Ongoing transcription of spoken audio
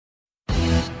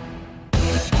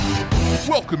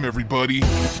Welcome, everybody, to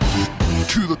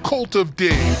the Cult of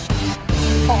Dave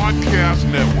Podcast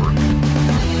Network.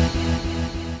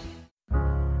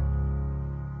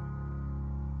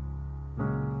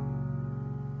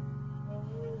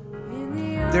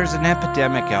 There's an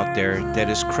epidemic out there that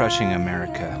is crushing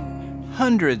America.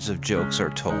 Hundreds of jokes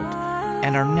are told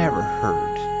and are never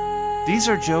heard. These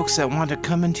are jokes that want to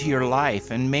come into your life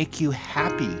and make you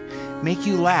happy, make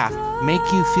you laugh, make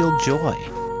you feel joy.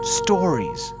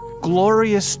 Stories,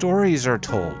 glorious stories are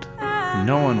told.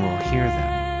 No one will hear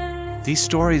them. These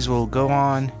stories will go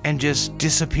on and just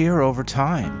disappear over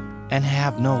time and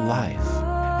have no life.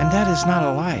 And that is not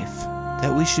a life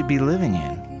that we should be living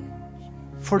in.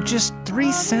 For just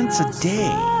 3 cents a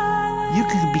day, you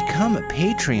can become a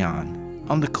Patreon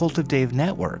on the Cult of Dave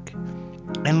Network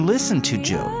and listen to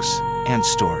jokes and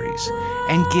stories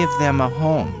and give them a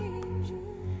home.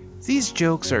 These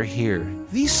jokes are here.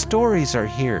 These stories are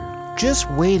here, just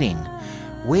waiting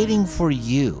for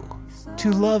you to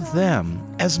love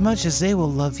them as much as they will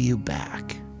love you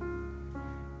back.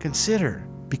 Consider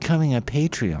becoming a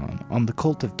Patreon on the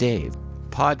Cult of Dave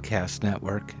Podcast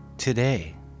Network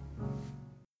today.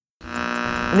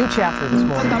 New chapter this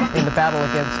morning in the battle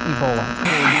against Ebola.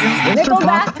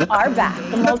 Nickelback are back.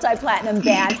 The multi-platinum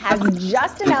band has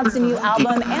just announced a new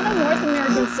album and a North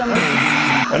American summer.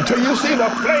 Until you see the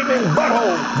flaming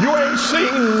butthole, you ain't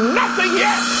seen nothing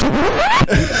yet.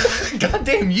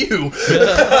 Goddamn you.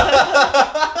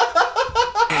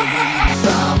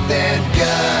 Something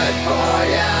good for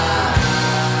ya.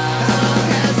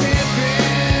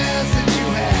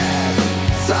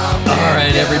 All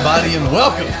right, everybody, and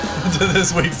welcome to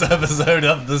this week's episode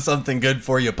of the Something Good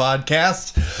For You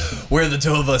podcast, where the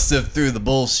two of us sift through the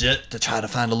bullshit to try to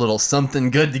find a little something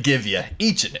good to give you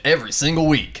each and every single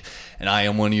week. And I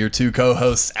am one of your two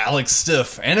co-hosts, Alex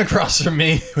Stiff, and across from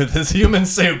me with his human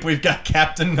soup, we've got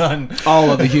Captain Nunn.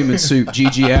 All of the human soup,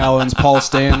 G.G. Allen's, Paul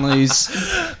Stanley's.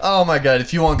 Oh my god,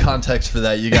 if you want context for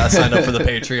that, you gotta sign up for the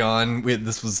Patreon.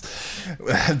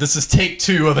 This is take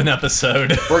 2 of an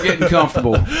episode. We're getting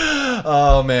comfortable.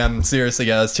 Oh man, seriously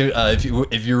guys,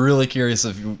 if you're really curious,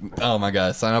 oh my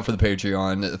god, sign up for the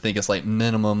Patreon. I think it's like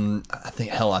minimum, I think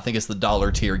it's the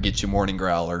 $1 tier gets you Morning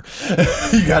Growler.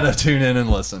 You gotta tune in and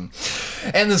listen.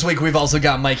 And this week we've also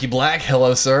got Mikey Black.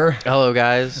 Hello, sir. Hello,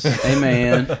 guys. Hey,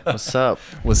 man. What's up?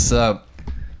 What's up?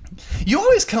 You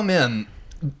always come in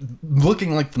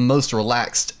looking like the most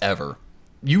relaxed ever.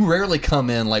 You rarely come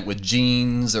in like with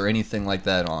jeans or anything like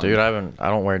that on. Dude, I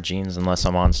don't wear jeans unless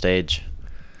I'm on stage.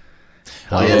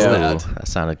 Why is that? That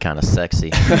sounded kind of sexy.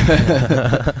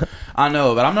 I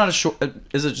know, but I'm not a short...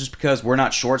 Is it just because we're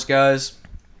not shorts guys?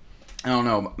 I don't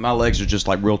know. My legs are just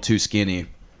like real too skinny.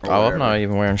 Oh, I'm not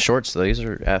even wearing shorts, though. These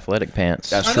are athletic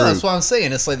pants. That's I true. know, that's what I'm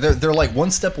saying. It's like they're like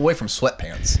one step away from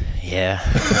sweatpants. Yeah,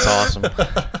 that's awesome.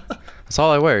 That's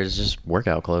all I wear is just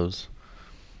workout clothes.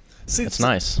 See, it's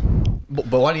nice. But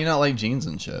why do you not like jeans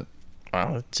and shit?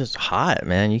 Well, it's just hot,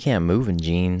 man. You can't move in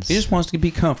jeans. He just wants to be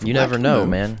comfortable. You never know, move.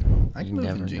 man. I can You move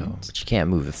never in know. jeans. But you can't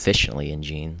move efficiently in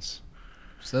jeans.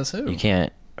 Says who? You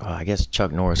can't... Well, I guess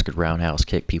Chuck Norris could roundhouse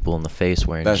kick people in the face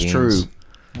wearing That's jeans. true.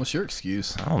 What's your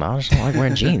excuse? I don't know. I just don't like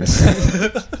wearing jeans.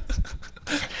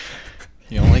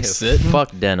 You don't like sitting?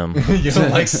 Fuck denim. You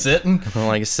don't like sitting? I don't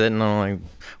like sitting. I don't like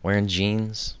wearing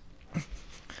jeans. You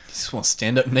just want to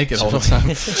stand up naked all the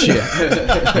time. Shit.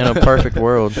 In a perfect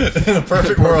world. In a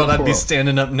perfect world, I'd be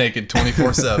standing up naked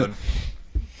 24/7.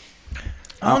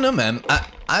 I don't know, man.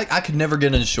 I could never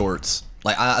get in shorts.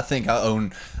 Like I think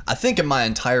in my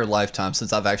entire lifetime,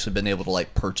 since I've actually been able to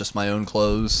like purchase my own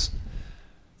clothes,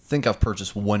 I think I've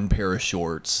purchased 1 pair of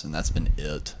shorts, and that's been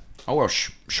it. I wear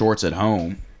shorts at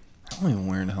home. I don't even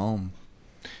wear it at home.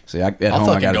 See, at home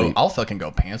I gotta be... I'll fucking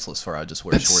go pantsless before I just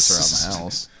wear shorts around the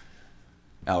house.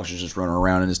 Alex is just running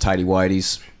around in his tighty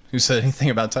whities. Who said anything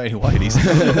about tidy whities?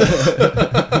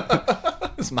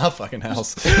 It's my fucking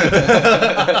house.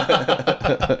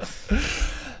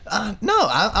 No,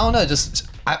 I don't know. Just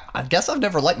I guess I've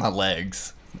never liked my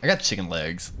legs. I got chicken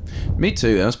legs. Me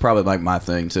too. That's probably like my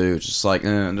thing too. It's just like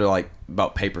they're like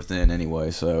about paper thin anyway.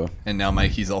 So. And now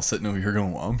Mikey's all sitting over here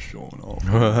going, well, "I'm showing off."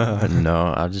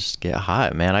 No, I just get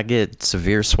hot, man. I get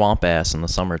severe swamp ass in the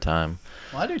summertime.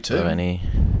 Well, I do too. So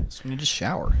Just when you just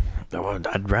shower.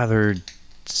 I'd rather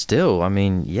still. I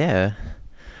mean, yeah,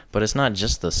 but it's not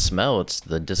just the smell; it's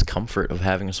the discomfort of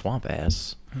having a swamp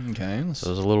ass. Okay. So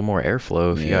there's a little more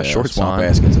airflow if you got shorts swamp on.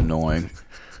 ass gets annoying.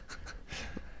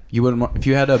 You wouldn't if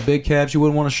you had big calves. You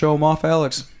wouldn't want to show them off,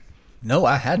 Alex. No,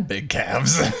 I had big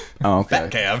calves. Oh, okay.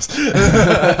 Fat calves.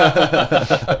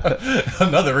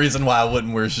 Another reason why I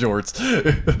wouldn't wear shorts.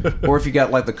 Or if you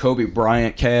got like the Kobe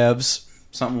Bryant calves.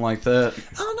 something like that.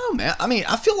 I don't know, man. I mean,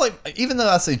 I feel like even though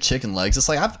I say chicken legs, it's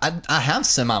like I have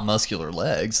semi-muscular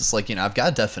legs. It's like, you know, I've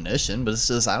got definition, but it's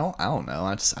just I don't know.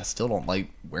 I still don't like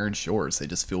wearing shorts. They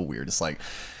just feel weird. It's like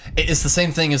it's the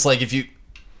same thing as like if you.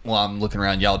 Well, I'm looking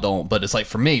around. Y'all don't, but it's like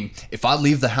for me, if I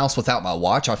leave the house without my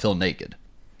watch, I feel naked.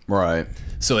 Right.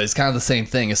 So it's kind of the same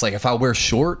thing. It's like if I wear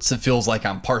shorts, it feels like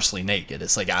I'm partially naked.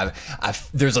 It's like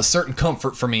there's a certain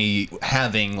comfort for me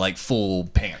having like full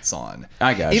pants on.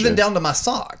 I got Even you. down to my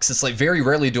socks. It's like very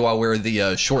rarely do I wear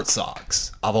the short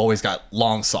socks. I've always got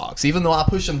long socks. Even though I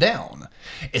push them down,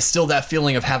 it's still that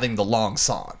feeling of having the long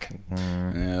sock.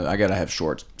 Yeah, I gotta have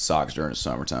short socks during the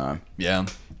summertime. Yeah.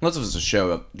 Unless if it's a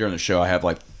show, during the show I have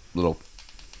like little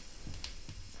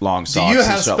long Do socks. you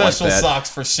have and stuff like special that. socks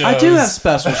for shows? I do have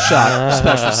special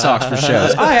socks for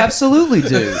shows. I absolutely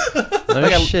do. No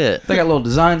shit. They got little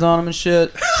designs on them and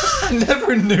shit. I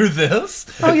never knew this.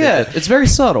 Oh yeah, it's very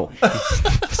subtle.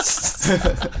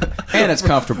 And it's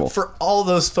comfortable. For all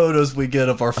those photos we get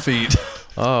of our feet.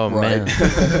 Oh, man.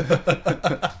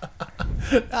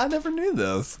 I never knew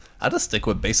this. I just stick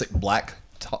with basic black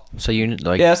top. So you,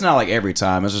 like... Yeah, it's not like every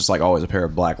time. It's just like always a pair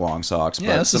of black long socks.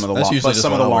 Yeah, But some of the that's long, usually but just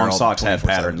some of what the I wear long all socks have 24/7.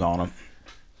 patterns on them.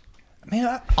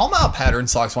 Man, all my pattern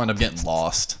socks wind up getting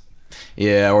lost.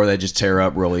 Yeah, or they just tear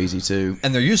up real easy too.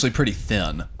 And they're usually pretty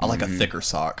thin. I like a thicker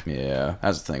sock. Yeah,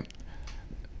 that's the thing.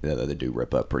 Yeah, they do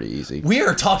rip up pretty easy. We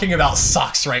are talking about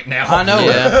socks right now. I know.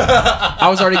 Yeah. I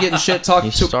was already getting shit talked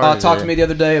to me the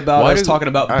other day about Why us do- talking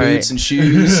about all boots right. and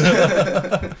shoes.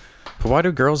 But why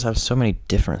do girls have so many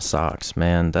different socks,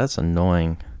 man? That's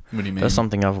annoying. What do you mean? That's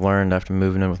something I've learned after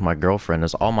moving in with my girlfriend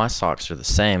is all my socks are the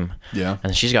same. Yeah.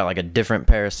 And she's got like a different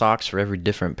pair of socks for every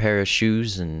different pair of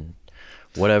shoes and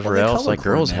whatever Well, they else. color Like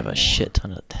girls coordinate have a more. shit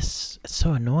ton of this. It's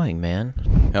so annoying, man.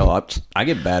 Hell, I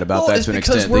get bad about that it's to an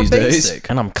because extent we're these basic. days.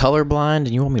 And I'm colorblind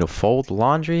and you want me to fold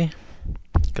laundry?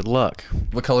 Good luck.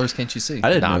 What colors can't you see? I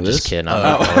didn't Nah, know I'm this. just kidding. I'm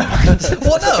not colorblind.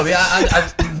 Well, no, yeah,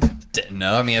 I didn't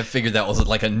know. I mean, I figured that was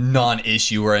like a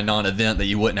non-issue or a non-event that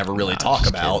you wouldn't ever really talk just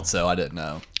about, kidding. so I didn't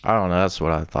know. I don't know. That's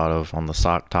what I thought of on the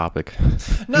sock topic.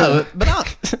 No, but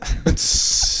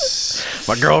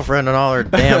My girlfriend and all her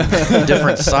damn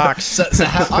different socks. so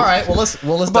all right. Well, let's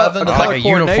dive But into color Like a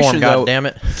coordination, uniform, though-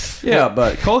 goddammit. Yeah,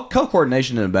 but color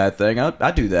coordination isn't a bad thing.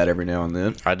 I do that every now and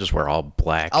then. I just wear all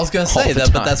black. I was gonna all say the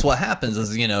that, but time. that's what happens.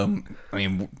 Is I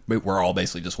mean, we're all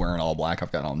basically just wearing all black.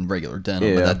 I've got on regular denim,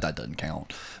 Yeah. but that doesn't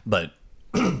count. But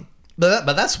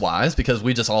but that's wise because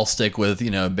we just all stick with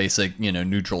basic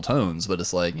neutral tones. But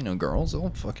it's like girls,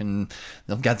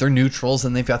 they've got their neutrals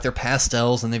and they've got their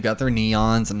pastels and they've got their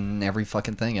neons and every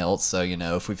fucking thing else. So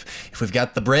if we've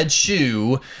got the red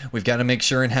shoe, we've got to make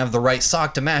sure and have the right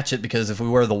sock to match it, because if we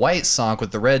wear the white sock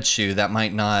with the red shoe, that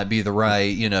might not be the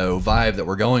right vibe that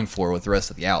we're going for with the rest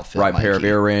of the outfit. Right pair of Mikey.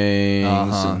 earrings,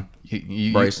 Uh-huh. and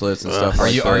bracelets and stuff Are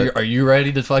like you that. are you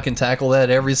ready to fucking tackle that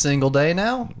every single day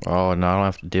now? Oh no, I don't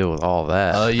have to deal with all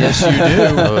that. Yes, you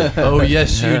do. Oh,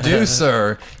 yes, you do,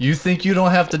 sir. You think you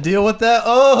don't have to deal with that?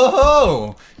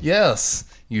 Oh, yes,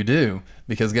 you do.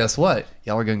 Because guess what?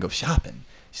 Y'all are gonna go shopping.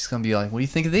 She's gonna be like, "What do you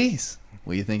think of these?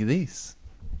 What do you think of these?"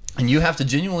 And you have to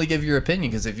genuinely give your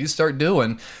opinion, because if you start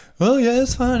doing, "Oh yeah,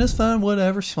 it's fine,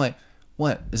 whatever," she's like,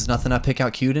 "What? Is nothing I pick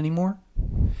out cute anymore?"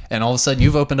 And all of a sudden,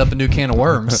 you've opened up a new can of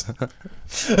worms.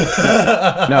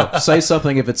 No, say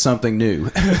something if it's something new.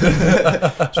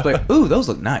 Just like, ooh, those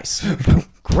look nice.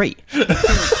 Great,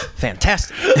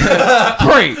 fantastic.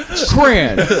 Great,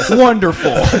 grand,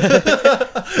 wonderful.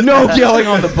 No yelling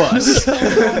on the bus.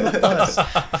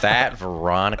 Fat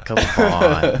Veronica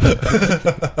Vaughn.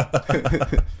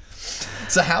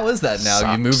 So how is that now?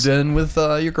 Sucks. You moved in with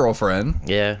your girlfriend.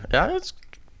 Yeah,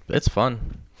 it's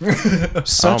fun.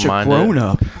 Such a mind grown it.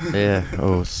 up. Yeah.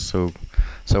 Oh, so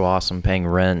awesome. Paying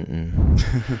rent and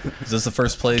Is this the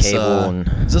first place? Cable and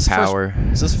is this the power.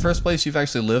 Is this the first place you've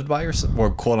actually lived by yourself,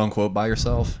 or quote unquote by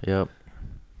yourself? Yep.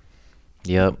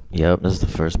 This is the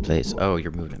first place. Oh,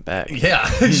 you're moving back. This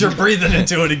Yeah, you're breathing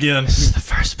into it again. is the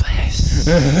first place.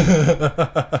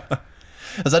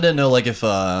 Because I didn't know, like, if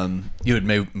you had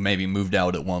maybe moved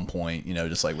out at one point,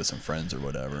 just like with some friends or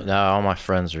whatever. No, all my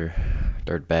friends are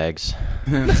dirt bags.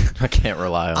 I can't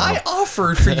rely on I them.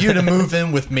 offered for you to move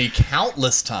in with me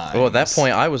countless times. Well, at that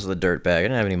point, I was the dirt bag. I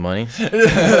didn't have any money.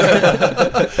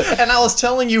 and I was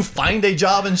telling you, find a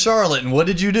job in Charlotte, and what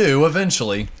did you do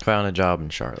eventually? Found a job in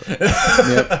Charlotte.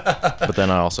 But then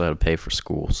I also had to pay for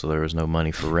school, so there was no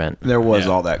money for rent. There was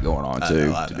Yeah. all that going on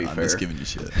too. I to know, be I'm fair, just giving you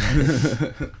shit.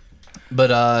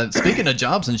 But speaking of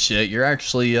jobs and shit, you're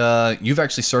actually you've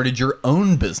actually started your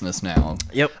own business now.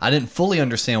 Yep. I didn't fully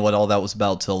understand what all that was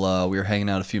about till we were hanging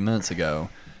out a few minutes ago.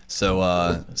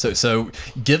 So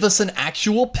give us an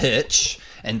actual pitch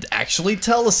and actually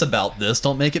tell us about this.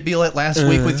 Don't make it be like last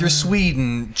week with your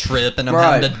Sweden trip and I'm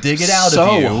having to dig it out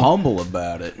of you. So humble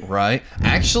about it. Right.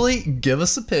 Actually, give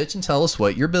us a pitch and tell us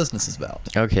what your business is about.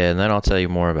 Okay, and then I'll tell you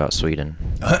more about Sweden.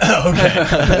 Okay.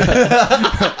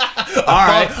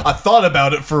 I thought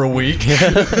about it for a week.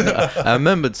 I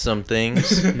remembered some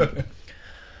things.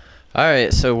 All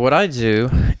right, so what I do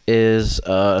is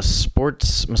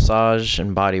sports massage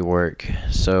and body work.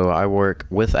 So I work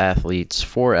with athletes,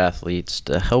 for athletes,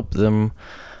 to help them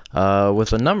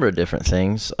with a number of different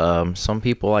things. Some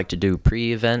people like to do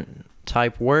pre-event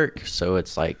type work, so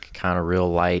it's like kind of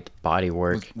real light body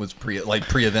work. Was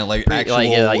pre-event, like actual...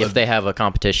 Like if they have a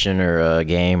competition or a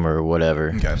game or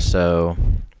whatever. Okay. So...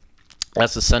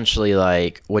 that's essentially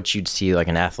like what you'd see like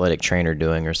an athletic trainer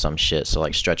doing or some shit. So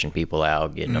like stretching people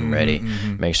out, getting them ready,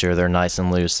 make sure they're nice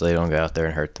and loose so they don't go out there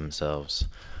and hurt themselves.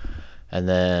 And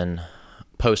then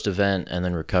post-event and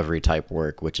then recovery type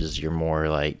work, which is your more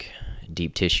like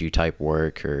deep tissue type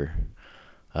work, or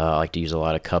I like to use a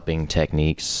lot of cupping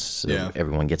techniques so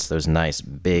everyone gets those nice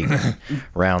big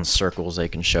round circles they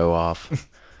can show off.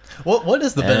 What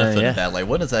is the benefit of that? Like,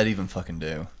 what does that even fucking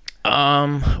do?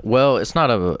 Well, it's not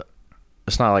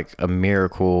like a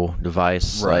miracle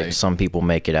device like some people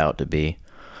make it out to be.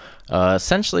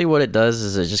 Essentially what it does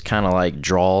is it just kind of like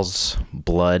draws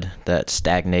blood that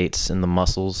stagnates in the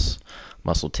muscle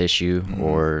tissue,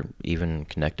 or even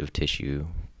connective tissue,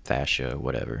 fascia,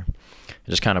 whatever. It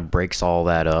just kind of breaks all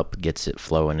that up, gets it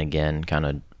flowing again, kind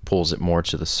of pulls it more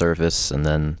to the surface, and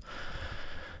then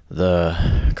the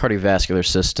cardiovascular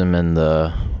system and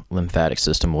the lymphatic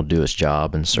system will do its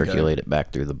job and circulate it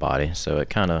back through the body. So it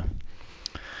kind of...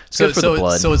 So it's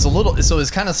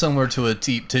kind of similar to a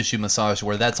deep tissue massage,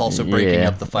 where that's also breaking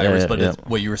up the fibers, but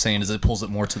what you were saying is it pulls it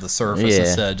more to the surface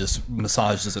instead, just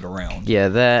massages it around. Yeah,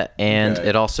 that, and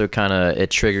it also kind of,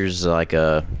 it triggers like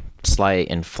a slight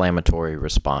inflammatory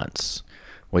response,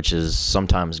 which is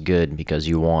sometimes good because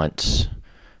you want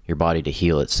your body to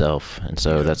heal itself, and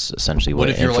so that's essentially what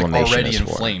inflammation is for. What if you're like already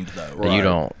inflamed though? Right. You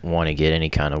don't want to get any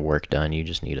kind of work done. You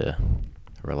just need to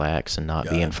relax and not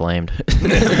be inflamed.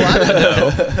 Well, I don't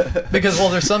know. Because,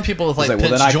 there's some people with like pinched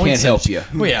joints. I can't help you.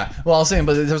 Well, yeah. Well, I was saying,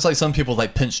 but there's like some people with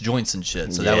like pinched joints and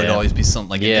shit. So that would always be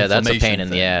something like an inflammation. That's a pain in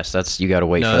the ass. You got to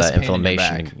wait for that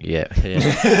inflammation. Yeah.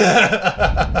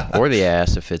 Or the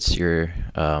ass if it's your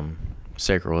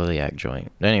sacroiliac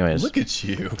joint. Anyways. Look at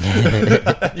you.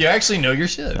 You actually know your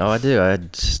shit. Oh, I do. I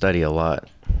study a lot.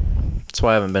 That's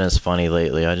why I haven't been as funny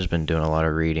lately. I've just been doing a lot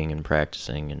of reading and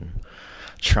practicing and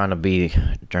trying to be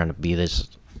this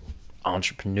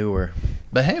entrepreneur.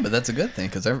 But hey, that's a good thing,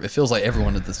 because it feels like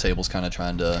everyone at this table is kind of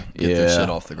trying to get this shit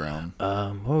off the ground.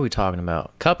 What are we talking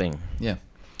about? Cupping. Yeah.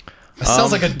 It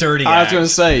sounds like a dirty act. I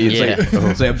was going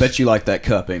to say, I bet you like that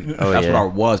cupping. Oh, that's what I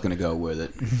was going to go with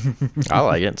it. I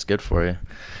like it. It's good for you.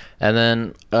 And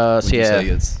then, say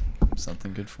it's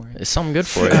something good for you? It's something good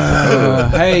for you.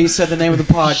 Hey, you said the name of the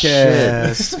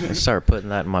podcast. I start putting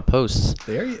that in my posts.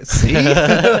 There you see.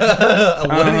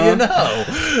 What do you know?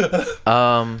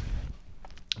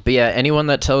 But yeah, anyone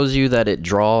that tells you that it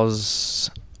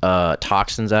draws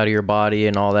toxins out of your body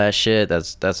and all that shit,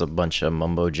 that's a bunch of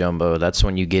mumbo jumbo. That's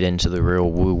when you get into the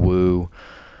real woo woo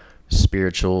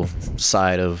spiritual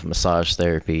side of massage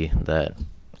therapy that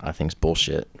I think's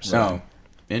bullshit. So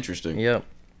interesting. Yep.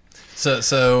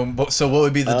 So what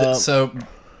would be the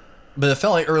But it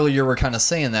felt like earlier you were kind of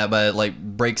saying that, but it like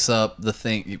breaks up the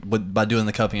thing by doing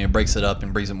the cupping. It breaks it up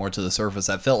and brings it more to the surface.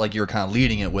 I felt like you were kind of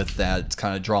leading it with that. It's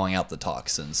kind of drawing out the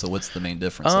toxins. So what's the main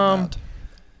difference in that?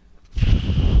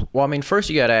 Well, I mean, first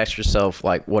you got to ask yourself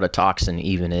like what a toxin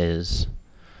even is.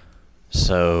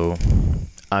 So,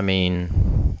 I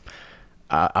mean,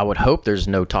 I would hope there's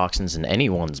no toxins in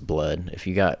anyone's blood. If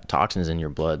you got toxins in your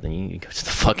blood, then you need to go to the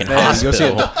fucking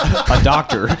hospital. Go see a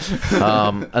doctor.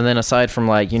 And then aside from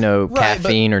like,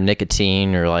 caffeine or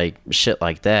nicotine or like shit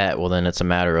like that, well, then it's a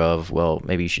matter of,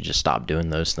 maybe you should just stop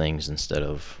doing those things instead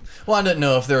of... Well, I didn't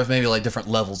know if there was maybe like different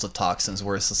levels of toxins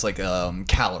where it's just like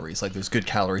calories. Like there's good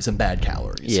calories and bad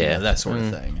calories. Yeah. That sort of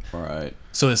thing. Right.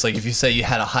 So it's like if you say you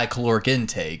had a high caloric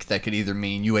intake, that could either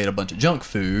mean you ate a bunch of junk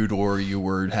food or you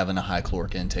were having a high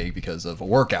caloric intake because of a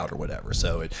workout or whatever.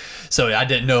 So I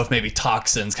didn't know if maybe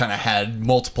toxins kind of had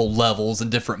multiple levels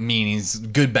and different meanings,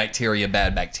 good bacteria,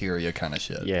 bad bacteria kind of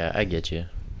shit. Yeah, I get you.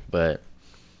 But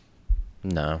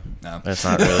no. That's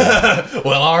not really.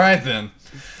 Well, all right then.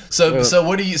 So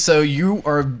what do you? So you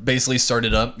are basically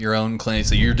started up your own clinic.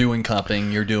 So you're doing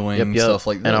cupping, you're doing stuff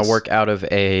like this. And I work out of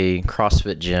a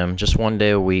CrossFit gym, just 1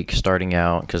 day a week, starting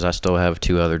out because I still have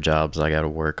 2 other jobs I got to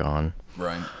work on.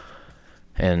 Right.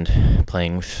 and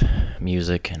playing with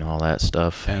music and all that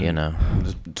stuff. And you know,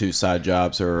 the 2 side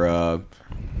jobs are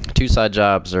 2 side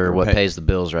jobs are what pay- pays the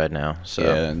bills right now. So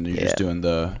yeah, and you're just doing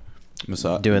the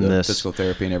doing this physical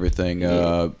therapy and everything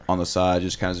on the side,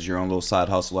 just kind of as your own little side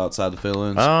hustle outside the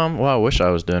fill-ins. Well, I wish I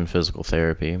was doing physical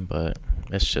therapy, but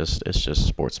it's just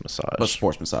sports massage. But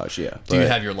sports massage, yeah. Do you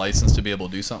have your license to be able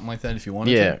to do something like that if you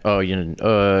wanted Yeah. to?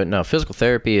 Oh, no. Physical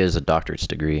therapy is a doctorate's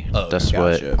degree. Oh, That's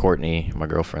gotcha. what Courtney, my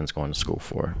girlfriend's, going to school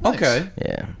for. Okay.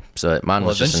 Yeah. So mine Well,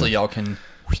 was just eventually y'all can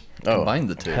combine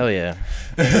the two. Hell yeah,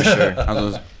 for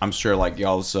sure. I'm sure like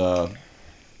y'all's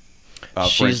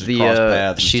She's friends cross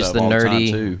paths and she's stuff the all the time,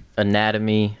 nerdy too.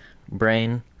 anatomy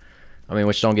brain. I mean,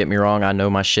 which don't get me wrong, I know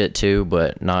my shit too,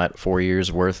 but not 4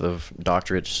 years worth of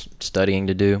doctorate studying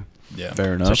to do. Yeah.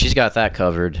 Fair enough. So she's got that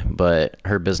covered, but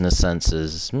her business sense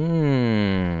is,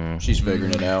 She's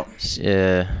figuring it out.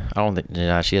 yeah, I don't think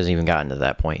she hasn't even gotten to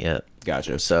that point yet.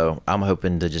 Gotcha. So I'm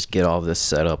hoping to just get all this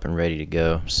set up and ready to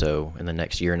go. So in the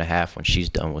next year and a half, when she's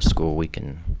done with school, we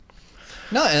can.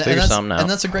 No, and Figure that's, something out. and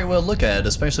that's a great way to look at it,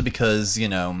 especially because, you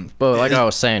know... But like I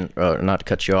was saying, not to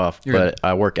cut you off, You're but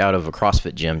I work out of a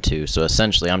CrossFit gym too. So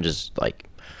essentially, I'm just like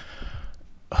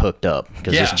hooked up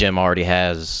because this Yeah. gym already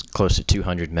has close to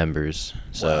 200 members.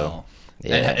 So Wow.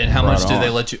 yeah. And how much Right do on. they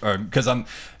let you...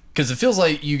 Because it feels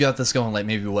like you got this going like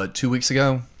maybe, 2 weeks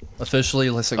ago? Officially?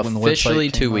 Let's say when the website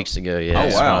Officially came 2 out? weeks ago, yeah. Oh,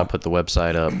 is when wow. I put the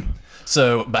website up.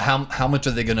 So, but how much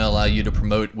are they going to allow you to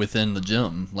promote within the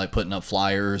gym? Like putting up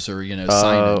flyers or,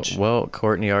 signage? Well,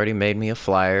 Courtney already made me a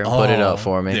flyer and put it up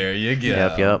for me. There you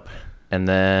go. Yep. And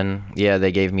then,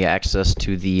 they gave me access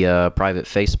to the private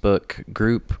Facebook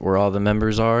group where all the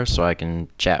members are, so I can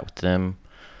chat with them.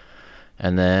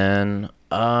 And then,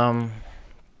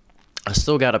 I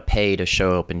still got to pay to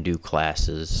show up and do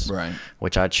classes. Right.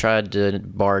 Which I tried to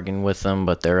bargain with them,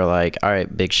 but they're like, all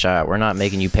right, big shot, we're not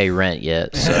making you pay rent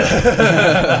yet, so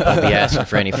don't be asking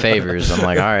for any favors. I'm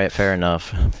like, all right, fair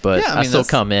enough. But Yeah, I I, mean, still that's-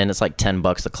 come in. It's like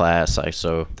 $10 a class. That's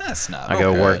not I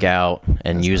go okay. work out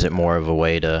and use it more of a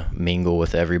way to mingle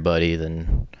with everybody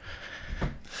than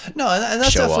No, and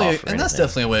that's show definitely off or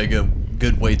anything. a way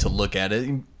good way to look at it.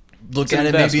 Look It's an at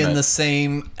it maybe in investment. the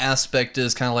same aspect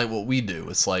as kind of like what we do.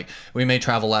 It's like we may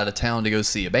travel out of town to go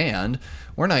see a band.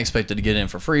 We're not expected to get in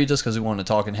for free just because we want to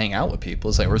talk and hang out with people.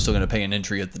 It's like we're still going to pay an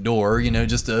entry at the door,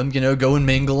 just to go and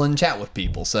mingle and chat with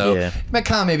people. So Yeah. you might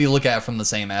kind of maybe look at it from the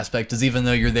same aspect as even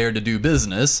though you're there to do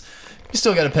business, you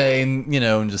still got to pay and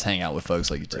and just hang out with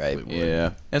folks like you typically would.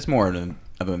 Yeah, it's more of an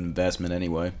investment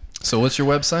anyway. So what's your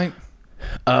website?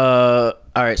 all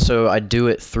right, so I do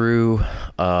it through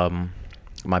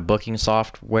my booking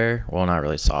software. Well, not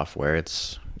really software,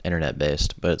 it's internet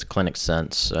based, but it's Clinic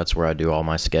Sense. That's where I do all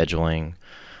my scheduling,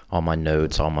 all my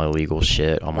notes, all my legal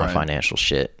shit, all my Right. financial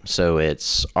shit. So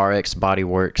it's RX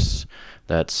Bodyworks.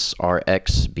 That's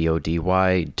RX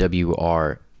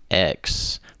BODYWRX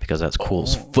because that's cool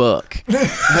as fuck.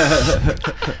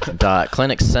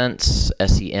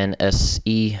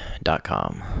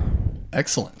 clinicsense.com.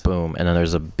 Excellent. Boom. And then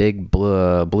there's a big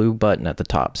blue button at the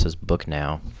top that says book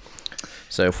now.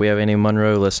 So if we have any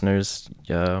Monroe listeners,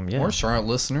 Or Charlotte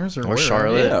listeners or or wherever.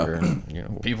 Charlotte, Yeah.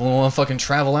 or People who want to fucking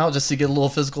travel out just to get a little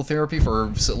physical therapy for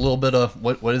a little bit of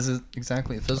what is it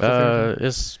exactly? Physical therapy?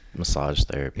 it's massage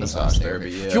therapy. Massage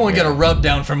therapy. yeah. If you want to get a rub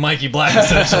down from Mikey Black,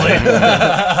 essentially,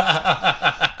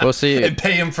 Well, see, and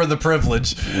pay him for the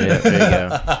privilege. yeah, there you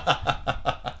go.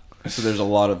 So there's a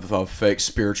lot of fake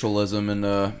spiritualism in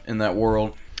that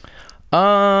world.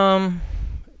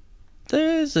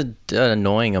 There's an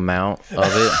annoying amount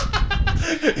of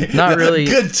it. Not really.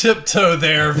 Good tiptoe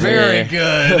there. Very Yeah.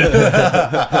 good.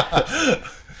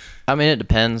 I mean, it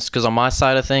depends, because on my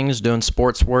side of things, doing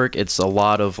sports work, it's a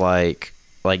lot of like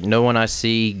no one I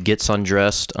see gets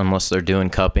undressed unless they're doing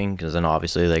cupping, because then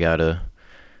obviously they gotta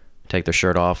take their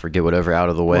shirt off or get whatever out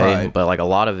of the way. Right. But like a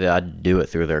lot of it, I do it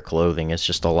through their clothing. It's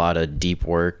just a lot of deep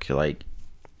work. Like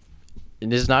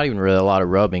it's not even really a lot of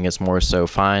rubbing. It's more so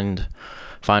find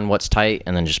what's tight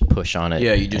and then just push on it.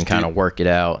 Yeah, you just and kind of work it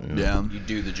out. And Yeah. You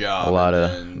do the job. a lot and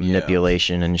of then,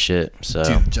 manipulation and shit. So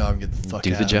Do the job. Get the fuck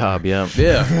do out the of here. job. Yeah.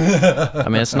 Yeah. I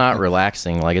mean, it's not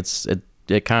relaxing. Like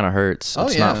it kind of hurts. Oh,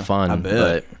 It's yeah. not fun, I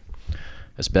bet. but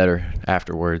it's better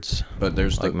afterwards. But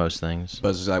there's Like the, most things. but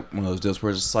it's like one of those deals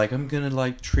where it's just like I'm gonna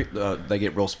like treat. They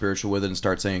get real spiritual with it and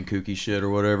start saying kooky shit or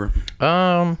whatever.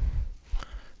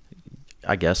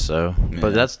 I guess so,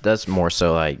 but that's more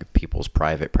so like people's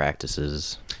private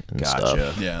practices and Gotcha.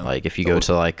 stuff. Yeah. Like if you go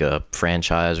to like a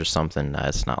franchise or something,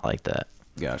 it's not like that.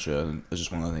 Gotcha. It's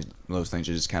just one of those things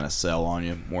you just kind of sell on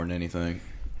you more than anything.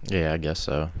 Yeah, I guess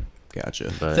so.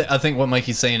 Gotcha. But I think what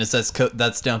Mikey's saying is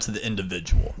that's down to the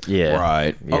individual. yeah,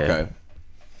 Right. Yeah. Okay.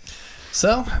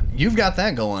 So you've got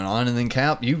that going on, and then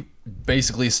Cap, you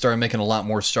basically started making a lot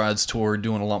more strides toward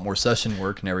doing a lot more session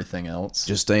work and everything else.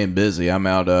 Just staying busy. I'm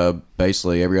out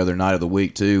basically every other night of the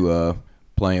week too,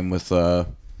 playing with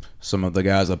some of the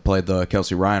guys I played the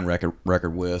Kelsey Ryan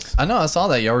record with. I know, I saw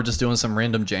that y'all were just doing some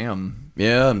random jam.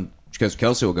 Yeah, and because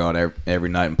Kelsey will go out every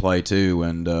night and play too,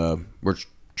 and we're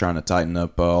trying to tighten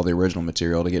up all the original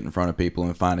material to get in front of people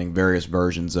and finding various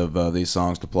versions of these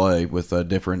songs to play with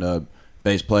different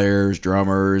bass players,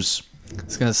 drummers. I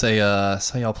was gonna say, I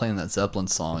saw y'all playing that Zeppelin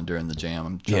song during the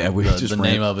jam. The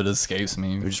name of it escapes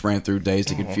me. We just ran through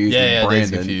Dazed and Confused. Yeah, with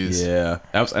Dazed Brandon. and Confused. Yeah,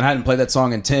 and I hadn't played that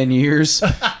song in 10 years.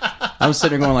 I was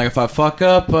sitting there going like, if I fuck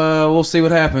up, we'll see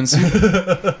what happens.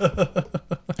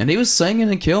 And he was singing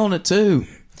and killing it too.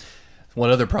 What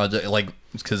other project? Like,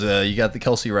 because you got the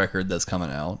Kelsey record that's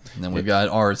coming out, and then we've got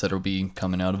ours that'll be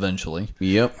coming out eventually.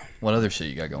 Yep. What other shit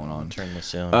you got going on? Turn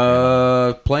this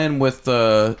down. Playing with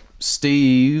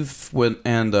Steve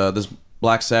and this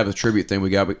Black Sabbath tribute thing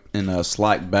we got in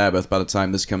Slack Babbitt. By the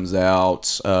time this comes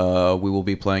out, we will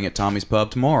be playing at Tommy's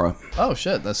Pub tomorrow. Oh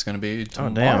shit, that's gonna be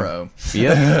tomorrow.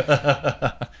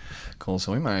 Yeah. Cool.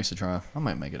 So we might actually try. I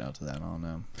might make it out to that. I don't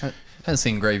know. I haven't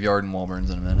seen Graveyard and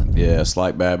Walburns in a minute. Yeah,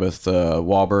 Slack Babbitt,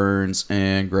 Walburns,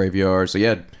 and Graveyard. So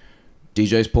yeah,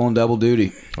 DJ's pulling double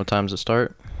duty. What time does it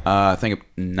start? I think at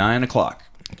 9 o'clock.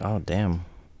 Oh, damn.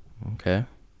 Okay.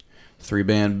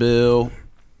 3-band bill.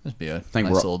 That'd be a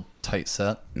nice little tight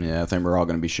set. Yeah, I think we're all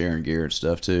going to be sharing gear and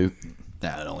stuff too.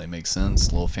 That only makes sense.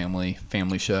 A little family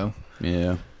show.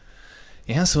 Yeah.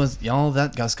 Yeah, so y'all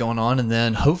that guy's going on, and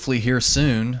then hopefully here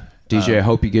soon. DJ, I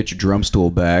hope you get your drum stool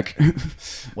back.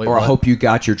 Wait, or I hope you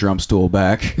got your drum stool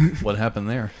back. What happened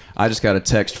there? I just got a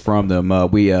text from them.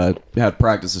 We had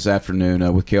practice this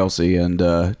afternoon with Kelsey, and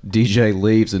DJ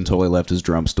leaves until he left his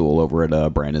drum stool over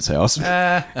at Brandon's house.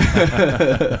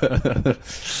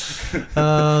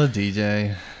 Oh,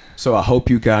 DJ. So I hope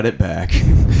you got it back.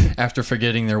 After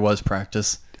forgetting there was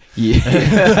practice. Yeah.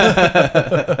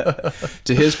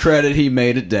 To his credit, he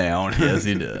made it down. Yes,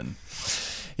 he did.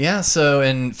 Yeah, so,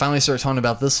 and finally start talking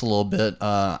about this a little bit.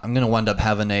 I'm going to wind up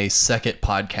having a second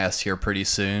podcast here pretty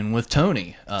soon with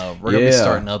Tony. We're going to be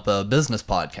starting up a business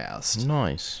podcast.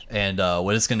 Nice. And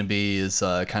what it's going to be is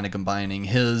kind of combining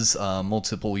his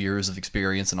multiple years of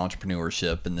experience in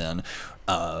entrepreneurship, and then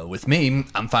with me,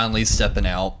 I'm finally stepping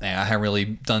out, and I haven't really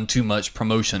done too much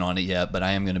promotion on it yet, but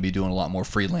I am going to be doing a lot more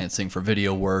freelancing for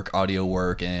video work, audio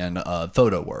work, and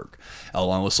photo work,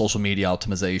 along with social media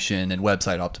optimization and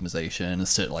website optimization and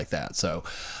shit like that. So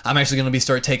I'm actually going to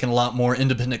start taking a lot more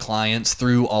independent clients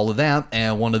through all of that,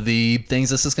 and one of the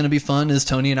things that's just going to be fun is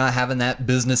Tony and I having that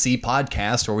businessy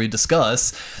podcast where we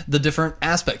discuss the different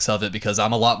aspects of it, because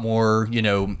I'm a lot more,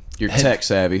 You're tech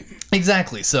savvy.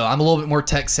 Exactly. So I'm a little bit more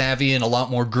tech savvy and a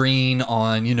lot more green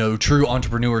on, true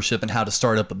entrepreneurship and how to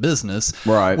start up a business.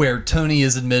 Right. Where Tony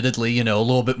is admittedly, a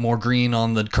little bit more green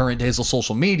on the current days of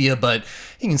social media, but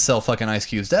he can sell fucking ice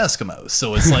cubes to Eskimos.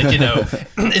 So it's like,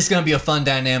 it's going to be a fun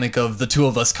dynamic of the two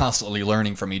of us constantly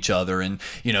learning from each other, and,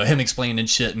 him explaining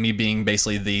shit and me being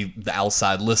basically the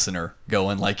outside listener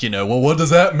going like, well, what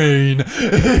does that mean?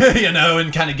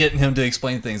 And kind of getting him to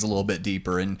explain things a little bit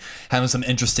deeper and having some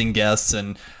interesting guests.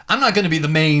 And I'm not going to be the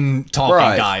main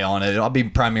talking guy on it. I'll be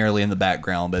primarily in the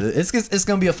background, but it's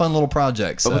going to be a fun little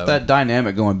project. But with that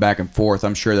dynamic going back and forth,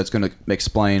 I'm sure that's going to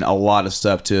explain a lot of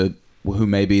stuff to who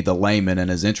may be the layman and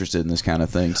is interested in this kind of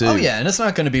thing too. Oh yeah, and it's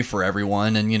not going to be for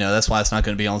everyone, and that's why it's not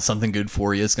going to be on Something Good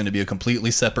For You. It's going to be a completely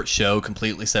separate show,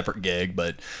 completely separate gig,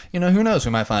 but who knows,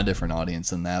 we might find a different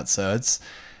audience in that. So it's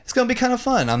going to be kind of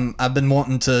fun. I've been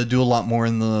wanting to do a lot more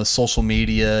in the social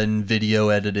media and video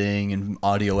editing and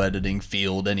audio editing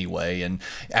field anyway. And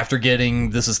after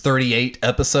getting, this is 38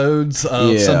 episodes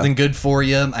of Something Good For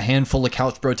You, a handful of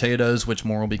couch potatoes, which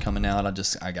more will be coming out.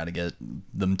 I got to get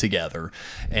them together.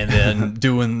 And then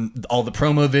doing all the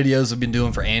promo videos I've been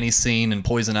doing for Annie's Scene and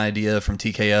Poison Idea from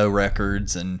TKO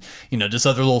Records, and, just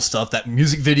other little stuff, that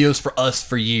music videos for us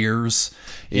for years.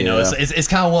 It's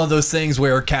kind of one of those things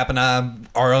where Cap and I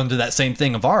are under that same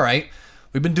thing of, all right,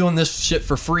 we've been doing this shit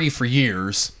for free for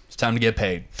years. It's time to get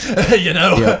paid.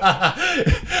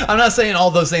 I'm not saying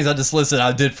all those things I just listed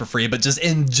I did for free, but just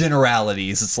in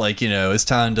generalities, it's like, it's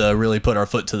time to really put our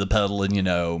foot to the pedal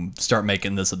and, start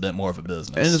making this a bit more of a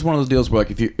business. And it's one of those deals where,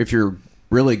 like, if you're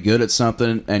really good at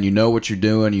something and you know what you're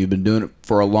doing, you've been doing it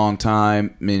for a long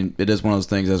time, I mean, it is one of those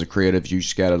things as a creative you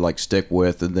just gotta like stick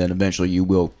with, and then eventually you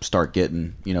will start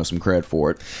getting some cred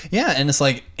for it. Yeah, and it's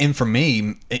like, and for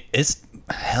me, it's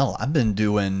hell, I've been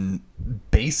doing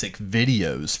basic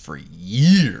videos for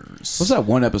years. What's that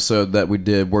one episode that we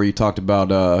did where you talked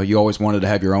about you always wanted to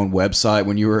have your own website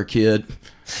when you were a kid?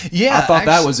 Yeah, I thought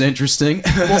that was interesting.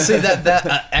 Well, see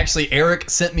that actually Eric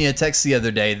sent me a text the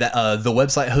other day that the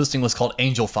website hosting was called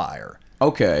Angel Fire.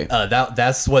 Okay.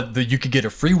 That's what you could get a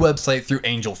free website through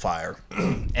Angel Fire.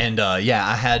 And yeah,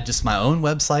 I had just my own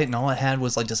website, and all I had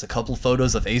was like just a couple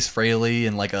photos of Ace Frehley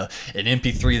and like an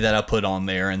MP3 that I put on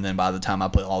there. And then by the time I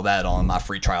put all that on, my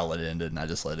free trial had ended, and I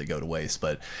just let it go to waste.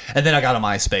 And then I got a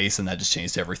MySpace, and that just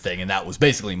changed everything. And that was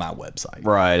basically my website.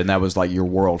 Right, and that was like your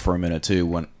world for a minute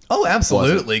too. Oh,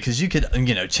 absolutely, because you could,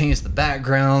 change the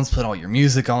backgrounds, put all your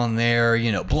music on there,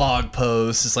 blog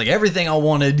posts. It's like everything I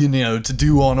wanted, to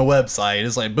do on a website.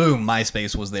 It's like, boom,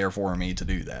 MySpace was there for me to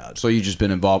do that. So you just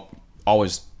been involved,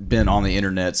 always been on the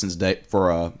internet since day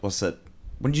for what's that?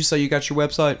 When did you say you got your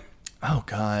website? Oh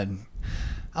God,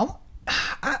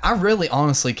 I really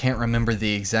honestly can't remember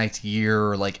the exact year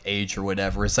or like age or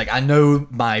whatever. It's like I know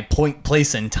my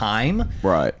place and time.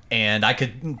 Right. And I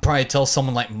could probably tell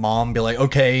someone like mom, be like,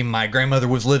 okay, my grandmother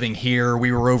was living here.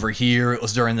 We were over here. It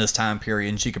was during this time period.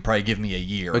 And she could probably give me a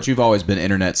year. But you've always been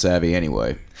internet savvy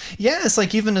anyway. Yeah, it's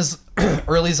like even as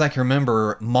early as I can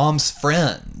remember, mom's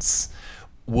friends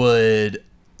would,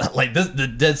 like this, the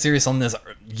dead serious on this,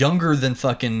 younger than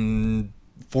fucking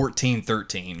 14,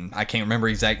 13. I can't remember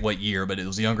exact what year, but it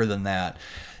was younger than that.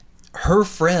 Her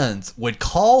friends would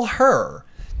call her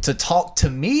to talk to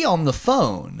me on the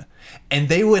phone, and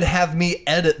they would have me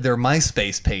edit their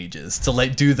MySpace pages to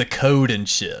like do the code and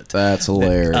shit. That's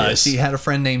hilarious. She had a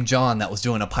friend named John that was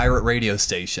doing a pirate radio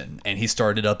station, and he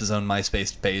started up his own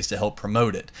MySpace page to help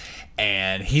promote it.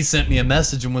 And he sent me a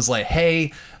message and was like,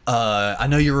 hey, I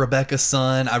know you're Rebecca's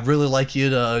son. I'd really like you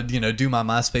to, do my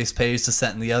MySpace page, to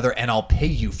set and the other, and I'll pay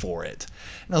you for it.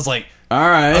 And I was like, all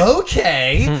right.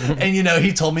 Okay. And,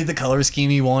 he told me the color scheme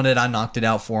he wanted. I knocked it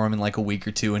out for him in like a week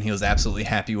or two, and he was absolutely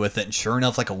happy with it. And sure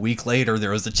enough, like a week later,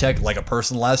 there was a check, like a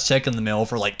personalized check in the mail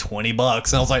for like $20. And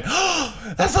I was like,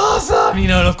 oh, that's awesome.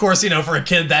 And of course, for a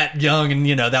kid that young,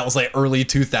 and, that was like early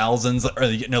 2000s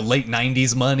or, late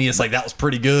 90s money. It's like, that was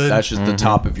pretty good. That's just the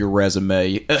top of your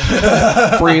resume.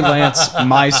 Freelance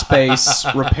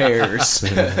MySpace repairs.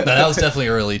 That was definitely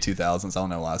early 2000s. I don't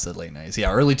know why I said late 90s.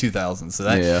 Yeah, early 2000s. So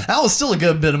that was still a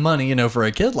good bit of money, for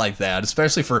a kid like that,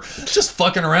 especially for just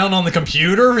fucking around on the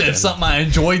computer. It's something I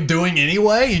enjoyed doing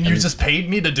anyway, and you just paid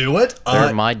me to do it.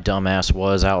 There my dumbass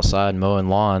was outside mowing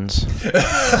lawns. You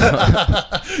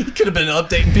could have been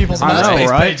updating people's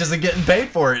MySpace pages and getting paid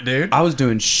for it, dude. I was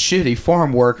doing shitty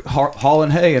farm work,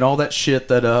 hauling hay and all that shit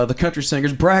that the country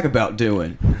singers brag about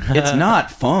doing. It's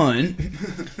not fun.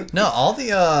 No, all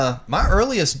the my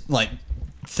earliest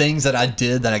things that I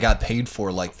did that I got paid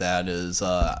for like that is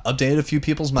updated a few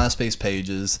people's MySpace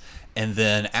pages, and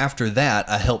then after that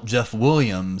I helped Jeff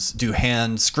Williams do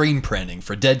hand screen printing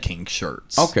for Dead King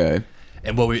shirts. Okay.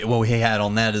 And what we had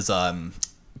on that is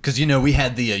because we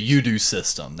had the Udo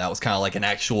system that was kind of like an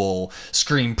actual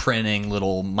screen printing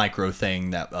little micro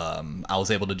thing that I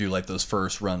was able to do like those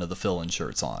first run of the fill-in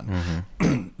shirts on.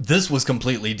 Mm-hmm. This was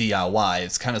completely DIY.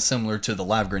 It's kind of similar to the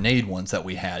Live Grenade ones that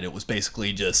we had. It was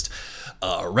basically just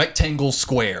a rectangle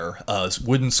square,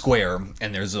 wooden square,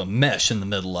 and there's a mesh in the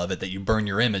middle of it that you burn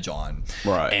your image on.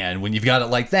 Right. And when you've got it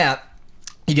like that,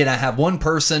 you gotta have one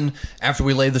person, after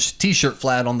we lay the t-shirt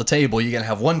flat on the table, you gotta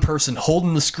have one person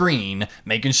holding the screen,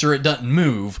 making sure it doesn't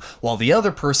move, while the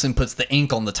other person puts the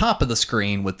ink on the top of the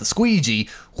screen with the squeegee,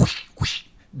 whoosh, whoosh,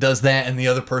 does that, and the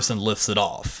other person lifts it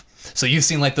off. So you've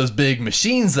seen like those big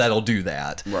machines that'll do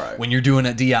that. Right. When you're doing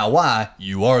it DIY,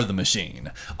 you are the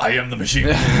machine. I am the machine.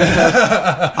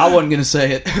 I wasn't going to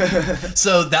say it.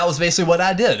 So that was basically what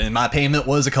I did. And my payment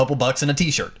was a couple bucks and a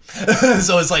t-shirt.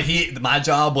 So it's like my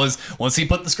job was, once he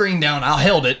put the screen down, I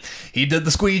held it. He did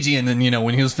the squeegee. And then,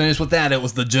 when he was finished with that, it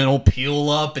was the gentle peel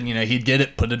up. And, he'd get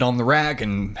it, put it on the rack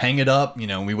and hang it up.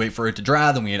 And we wait for it to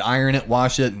dry. Then we'd iron it,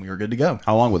 wash it, and we were good to go.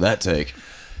 How long would that take?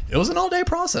 It was an all-day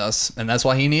process, and that's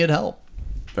why he needed help.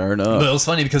 Fair enough. But it was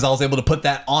funny because I was able to put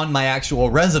that on my actual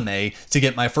resume to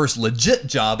get my first legit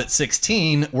job at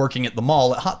 16 working at the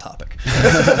mall at Hot Topic.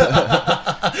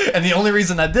 And the only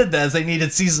reason I did that is they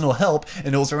needed seasonal help,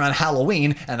 and it was around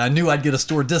Halloween, and I knew I'd get a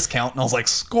store discount, and I was like,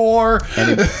 score!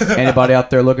 Anybody out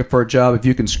there looking for a job, if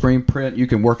you can screen print, you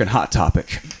can work at Hot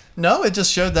Topic. No, it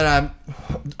just showed that I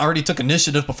already took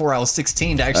initiative before I was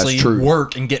 16 to actually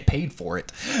work and get paid for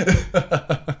it.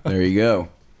 There you go.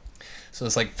 So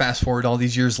it's like fast forward all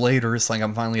these years later, it's like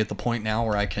I'm finally at the point now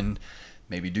where I can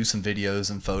maybe do some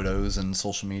videos and photos and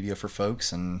social media for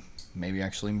folks and maybe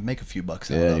actually make a few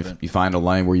bucks out of it. You find a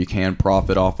lane where you can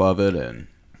profit off of it. And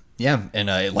Yeah, and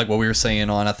like what we were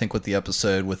saying on, I think with the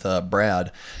episode with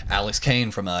Brad, Alex Kane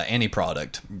from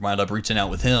Anti-Product, wound up reaching out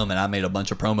with him, and I made a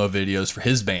bunch of promo videos for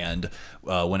his band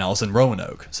when I was in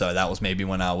Roanoke. So that was maybe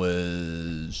when I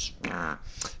was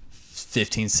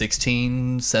 15,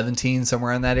 16, 17,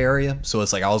 somewhere in that area. So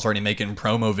it's like I was already making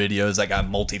promo videos that got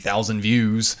multi-thousand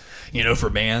views, for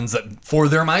bands that for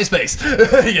their MySpace,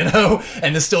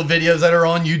 and there's still videos that are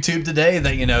on YouTube today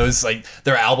that, it's like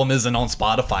their album isn't on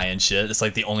Spotify and shit. It's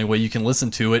like the only way you can listen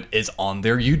to it is on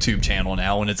their YouTube channel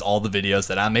now, and it's all the videos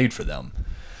that I made for them.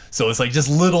 So it's like just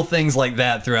little things like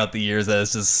that throughout the years that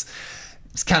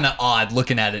it's kind of odd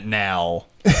looking at it now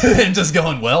and just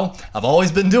going, well, I've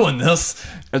always been doing this.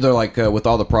 Are there like with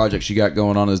all the projects you got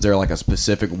going on, is there like a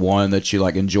specific one that you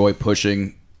like enjoy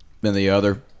pushing than the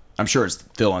other? I'm sure it's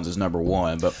Fill-Ins is number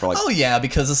one, but for like... Oh, yeah,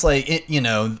 because it's like,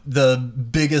 the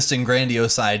biggest and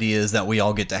grandiose ideas that we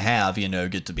all get to have,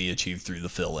 get to be achieved through the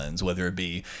fill-ins, whether it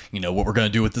be, what we're going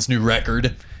to do with this new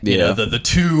record, the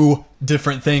two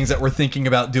different things that we're thinking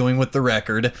about doing with the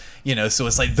record, so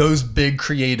it's like those big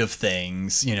creative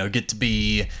things, get to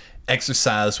be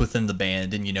exercised within the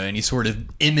band, and any sort of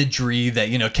imagery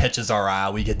that catches our eye,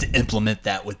 we get to implement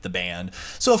that with the band.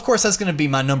 So of course that's going to be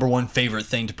my number one favorite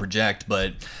thing to project,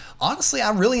 but honestly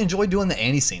I really enjoy doing the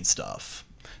anti-scene stuff.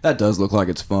 That does look like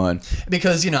it's fun.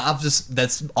 Because,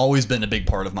 that's always been a big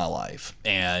part of my life,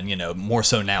 and more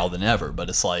so now than ever, but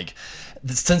it's like,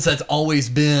 since that's always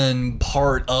been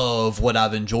part of what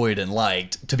I've enjoyed and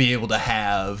liked, to be able to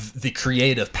have the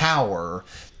creative power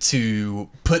to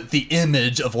put the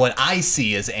image of what I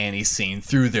see as anti-scene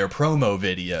through their promo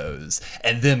videos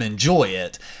and them enjoy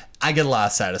it, I get a lot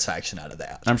of satisfaction out of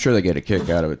that. I'm sure they get a kick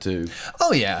out of it too.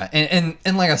 Oh yeah,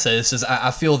 and like I said, it's just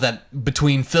I feel that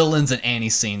between fill-ins and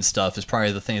anti-scene stuff is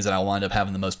probably the things that I wind up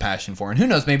having the most passion for. And who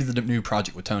knows, maybe the new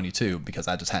project with Tony too, because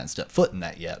I just hadn't stepped foot in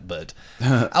that yet. But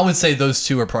I would say those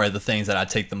two are probably the things that I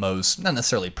take the most, not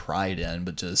necessarily pride in,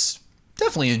 but just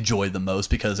definitely enjoy the most,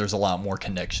 because there's a lot more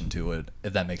connection to it,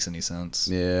 if that makes any sense.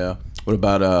 Yeah. What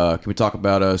about can we talk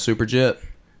about Superjet?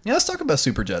 Yeah, let's talk about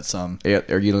Superjet some. Yeah,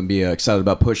 are you going to be excited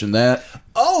about pushing that?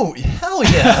 Oh, hell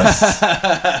yes.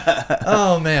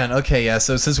 Oh, man. Okay, yeah.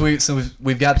 So since we've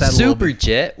got that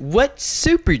Superjet? What's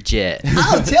Superjet?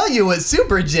 I'll tell you what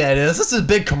Superjet is. This is a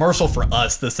big commercial for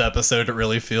us this episode, it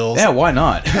really feels. Yeah, why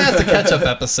not? That's a catch-up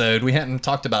episode. We hadn't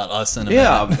talked about us in a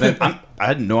minute. Yeah, I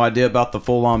had no idea about the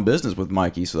full-on business with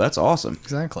Mikey, so that's awesome.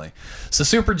 Exactly. So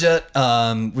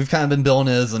Superjet, we've kind of been billing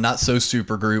as a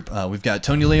not-so-super group. We've got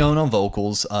Tony Leone on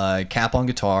vocals, Cap on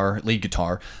guitar, lead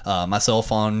guitar,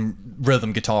 myself on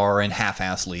rhythm guitar and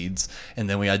half-ass leads, and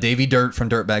then we got Davey Dirt from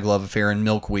Dirtbag Love Affair and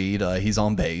Milkweed, he's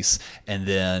on bass, and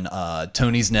then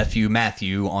Tony's nephew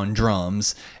Matthew on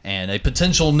drums, and a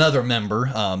potential another member,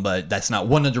 but that's not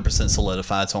 100%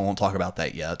 solidified, so I won't talk about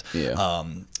that yet. Yeah.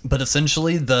 But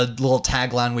essentially, the little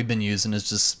tagline we've been using is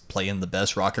just playing the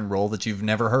best rock and roll that you've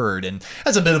never heard. And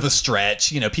that's a bit of a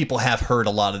stretch. People have heard a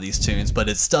lot of these tunes, but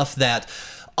it's stuff that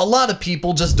a lot of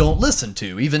people just don't listen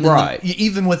to, even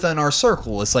even within our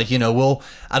circle. It's like, I don't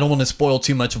want to spoil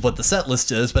too much of what the set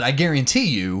list is, but I guarantee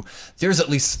you there's at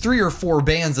least 3 or 4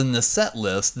 bands in this set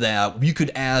list that you could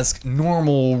ask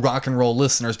normal rock and roll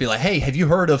listeners, be like, hey, have you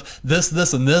heard of this,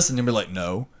 this, and this? And they'd be like,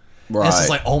 no. Right. And it's just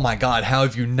like, oh my God, how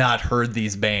have you not heard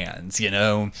these bands?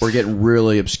 We're getting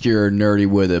really obscure, nerdy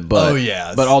with it, but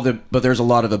but there's a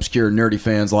lot of obscure, nerdy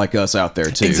fans like us out there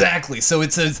too. Exactly. So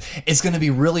it's going to be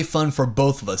really fun for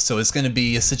both of us. So it's going to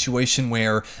be a situation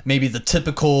where maybe the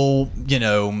typical,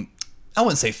 I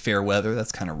wouldn't say fair weather.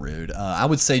 That's kind of rude. I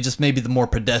would say just maybe the more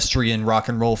pedestrian rock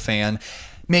and roll fan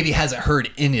maybe hasn't heard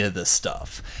any of this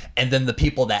stuff. And then the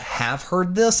people that have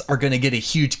heard this are going to get a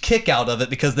huge kick out of it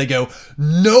because they go,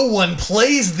 no one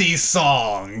plays these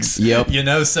songs. Yep.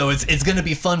 So it's going to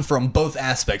be fun from both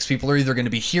aspects. People are either going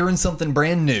to be hearing something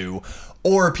brand new,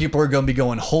 or people are going to be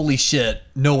going, holy shit,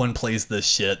 no one plays this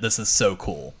shit. This is so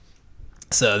cool.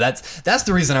 So that's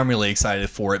the reason I'm really excited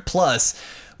for it. Plus,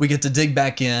 we get to dig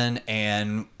back in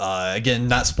and, again,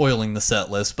 not spoiling the set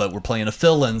list, but we're playing a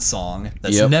fill-in song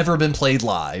that's never been played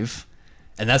live.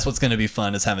 And that's what's going to be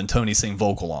fun, is having Tony sing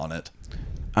vocal on it.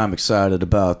 I'm excited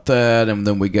about that. And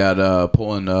then we got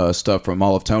pulling stuff from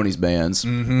all of Tony's bands.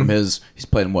 Mm-hmm. From he's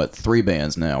played in 3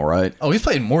 bands now, right? Oh, he's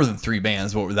played more than 3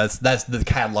 bands. But that's the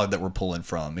catalog that we're pulling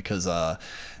from, because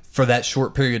for that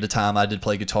short period of time, I did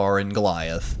play guitar in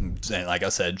Goliath, and like I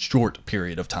said, short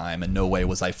period of time. In no way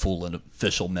was I full and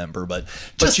official member, but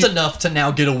just enough to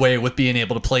now get away with being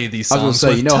able to play these songs. I was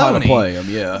gonna say, with you know Tony. how to play them,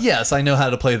 yeah. Yes, I know how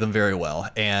to play them very well,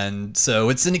 and so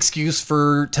it's an excuse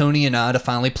for Tony and I to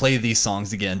finally play these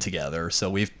songs again together. So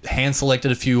we've hand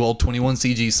selected a few old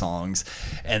 21CG songs,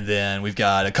 and then we've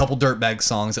got a couple Dirtbag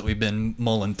songs that we've been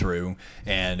mulling through,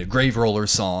 and a Grave Roller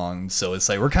song. So it's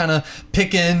like we're kind of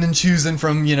picking and choosing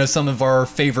from, you know, some of our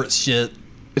favorite shit.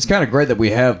 It's kind of great that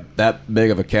we have that big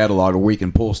of a catalog where we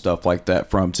can pull stuff like that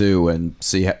from too and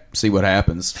see what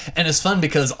happens. And it's fun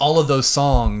because all of those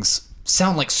songs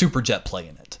sound like Superjet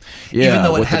playing it. Yeah, even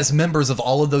though it has members of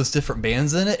all of those different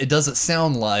bands in it, it doesn't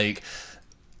sound like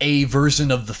a version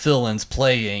of the Fill-Ins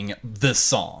playing this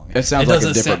song. It sounds like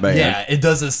a different band. Yeah, it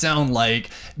doesn't sound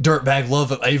like Dirtbag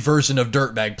Love, a version of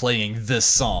Dirtbag playing this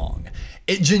song.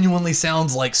 It genuinely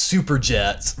sounds like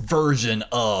Superjet's version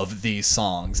of these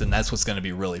songs, and that's what's going to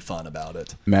be really fun about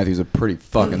it. Matthew's a pretty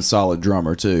fucking solid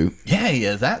drummer too. Yeah, he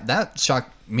is. That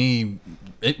shocked me.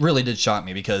 It really did shock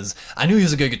me because I knew he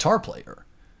was a good guitar player.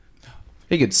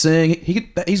 He could sing.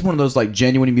 He's one of those like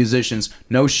genuine musicians.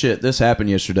 No shit. This happened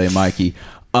yesterday, Mikey.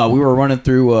 We were running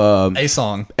through a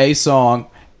song,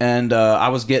 and I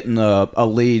was getting a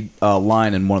lead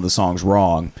line in one of the songs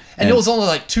wrong. And it was only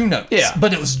like 2 notes. Yeah.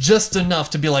 But it was just enough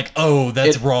to be like, oh,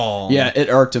 that's wrong. Yeah, it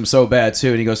irked him so bad too.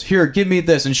 And he goes, "Here, give me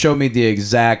this," and showed me the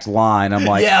exact line. I'm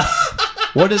like, yeah.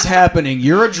 What is happening?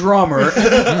 You're a drummer.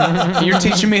 You're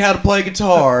teaching me how to play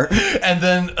guitar. And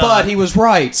then, but he was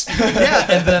right. Yeah.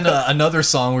 And then another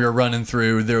song we were running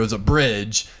through, there was a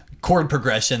bridge chord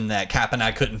progression that Cap and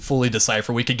I couldn't fully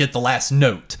decipher. We could get the last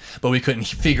note, but we couldn't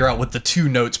figure out what the 2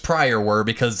 notes prior were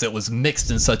because it was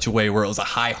mixed in such a way where it was a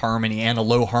high harmony and a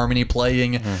low harmony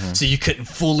playing. Mm-hmm. So you couldn't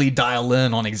fully dial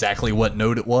in on exactly what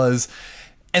note it was.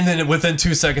 And then within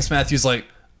 2 seconds, Matthew's like,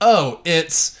 "Oh,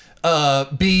 it's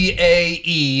B-A-E-B-A-D."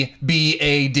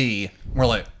 We're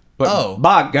like, oh,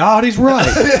 by God, he's right.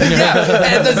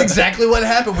 Yeah, and that's exactly what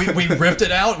happened. We ripped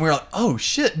it out, and we were like, "Oh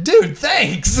shit, dude,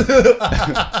 thanks."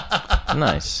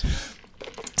 Nice.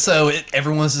 So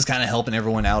everyone's just kind of helping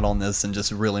everyone out on this and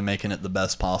just really making it the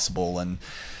best possible. And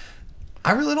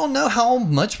I really don't know how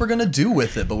much we're gonna do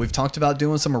with it, but we've talked about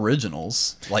doing some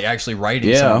originals, like actually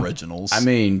writing some originals. I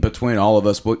mean, between all of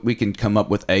us, we can come up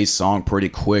with a song pretty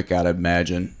quick, I'd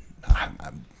imagine. I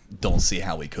don't see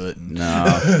how we couldn't.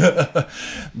 No.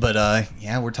 But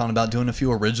yeah, we're talking about doing a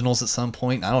few originals at some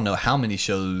point. I don't know how many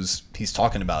shows Tony's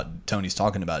talking about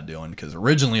doing, because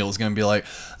originally it was going to be like,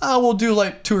 oh, we'll do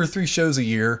like 2 or 3 shows a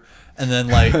year. And then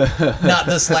like, not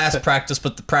this last practice,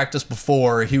 but the practice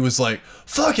before, he was like,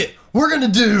 fuck it, we're going to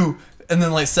do, and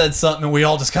then like said something, and we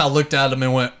all just kind of looked at him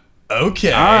and went,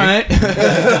 okay. All right.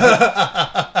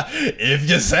 If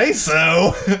you say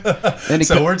so.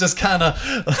 So we're just kind of,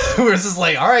 we're just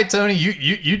like, all right, Tony,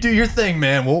 you do your thing,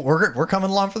 man. We're coming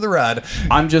along for the ride.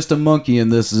 I'm just a monkey in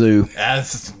this zoo.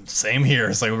 Same here.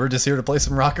 It's like, we're just here to play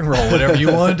some rock and roll. Whatever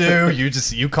you want to do,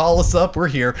 you call us up. We're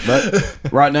here. But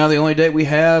right now, the only date we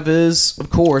have is, of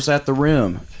course, at the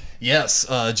Rim. Yes,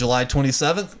 July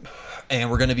 27th. And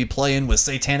we're going to be playing with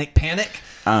Satanic Panic.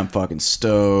 I'm fucking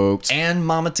stoked. And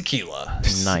Mama Tequila.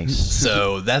 Nice.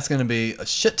 So that's going to be a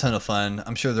shit ton of fun.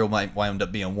 I'm sure there might wind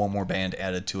up being one more band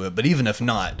added to it. But even if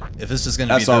not, if it's just going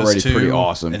to be those already 2 pretty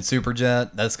awesome. and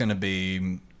Superjet, that's going to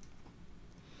be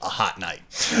a hot night.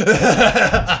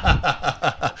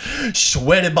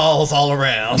 Sweaty balls all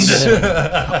around.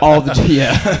 All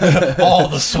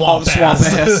the swamp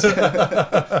ass.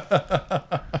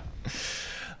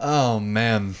 Oh,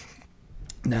 man.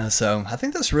 No, so I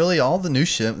think that's really all the new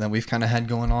shit that we've kind of had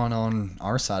going on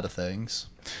our side of things.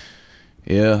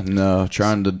 Yeah, and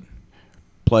trying to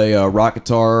play rock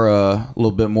guitar a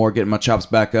little bit more, getting my chops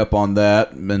back up on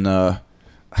that, and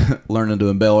learning to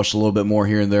embellish a little bit more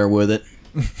here and there with it.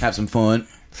 Have some fun.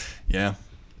 Yeah.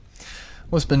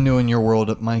 What's been new in your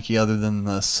world, Mikey, other than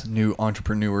this new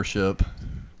entrepreneurship?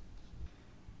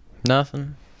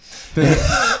 Nothing.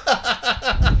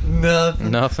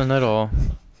 Nothing at all.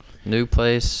 New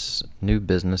place, new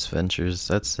business ventures.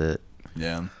 That's it.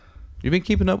 Yeah. You been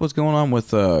keeping up what's going on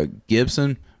with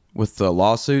Gibson, with the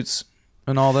lawsuits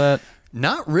and all that?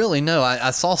 Not really, no. I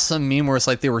saw some meme where it's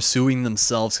like they were suing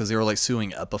themselves because they were like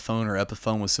suing Epiphone, or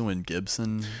Epiphone was suing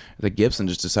Gibson. The Gibson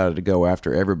just decided to go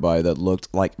after everybody that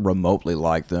looked like remotely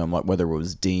like them, like whether it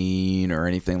was Dean or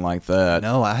anything like that.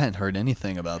 No, I hadn't heard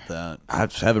anything about that. I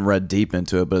haven't read deep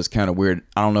into it, but it's kind of weird.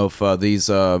 I don't know if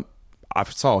these I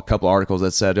saw a couple articles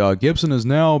that said Gibson is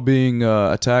now being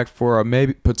attacked for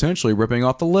maybe potentially ripping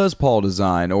off the Les Paul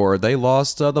design, or they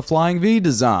lost the Flying V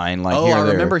design. Like, I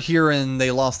remember hearing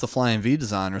they lost the Flying V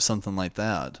design or something like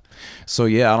that. So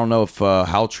yeah, I don't know if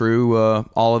how true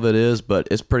all of it is, but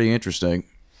it's pretty interesting.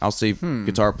 I'll see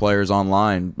guitar players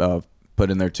online put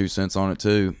in their 2 cents on it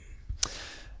too.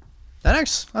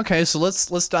 Okay, so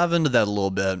let's dive into that a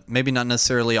little bit. Maybe not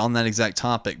necessarily on that exact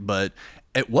topic, but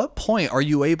at what point are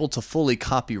you able to fully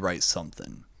copyright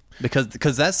something?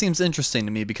 Because that seems interesting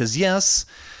to me. Because yes,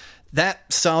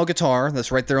 that style guitar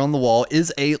that's right there on the wall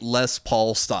is a Les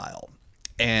Paul style,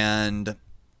 and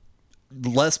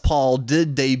Les Paul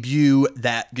did debut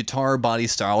that guitar body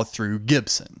style through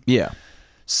Gibson. Yeah.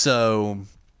 So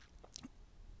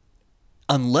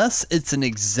unless it's an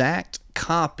exact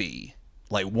copy,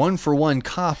 like 1-for-1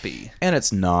 copy, and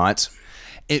it's not,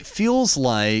 it feels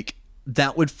like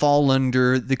that would fall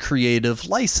under the creative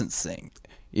licensing.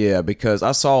 Yeah, because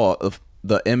I saw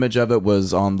the image of it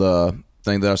was on the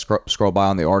thing that I scroll by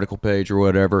on the article page or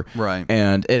whatever. Right.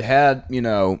 And it had,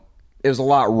 it was a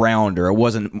lot rounder. It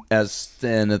wasn't as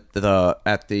thin it's not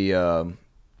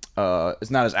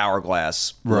as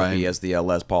hourglass as the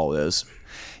Les Paul is.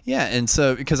 Yeah, and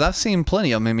so, because I've seen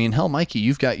plenty of them. I mean, hell, Mikey,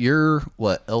 you've got your,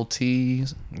 LT? Yeah,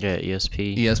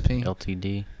 ESP.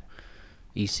 LTD.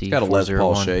 EC. Got a Les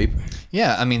Paul shape.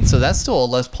 Yeah, I mean, so that's still a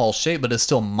Les Paul shape, but it's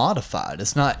still modified.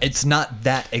 It's not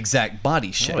that exact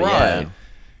body shape. Right.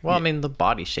 Well, I mean, the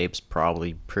body shape's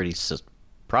probably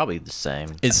probably the same.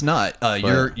 It's not.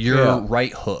 Your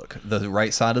right hook, the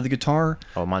right side of the guitar.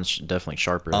 Oh, mine's definitely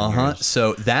sharper than yours.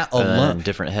 So that alone.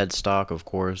 Different headstock, of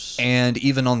course. And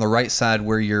even on the right side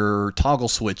where your toggle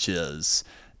switch is,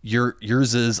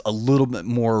 yours is a little bit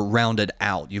more rounded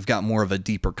out. You've got more of a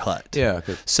deeper cut. Yeah.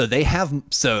 So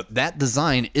that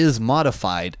design is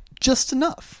modified just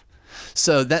enough.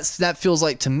 So that feels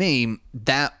like, to me,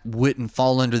 that wouldn't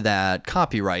fall under that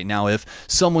copyright. Now, if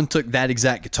someone took that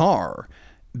exact guitar,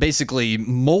 basically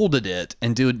molded it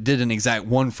and did an exact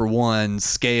 1-for-1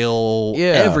 scale,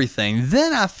 everything,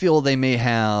 then I feel they may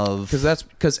have,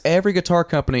 because every guitar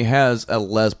company has a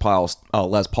Les Paul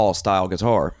style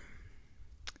guitar.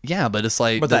 Yeah, but it's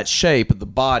like, but that shape of the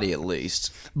body, at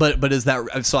least. But is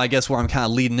that, so I guess where I'm kind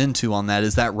of leading into on that,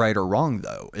 is that right or wrong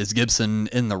though? Is Gibson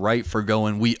in the right for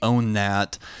going, we own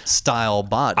that style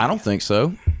body? I don't think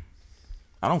so.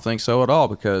 I don't think so at all,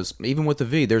 because even with the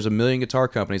V, there's a million guitar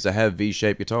companies that have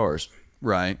V-shaped guitars.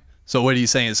 Right. So what are you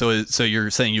saying? So you're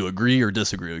saying you agree or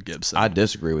disagree with Gibson? I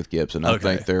disagree with Gibson. I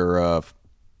think they're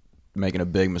making a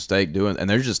big mistake doing, and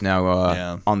they're just now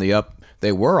on the up.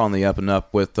 They were on the up and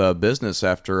up with business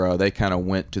after they kind of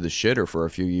went to the shitter for a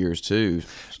few years too.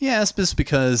 Yeah, it's just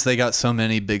because they got so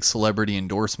many big celebrity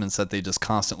endorsements that they just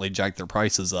constantly jacked their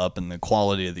prices up, and the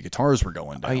quality of the guitars were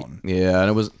going down.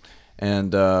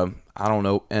 I don't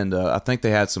know, and I think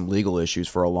they had some legal issues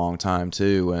for a long time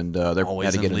too, and they're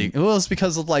always had to get well, it's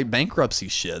because of like bankruptcy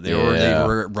shit. They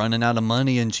were running out of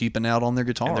money and cheaping out on their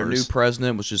guitars. And their new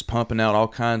president was just pumping out all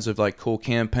kinds of like cool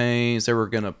campaigns. They were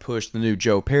gonna push the new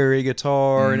Joe Perry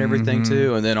guitar and everything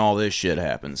too, and then all this shit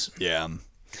happens. Yeah.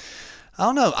 I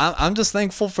don't know. I'm just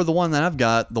thankful for the one that I've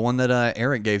got, the one that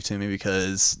Eric gave to me,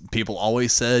 because people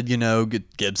always said,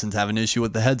 Gibson's have an issue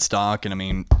with the headstock, and I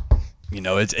mean,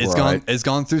 it's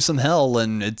gone through some hell,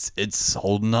 and it's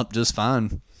holding up just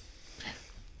fine.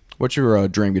 What's your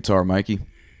dream guitar, Mikey?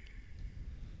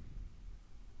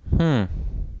 Never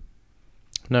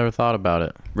thought about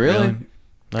it. Really?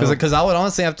 Because I would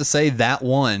honestly have to say that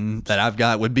one that I've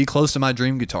got would be close to my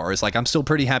dream guitar. It's like, I'm still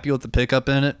pretty happy with the pickup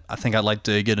in it. I think I'd like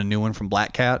to get a new one from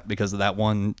Black Cat, because of that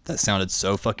one that sounded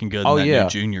so fucking good. Oh, in that yeah. new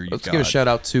Junior Let's give a shout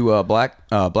out to Black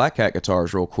Cat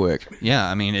guitars real quick. Yeah,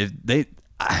 I mean,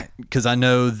 because I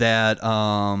know that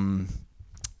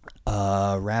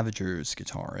Ravager's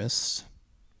guitarist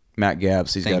Matt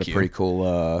Gabbs, he's got a pretty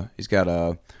cool. He's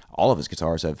got all of his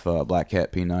guitars have Black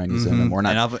Cat P90s in them. Or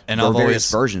not, and I've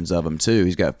various versions of them too.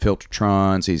 He's got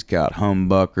Filtertrons, he's got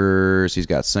humbuckers, he's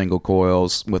got single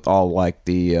coils with all like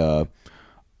the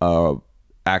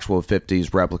actual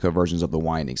 50s replica versions of the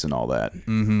windings and all that.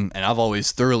 Mm-hmm. And I've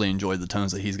always thoroughly enjoyed the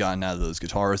tones that he's gotten out of those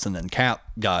guitars. And then Cap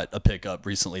got a pickup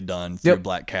recently done through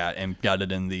Black Cat and got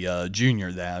it in the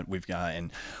Junior that we've got.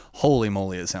 And holy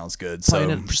moly, it sounds good.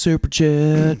 Playing it for Super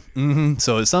Jet. Mm-hmm.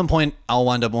 So at some point, I'll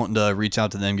wind up wanting to reach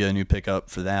out to them, get a new pickup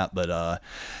for that. But I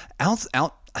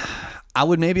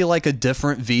would maybe like a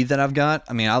different V that I've got.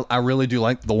 I mean, I really do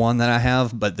like the one that I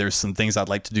have, but there's some things I'd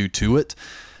like to do to it.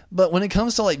 But when it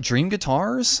comes to like dream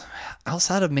guitars,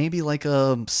 outside of maybe like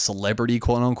a celebrity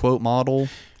quote unquote model,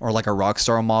 or like a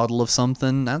Rockstar model of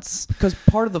something. That's because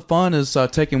part of the fun is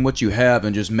taking what you have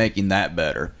and just making that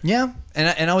better. Yeah,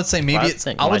 and I would say maybe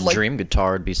I would my dream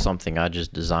guitar would be something I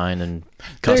just design and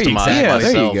customize myself.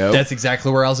 There you go. That's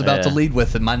exactly where I was about to lead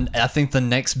with it. I think the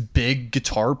next big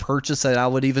guitar purchase that I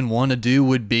would even want to do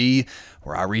would be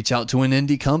where I reach out to an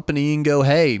indie company and go,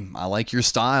 hey, I like your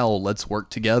style. Let's work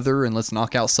together and let's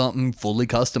knock out something fully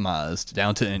customized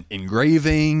down to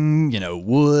engraving,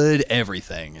 wood,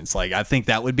 everything. It's like, I think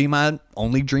that would be my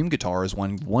only dream guitar is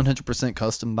one 100%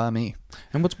 custom by me.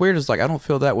 And what's weird is like I don't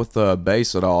feel that with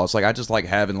bass at all. It's like I just like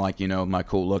having like my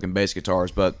cool looking bass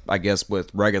guitars, but I guess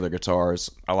with regular guitars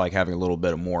I like having a little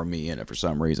bit of more of me in it for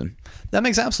some reason. That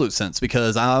makes absolute sense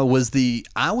because I was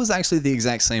actually the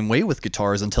exact same way with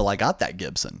guitars until I got that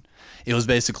Gibson. It was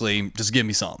basically just give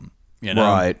me something,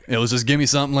 Right. It was just give me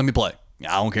something, let me play.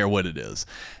 I don't care what it is.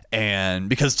 And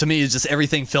because to me, it's just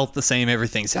everything felt the same,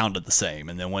 everything sounded the same.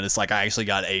 And then when it's like I actually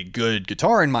got a good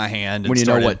guitar in my hand, when you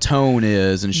know what tone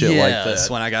is and shit like that. Yes,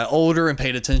 when I got older and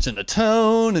paid attention to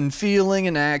tone and feeling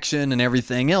and action and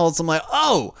everything else, I'm like,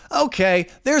 oh, okay,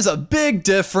 there's a big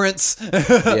difference.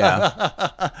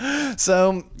 Yeah.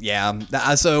 So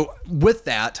with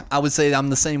that, I would say I'm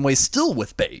the same way still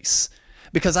with bass.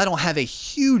 Because I don't have a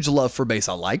huge love for bass.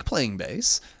 I like playing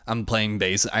bass. I'm playing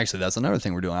bass. Actually, that's another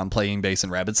thing we're doing. I'm playing bass in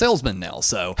Rabid Salesman now.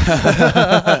 So,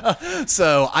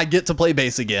 so I get to play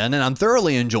bass again, and I'm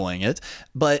thoroughly enjoying it.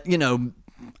 But,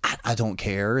 I don't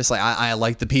care. It's like I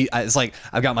like the P. It's like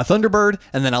I've got my Thunderbird,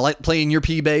 and then I like playing your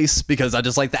P bass because I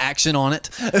just like the action on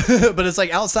it. But it's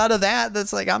like outside of that,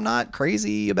 that's like I'm not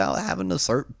crazy about having a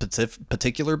certain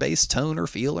particular bass tone or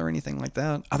feel or anything like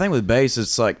that. I think with bass,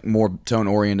 it's like more tone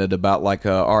oriented about like,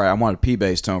 all right, I want a P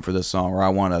bass tone for this song, or I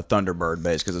want a Thunderbird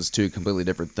bass because it's two completely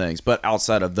different things. But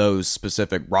outside of those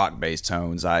specific rock bass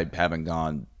tones, I haven't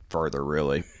gone further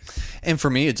really. And for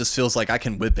me, it just feels like I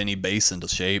can whip any bass into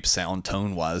shape, sound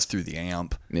tone-wise, through the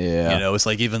amp. Yeah. It's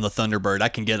like even the Thunderbird, I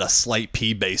can get a slight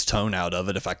P bass tone out of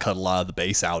it if I cut a lot of the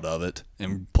bass out of it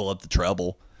and pull up the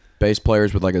treble. Bass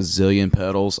players with like a zillion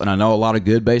pedals, and I know a lot of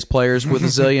good bass players with a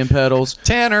zillion pedals.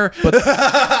 Tanner! But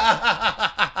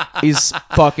he's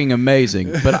fucking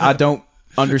amazing, but I don't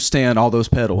understand all those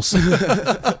pedals.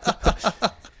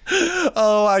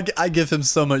 Oh, I give him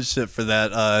so much shit for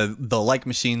that. The Like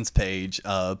Machines page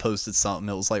posted something.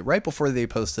 It was like right before they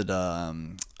posted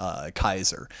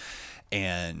Kaiser.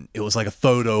 And it was like a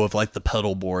photo of like the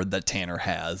pedal board that Tanner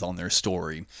has on their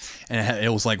story. And it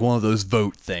was like one of those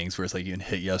vote things where it's like you can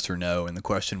hit yes or no. And the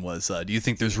question was, do you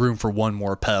think there's room for one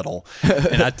more pedal?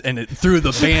 And through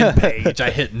the band page, I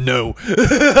hit no.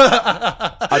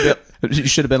 You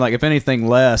should have been like, if anything,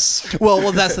 less.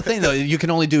 Well, that's the thing, though. You can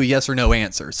only do a yes or no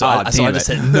answer. So I just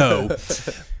hit no.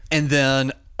 And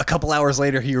then a couple hours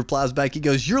later, he replies back. He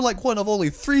goes, you're like one of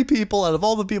only 3 people out of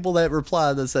all the people that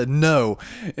replied that said no.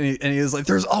 And he was like,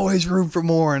 there's always room for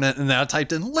more. And then I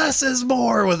typed in less is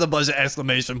more with a bunch of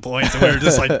exclamation points. And we were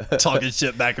just like talking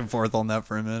shit back and forth on that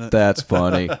for a minute. That's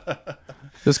funny.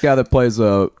 This guy that plays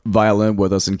a violin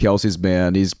with us in Kelsey's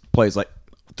band, he plays like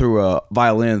through a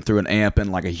violin through an amp and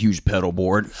like a huge pedal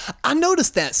board. I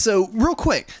noticed that. So real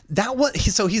quick,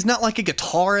 so he's not like a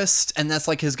guitarist, and that's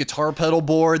like his guitar pedal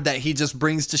board that he just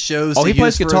brings to shows. Oh, he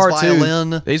plays guitar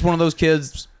too. He's one of those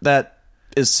kids that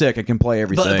is sick and can play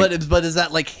everything. But is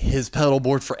that like his pedal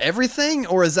board for everything,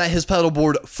 or is that his pedal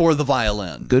board for the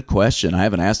violin? Good question. I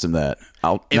haven't asked him that.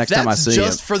 Next time I see him. If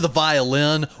that's just for the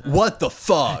violin, what the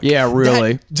fuck? Yeah,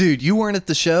 really. Dude, you weren't at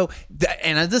the show,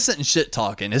 and this isn't shit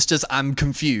talking. It's just I'm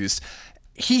confused.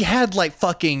 He had like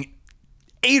fucking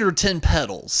 8 or 10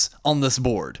 pedals on this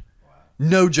board.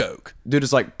 No joke. Dude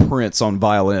is like Prince on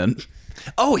violin.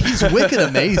 Oh, he's wicked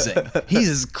amazing. He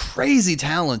is crazy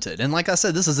talented. And like I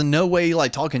said, this is in no way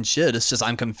like talking shit. It's just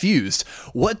I'm confused.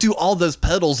 What do all those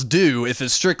pedals do if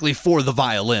it's strictly for the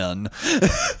violin?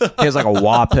 He has like a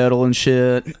wah pedal and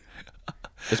shit.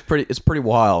 It's pretty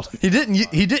wild. He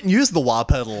didn't use the wah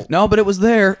pedal. No, but it was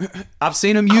there. I've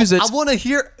seen him use it. I want to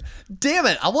hear. Damn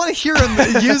it! I want to hear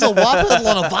him use a wah pedal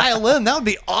on a violin. That would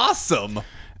be awesome.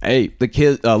 Hey, the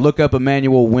kid, look up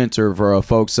Emmanuel Winter for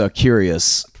folks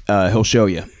curious. He'll show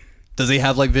you. Does he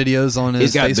have like videos on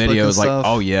his Facebook? He's got videos like,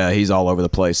 oh yeah, he's all over the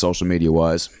place, social media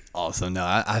wise. Awesome. No,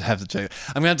 I'd have to check it.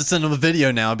 I'm gonna have to send him a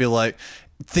video now. I'd be like,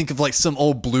 think of like some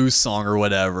old blues song or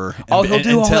whatever. And, he'll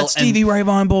do all that Stevie Ray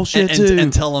Vaughan bullshit too.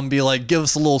 And tell him, be like, give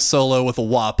us a little solo with a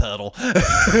wah pedal.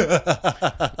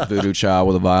 Voodoo Child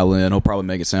with a violin. He'll probably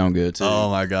make it sound good too.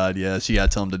 Oh my God, yes. You gotta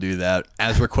tell him to do that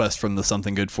as request from the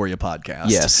Something Good For You podcast.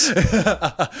 Yes.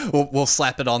 We'll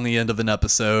slap it on the end of an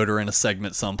episode or in a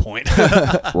segment some point.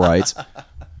 Right.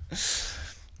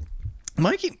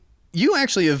 Mikey, you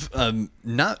actually have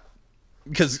not,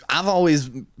 because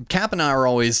Cap and I are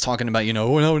always talking about,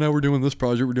 now we're doing this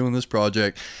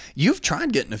project. You've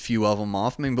tried getting a few of them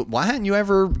off. I mean, but why hadn't you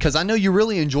ever, because I know you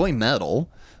really enjoy metal,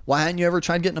 why hadn't you ever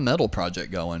tried getting a metal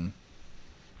project going?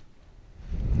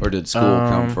 Or did school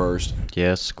come first?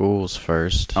 Yeah, school's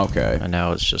first. Okay. And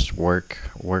now it's just work.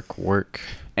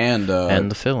 And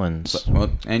the fill-ins.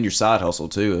 And your side hustle,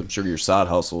 too. I'm sure your side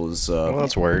hustle is... well,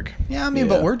 that's work. Yeah, I mean,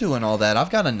 but we're doing all that.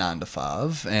 I've got a 9 to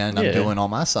 5, and I'm doing all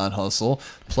my side hustle,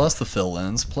 plus the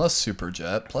fill-ins, plus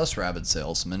Superjet, plus Rabid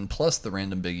Salesman, plus the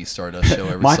random Biggie Stardust show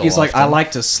every Mikey's so like, often. I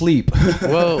like to sleep.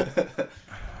 Well...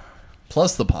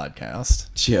 plus the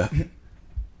podcast. Yeah.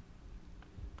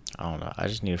 I don't know. I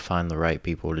just need to find the right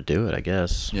people to do it, I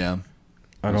guess. Yeah.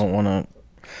 I don't want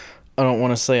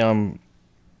to say I'm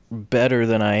better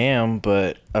than I am,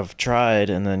 but I've tried,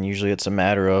 and then usually it's a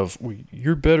matter of,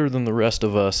 you're better than the rest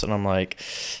of us, and I'm like,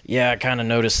 yeah, I kind of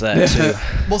noticed that too.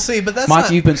 Well, see, but that's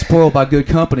Mikey, you've been spoiled by good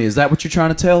company. Is that what you're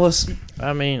trying to tell us?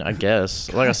 I mean, I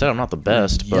guess. Like I said, I'm not the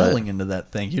best, but... Yelling into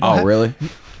that thing. You don't really?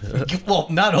 Well,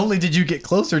 not only did you get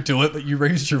closer to it, but you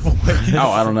raised your voice. Oh,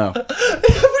 I don't know. What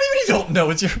do you mean you don't know?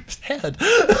 It's your head.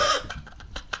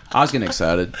 I was getting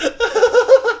excited.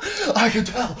 I can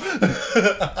tell.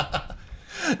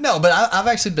 No, but I've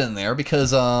actually been there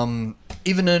because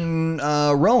even in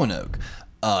Roanoke,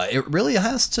 it really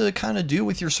has to kind of do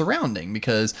with your surrounding,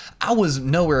 because I was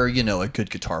nowhere, a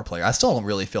good guitar player. I still don't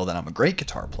really feel that I'm a great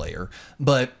guitar player,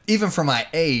 but even for my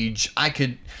age,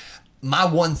 my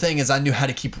one thing is I knew how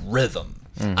to keep rhythm.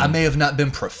 Mm-hmm. I may have not been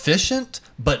proficient,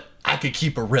 but I could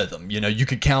keep a rhythm. You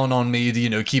could count on me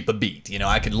to, keep a beat.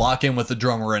 I could lock in with the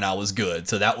drummer and I was good.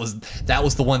 So that was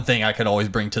the one thing I could always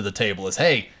bring to the table is,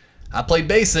 hey, I played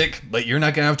basic, but you're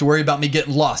not going to have to worry about me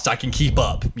getting lost. I can keep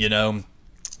up,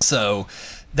 So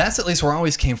that's at least where I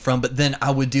always came from. But then I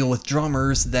would deal with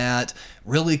drummers that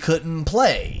really couldn't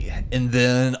play, and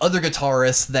then other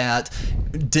guitarists that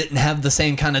didn't have the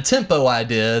same kind of tempo I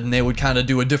did, and they would kind of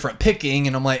do a different picking,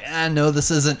 and I'm like, no,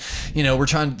 this isn't, we're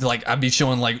trying to, I'd be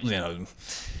showing,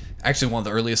 actually one of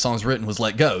the earliest songs written was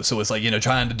Let Go, so it's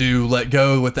trying to do Let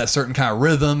Go with that certain kind of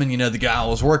rhythm, and the guy I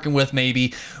was working with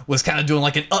maybe was kind of doing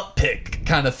an up pick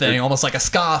kind of thing, almost like a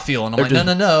ska feel, and I'm like,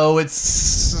 no,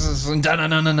 it's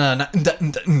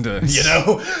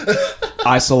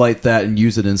isolate that and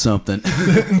use it in something.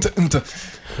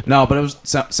 No, but it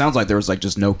sounds like there was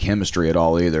just no chemistry at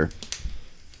all either.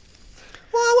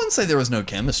 Well, I wouldn't say there was no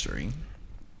chemistry.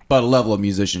 But a level of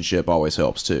musicianship always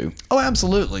helps too. Oh,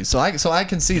 absolutely. So I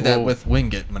can see that with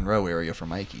Wingate, Monroe area for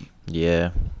Mikey.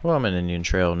 Yeah. Well, I'm in Indian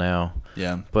Trail now.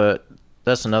 Yeah. But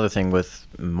that's another thing with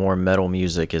more metal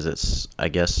music is it's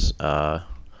a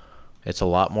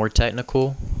lot more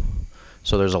technical.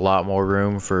 So there's a lot more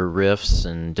room for riffs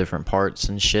and different parts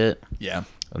and shit. Yeah.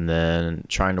 And then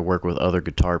trying to work with other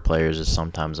guitar players is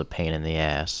sometimes a pain in the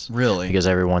ass. Really? Because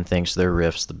everyone thinks their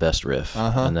riff's the best riff.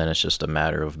 Uh-huh. And then it's just a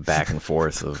matter of back and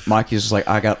forth. Of Mikey's just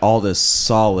I got all this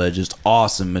solid, just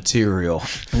awesome material.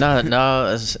 No,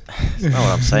 that's not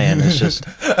what I'm saying. It's just...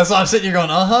 That's why I'm sitting here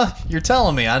going, you're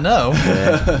telling me. I know.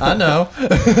 Yeah. I know.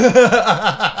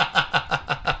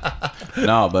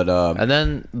 No, but... And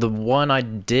then the one I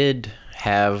did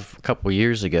have a couple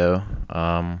years ago...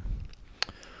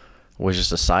 was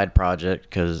just a side project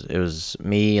because it was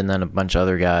me and then a bunch of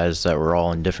other guys that were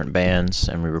all in different bands,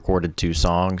 and we recorded 2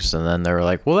 songs, and then they were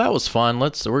like, well, that was fun,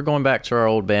 we're going back to our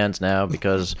old bands now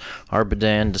because our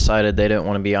band decided they didn't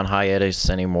want to be on hiatus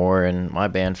anymore, and my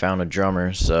band found a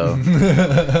drummer, so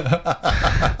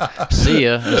see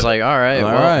ya. It's like, all right.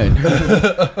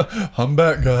 I'm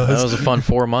back, guys. That was a fun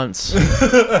 4 months.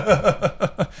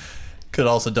 Could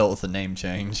also dealt with the name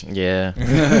change. Yeah.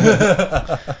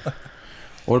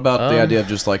 What about the idea of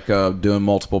just doing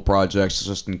multiple projects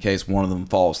just in case one of them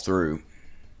falls through?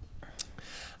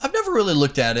 I've never really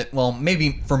looked at it. Well,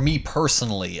 maybe for me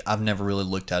personally, I've never really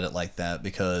looked at it like that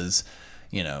because,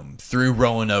 through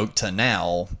Roanoke to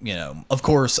now, of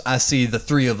course, I see the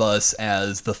 3 of us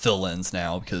as the fill-ins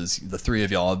now because the 3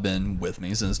 of y'all have been with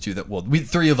me since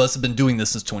 3 of us have been doing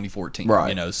this since 2014.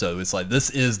 Right. So it's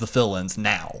this is the fill-ins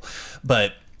now.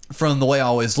 But from the way I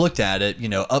always looked at it,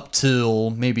 up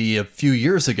till maybe a few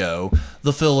years ago,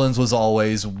 the fill-ins was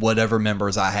always whatever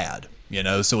members I had,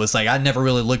 so it's I never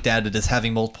really looked at it as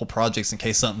having multiple projects in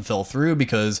case something fell through,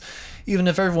 because even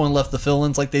if everyone left the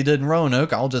fill-ins like they did in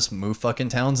Roanoke, I'll just move fucking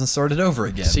towns and start it over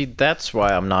again. See, that's why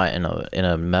I'm not in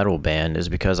a metal band, is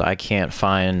because I can't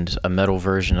find a metal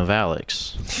version of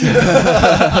Alex.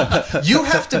 You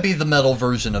have to be the metal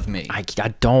version of me. I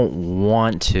don't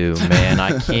want to, man.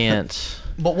 I can't.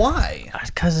 But why?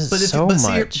 Because it's so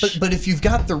much. But if you've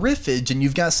got the riffage and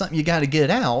you've got something you got to get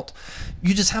out,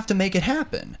 you just have to make it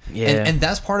happen. Yeah. And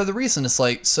that's part of the reason. It's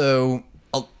like, so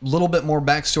a little bit more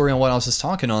backstory on what I was just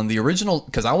talking on. The original,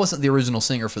 because I wasn't the original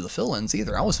singer for the Fill-Ins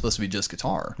either. I was supposed to be just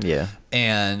guitar. Yeah.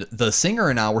 And the singer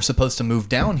and I were supposed to move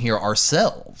down here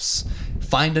ourselves,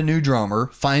 find a new drummer,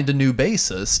 find a new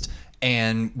bassist,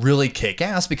 and really kick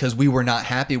ass because we were not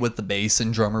happy with the bass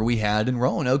and drummer we had in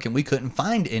Roanoke, and we couldn't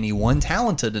find anyone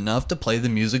talented enough to play the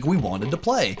music we wanted to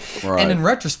play. Right. And in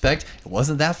retrospect, it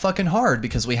wasn't that fucking hard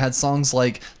because we had songs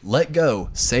like Let Go,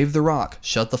 Save the Rock,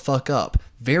 Shut the Fuck Up.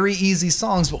 Very easy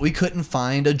songs, but we couldn't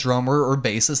find a drummer or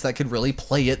bassist that could really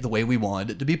play it the way we wanted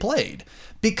it to be played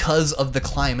because of the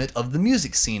climate of the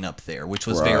music scene up there, which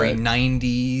was very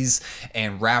 90s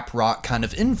and rap rock kind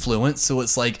of influence. So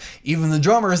it's like even the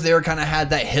drummers there kind of had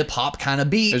that hip hop kind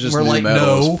of beat. It's just We're new like, metal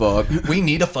no, as fuck. we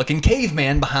need a fucking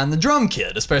caveman behind the drum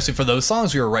kit, especially for those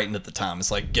songs we were writing at the time.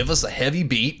 It's like, give us a heavy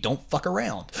beat, don't fuck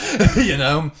around, you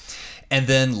know? And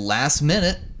then last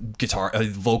minute,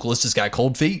 vocalist just got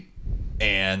cold feet.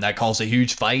 And that caused a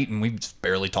huge fight, and we've just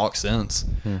barely talked since.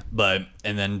 And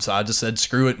then so I just said,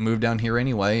 screw it, and moved down here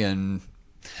anyway. And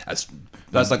that's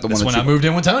like the one when I moved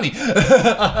in with Tony.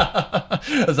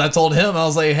 As I told him, I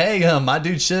was like, hey, my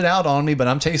dude shit out on me, but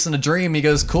I'm chasing a dream. He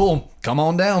goes, cool, come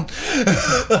on down.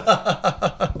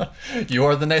 You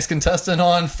are the next contestant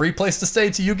on Free Place to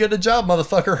Stay till you get a job,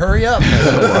 motherfucker. Hurry up.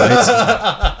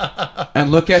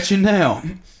 And look at you now.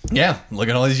 Yeah, look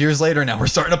at all these years later. Now we're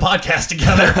starting a podcast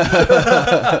together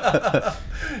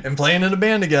and playing in a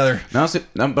band together. No,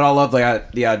 but I love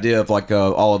the idea of like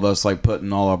all of us like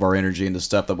putting all of our energy into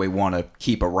stuff that we want to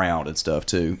keep around and stuff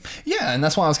too. Yeah, and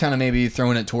that's why I was kind of maybe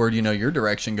throwing it toward, your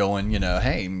direction, going,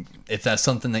 hey, if that's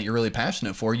something that you're really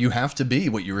passionate for, you have to be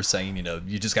what you were saying,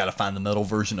 you just got to find the metal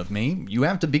version of me. You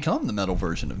have to become the metal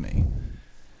version of me.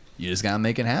 You just got to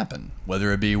make it happen,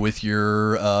 whether it be with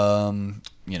your,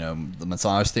 the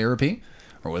massage therapy,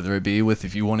 or whether it be with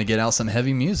if you want to get out some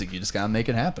heavy music, you just got to make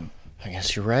it happen. I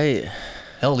guess you're right.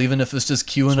 Hell, even if it's just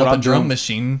queuing up a drum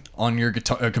machine on your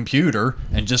computer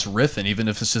and just riffing, even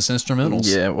if it's just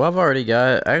instrumentals. Yeah, well,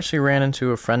 I actually ran into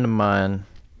a friend of mine.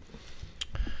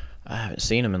 I haven't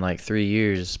seen him in like 3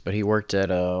 years, but he worked at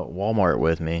Walmart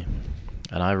with me.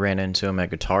 And I ran into him at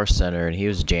Guitar Center, and he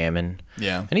was jamming.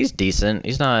 Yeah. And he's decent.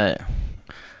 He's not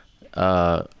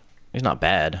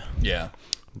bad. Yeah.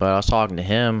 But I was talking to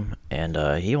him, and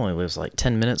he only lives like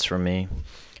 10 minutes from me.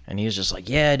 And he was just like,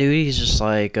 yeah, dude. He's just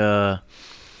like, my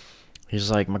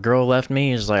girl left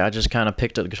me. He's like, I just kind of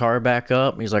picked the guitar back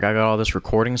up. He's like, I got all this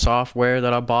recording software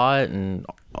that I bought and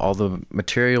all the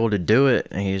material to do it.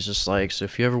 And he's just like, so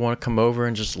if you ever want to come over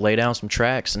and just lay down some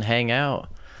tracks and hang out.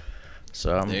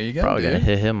 So I'm probably going to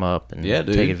hit him up and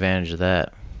take advantage of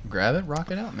that. Grab it, rock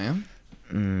it out, man.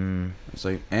 It's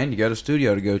like, and you got a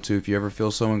studio to go to if you ever feel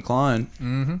so inclined.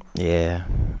 Mm-hmm. Yeah.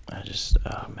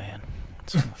 Oh, man.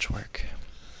 It's so much work.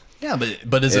 Yeah,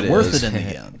 but is it worth it in the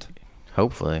end?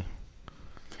 Hopefully.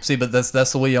 See, but that's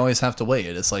the way you always have to weigh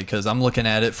it. It's like, because I'm looking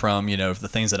at it from, the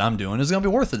things that I'm doing is going to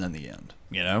be worth it in the end,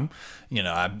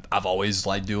 I've always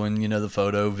liked doing, the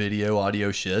photo, video,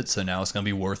 audio shit, so now it's going to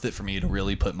be worth it for me to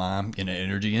really put my,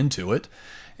 energy into it.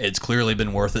 It's clearly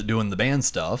been worth it doing the band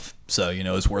stuff, so,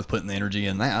 it's worth putting the energy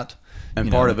in that.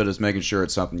 And part of it is making sure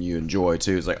it's something you enjoy,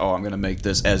 too. It's like, oh, I'm going to make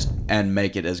this and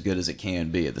make it as good as it can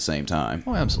be at the same time.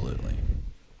 Oh, absolutely.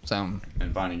 And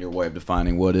finding your way of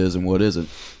defining what is and what isn't.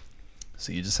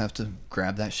 So you just have to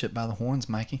grab that shit by the horns,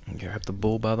 Mikey. Grab the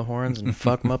bull by the horns and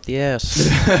fuck him up the ass.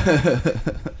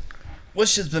 What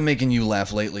shit's been making you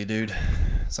laugh lately, dude?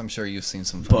 So I'm sure you've seen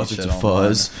some funny Buckets shit of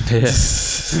online. fuzz.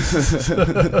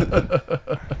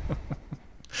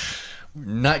 We're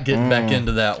not getting back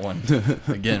into that one.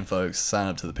 Again, folks, sign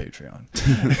up to the Patreon.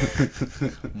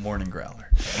 Morning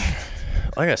Growler.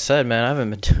 Like I said, man, I haven't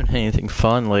been doing anything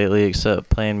fun lately except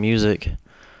playing music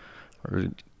or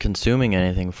consuming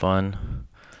anything fun.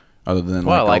 Other than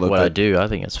I like what I do. I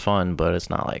think it's fun, but it's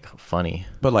not like funny.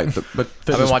 But I've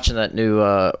been watching that new.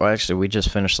 Actually, we just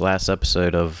finished the last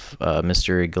episode of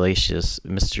Mr. Iglesias.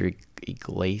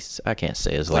 I can't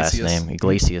say his last name.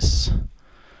 Iglesias.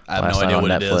 I have no idea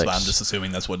what it is, but I'm just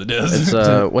assuming that's what it is.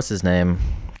 It's what's his name?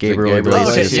 Gabriel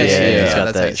Iglesias. Yeah, he's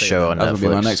got that show on Netflix. That would be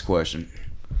my next question.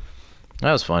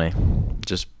 That was funny.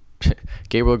 Just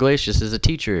Gabriel Iglesias is a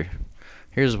teacher.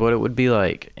 Here's what it would be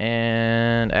like,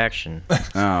 and action.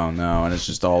 Oh, no, and it's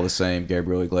just all the same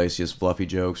Gabriel Iglesias fluffy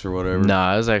jokes or whatever?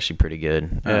 Nah, it was actually pretty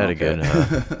good. It had a good...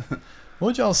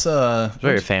 What'd y'all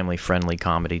very family-friendly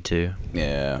comedy, too.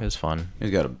 Yeah. It was fun.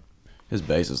 His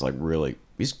bass is, like, really...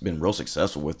 he's been real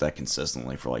successful with that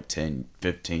consistently for like 10,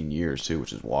 15 years too,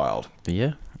 which is wild.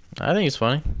 Yeah, I think it's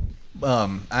funny.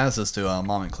 I asked this to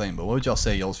Mom and Clayton, but what would y'all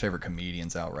say y'all's favorite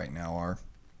comedians out right now are?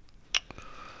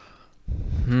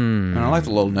 And I like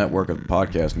the little network of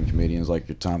podcasting comedians like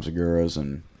your Tom Segura's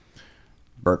and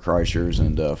Bert Kreischer's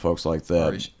and folks like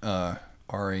that.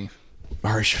 Ari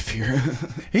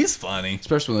Shaffir. He's funny,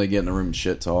 especially when they get in the room and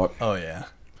shit talk. Oh yeah.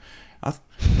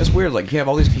 It's weird. Like you have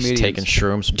all these comedians taking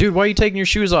shrooms. Dude, why are you taking your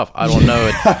shoes off? I don't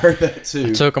know. I heard that too.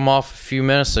 I took them off a few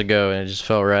minutes ago and it just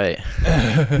felt right.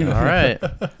 All right.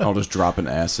 I'll just drop an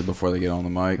acid before they get on the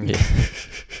mic. Yeah.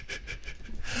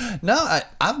 No,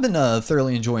 I've been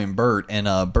thoroughly enjoying Bert,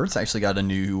 and Bert's actually got a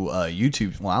new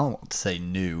YouTube. Well, I don't want to say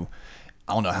new.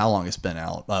 I don't know how long it's been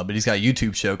out, but he's got a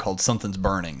YouTube show called Something's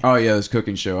Burning. Oh yeah, this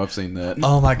cooking show. I've seen that.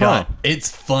 Oh my god,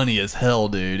 it's funny as hell,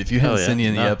 dude. If you haven't seen any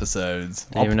of the episodes,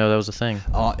 I didn't even know that was a thing.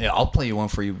 Yeah, I'll play you one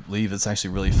before you leave. It's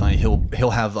actually really funny.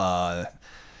 He'll have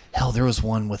hell. There was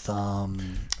one with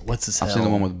what's his? I've seen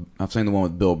the one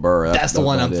with Bill Burr. That's the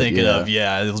one I'm thinking of.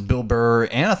 Yeah, it was Bill Burr,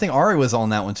 and I think Ari was on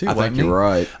that one too. I think you're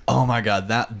right. Oh my god,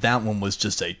 that one was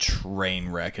just a train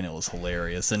wreck, and it was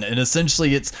hilarious. And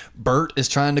essentially, it's Bert is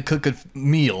trying to cook a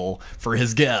meal for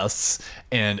his guests,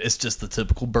 and it's just the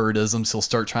typical Bertisms. He'll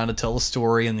start trying to tell a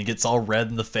story, and he gets all red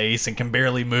in the face and can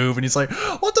barely move, and he's like,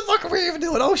 "What the fuck are we even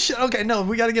doing? Oh shit! Okay, no,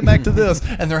 we got to get back to this."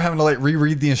 And they're having to like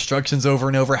reread the instructions over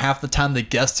and over. Half the time, the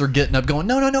guests are getting up, going,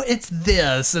 "No, it's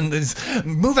this." And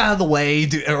move out of the way,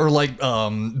 or like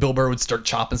Bill Burr would start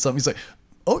chopping something. He's like,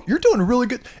 "Oh, you're doing a really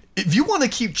good. If you want to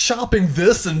keep chopping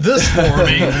this and this for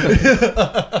me."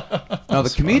 No,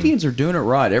 the comedians are doing it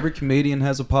right. Every comedian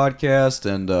has a podcast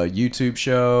and a YouTube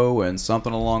show and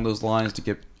something along those lines to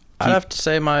keep I'd have to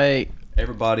say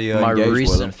everybody my engaged with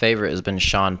recent them. favorite has been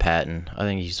Sean Patton. I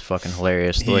think he's fucking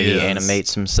hilarious the way he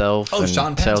animates himself. Oh, and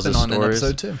Sean tells Patton's been his on stories. an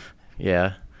episode too.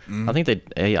 Yeah. I think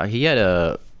he had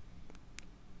a.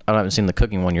 I haven't seen the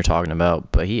cooking one you're talking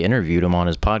about, but he interviewed him on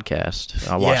his podcast.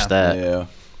 I watched that. Yeah.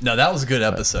 No, that was a good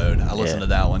episode. I listened to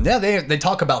that one. Yeah, they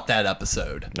talk about that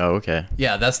episode. Oh, okay.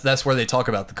 Yeah, that's where they talk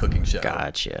about the cooking show.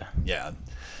 Gotcha. Yeah.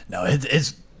 No,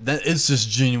 it's just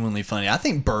genuinely funny. I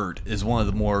think Bert is one of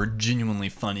the more genuinely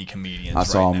funny comedians. I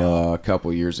saw him now. a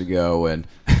couple years ago, and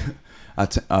I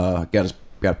got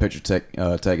a picture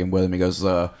taken with him. He goes,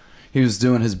 he was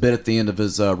doing his bit at the end of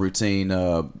his routine.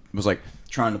 Was like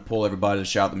trying to pull everybody to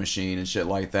shout the machine and shit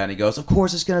like that. And he goes, "Of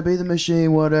course it's gonna be the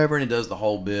machine, whatever." And he does the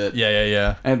whole bit.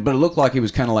 Yeah. But it looked like he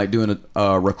was kind of like doing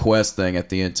a request thing at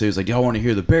the end too. He's like, "Y'all want to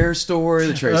hear the Bear story,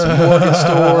 the Tracy Morgan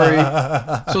story?"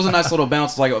 So it was a nice little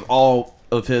bounce, like with all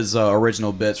of his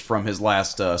original bits from his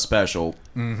last special,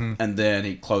 and then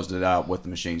he closed it out with the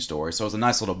machine story. So it was a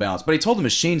nice little balance. But he told the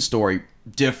machine story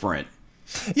different.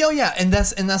 Yeah, and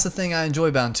that's the thing I enjoy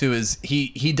about him too is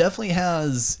he definitely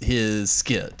has his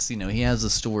skits. You know, he has the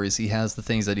stories, he has the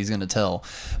things that he's going to tell,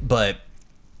 but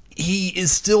he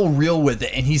is still real with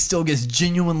it, and he still gets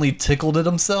genuinely tickled at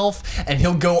himself, and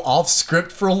he'll go off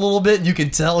script for a little bit, and you can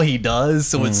tell he does.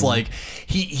 So it's like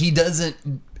he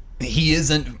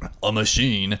isn't a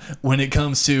machine when it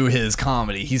comes to his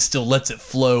comedy. He still lets it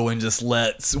flow and just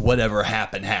lets whatever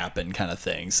happen kind of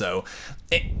thing. So,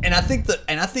 and I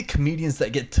think comedians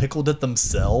that get tickled at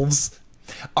themselves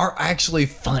are actually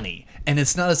funny. And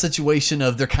it's not a situation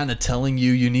of they're kind of telling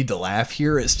you need to laugh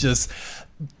here. It's just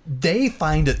they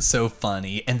find it so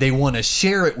funny and they want to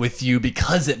share it with you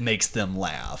because it makes them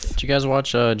laugh. Did you guys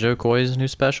watch Joe Coy's new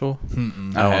special?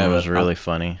 That one was really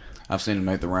funny. I've seen him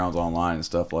make the rounds online and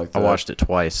stuff like that. I watched it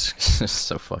twice. It's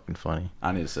so fucking funny.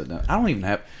 I need to sit down. I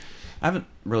haven't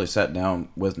really sat down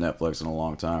with Netflix in a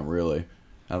long time, really.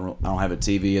 I don't have a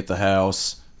TV at the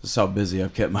house. This is how busy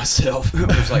I've kept myself.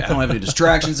 It's like I don't have any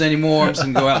distractions anymore. I'm just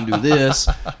going to go out and do this.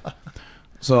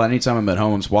 So anytime I'm at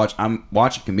home, I'm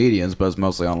watching comedians, but it's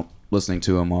mostly on listening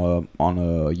to them on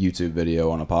a YouTube video,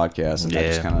 on a podcast, and that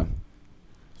just kind of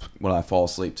what I fall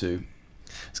asleep to.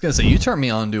 I was going to say, you turned me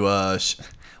on to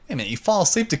wait a minute, you fall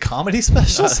asleep to comedy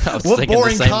specials? What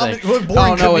boring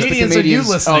comedians are you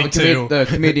listening to? The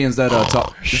comedians that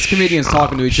talk. It's comedians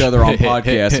talking to each other on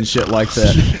podcasts and shit like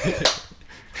that.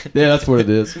 Yeah, that's what it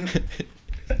is.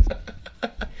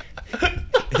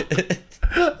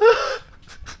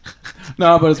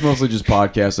 No, but it's mostly just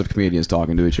podcasts of comedians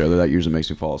talking to each other. That usually makes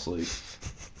me fall asleep.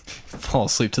 Fall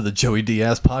asleep to the Joey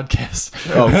Diaz podcast.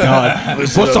 Oh God!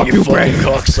 What's up, you fucking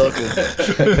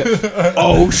cocksucker?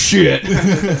 Oh shit!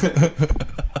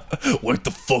 Wake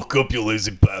the fuck up, you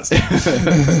lazy bastard!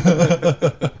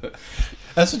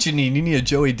 That's what you need. You need a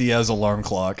Joey Diaz alarm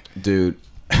clock, dude.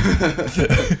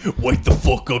 Wake the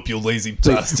fuck up, you lazy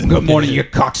bastard! Good morning, you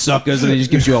cocksuckers, and he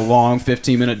just gives you a long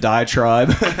 15-minute diatribe.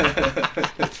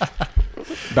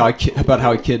 about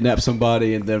how he kidnapped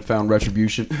somebody and then found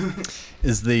retribution.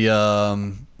 Is the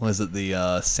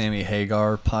the Sammy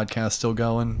Hagar podcast still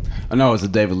going? I know it's a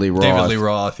David Lee Roth. David Lee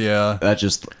Roth, yeah. It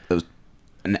was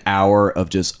an hour of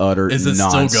just utter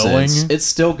nonsense. Still going? It's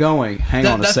still going. Hang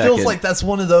on a second. That feels like that's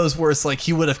one of those where it's like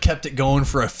he would have kept it going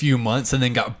for a few months and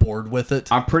then got bored with it.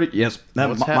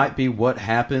 That might be what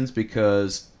happens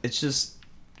because it's just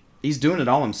he's doing it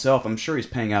all himself. I'm sure he's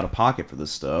paying out of pocket for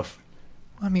this stuff.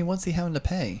 I mean, what's he having to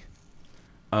pay?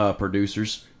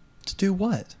 Producers. To do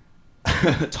what?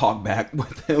 Talk back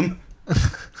with him.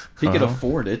 He could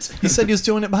afford it. He said he was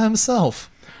doing it by himself.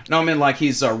 No, I mean like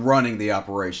he's running the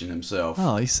operation himself.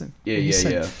 Oh, he said.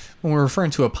 Yeah. When we're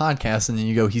referring to a podcast and then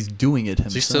you go, he's doing it himself.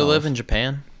 Does he still live in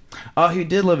Japan? He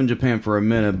did live in Japan for a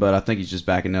minute, but I think he's just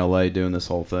back in L.A. doing this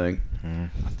whole thing.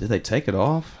 Did they take it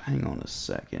off? Hang on a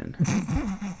second.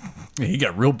 Yeah, he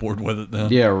got real bored with it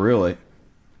then. Yeah, really.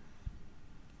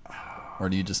 Or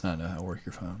do you just not know how to work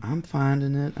your phone? I'm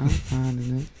finding it.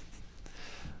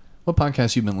 What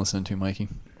podcast you been listening to, Mikey?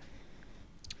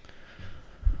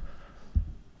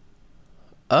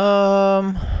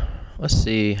 Let's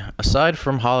see. Aside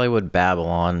from Hollywood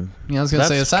Babylon, Yeah, I was gonna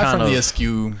say aside kind from the of-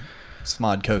 Askew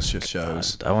Smodcoast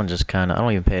shows. That one just kind of, I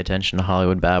don't even pay attention to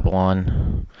Hollywood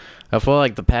Babylon. I feel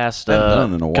like the past, Haven't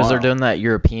done it in a because they're while. doing that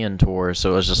European tour,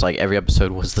 so it was just like every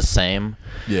episode was the same.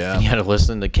 Yeah. And you had to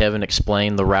listen to Kevin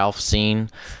explain the Ralph scene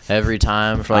every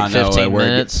time for like I know, 15 where it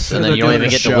minutes, gets- and then they're you don't doing even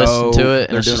a get to listen to show, it, and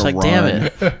they're it's just doing like,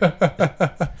 a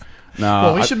damn it. No,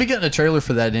 Well, we should be getting a trailer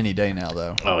for that any day now,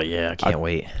 though. Oh yeah, I can't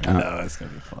wait. No, it's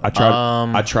gonna be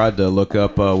fun. I tried to look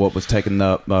up what was taking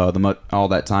up all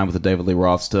that time with the David Lee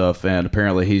Roth stuff, and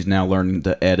apparently he's now learning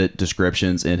to edit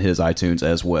descriptions in his iTunes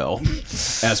as well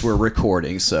as we're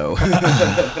recording. So,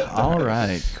 All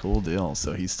right, cool deal.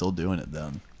 So he's still doing it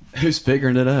then. who's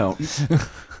figuring it out? What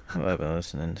have I been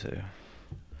listening to?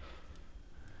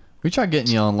 We tried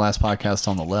getting you on last podcast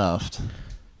on the left.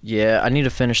 Yeah, I need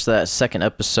to finish that second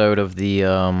episode of the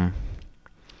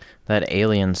that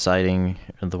alien sighting,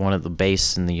 the one at the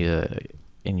base in the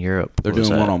in Europe. They're What was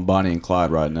doing one that? on Bonnie and Clyde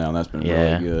right now, and that's been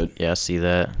Yeah, really good. yeah, I see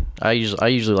that. I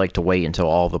usually like to wait until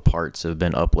all the parts have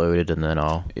been uploaded, and then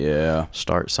I'll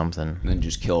start something. And then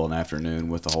just kill an afternoon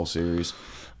with the whole series.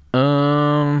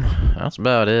 That's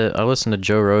about it. I listen to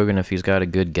Joe Rogan if he's got a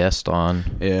good guest on.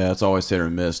 Yeah, it's always hit or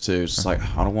miss too. It's just like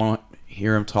I don't want to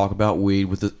hear him talk about weed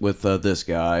with this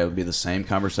guy. It would be the same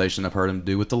conversation I've heard him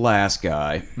do with the last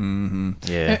guy. Mm-hmm.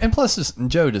 Yeah, and plus,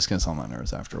 Joe just gets on my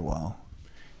nerves after a while.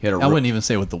 I wouldn't even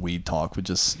say with the weed talk, but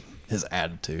just his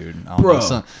attitude. I don't Bro,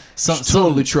 know,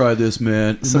 totally try this,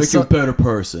 man. Make you a better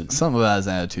person. Something about his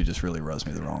attitude just really rubs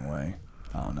me the wrong way.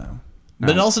 I don't know. But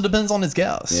it also depends on his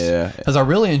guest. Yeah. Because I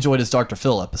really enjoyed his Dr.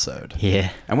 Phil episode. yeah.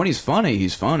 And when he's funny,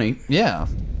 he's funny. Yeah.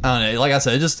 I don't know. Like I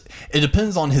said, it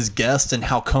depends on his guest and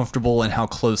how comfortable and how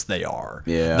close they are.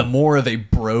 Yeah. The more of a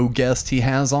bro guest he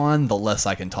has on, the less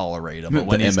I can tolerate him. But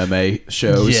when The he's, MMA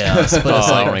shows. yes, but it's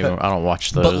I like, don't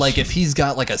watch those. but like if he's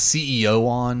got like a CEO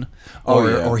on,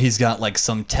 or he's got like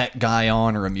some tech guy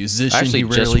on, or a musician, I actually he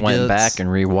rarely just went gets. back and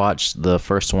rewatched the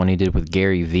first one he did with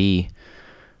Gary Vee,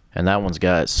 and that one's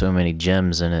got so many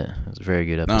gems in it. It's a very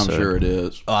good I'm episode. sure it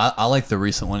is. Oh, I like the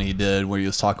recent one he did where he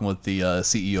was talking with the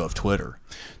CEO of Twitter.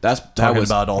 That Talking was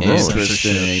about all the interesting.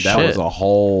 censorship. That was a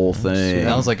whole thing.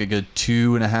 That was like a good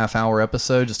 2.5 hour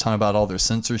episode, just talking about all their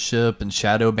censorship and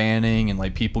shadow banning and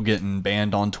like people getting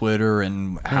banned on Twitter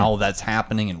and how that's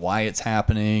happening and why it's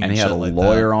happening. And he had shit a like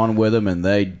lawyer that. on with him, and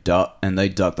they ducked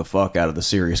the fuck out of the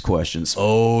serious questions.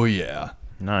 Oh yeah.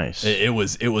 Nice. It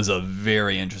was a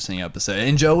very interesting episode,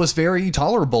 and Joe was very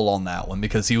tolerable on that one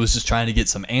because he was just trying to get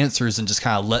some answers and just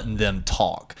kind of letting them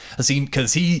talk. See,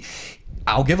 because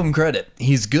I'll give him credit,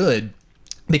 he's good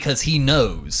because he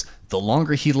knows the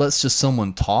longer he lets just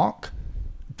someone talk,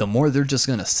 the more they're just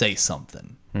gonna say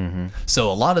something. Mm-hmm.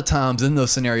 So a lot of times in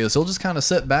those scenarios, he'll just kind of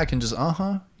sit back and just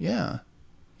yeah.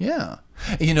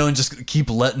 And just keep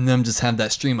letting them just have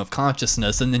that stream of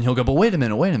consciousness, and then he'll go, but wait a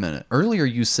minute. Earlier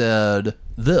you said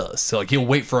this. So like he'll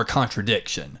wait for a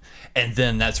contradiction, and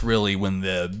then that's really when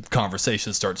the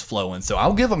conversation starts flowing. So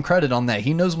I'll give him credit on that.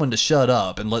 He knows when to shut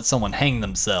up and let someone hang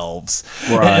themselves,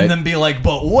 Right. and then be like,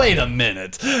 but wait a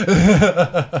minute.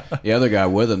 The other guy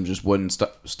with him just wouldn't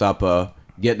stop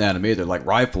getting at him either, like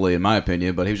rightfully in my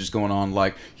opinion, but he was just going on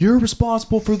like, you're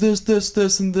responsible for this,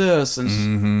 and this.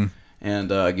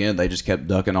 And again, they just kept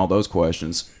ducking all those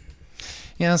questions.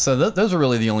 Yeah, so those are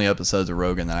really the only episodes of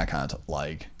Rogan that I kind of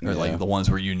like. Or like the ones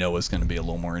where it's going to be a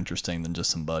little more interesting than just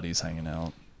some buddies hanging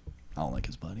out. don't like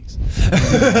his buddies.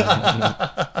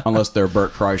 Unless they're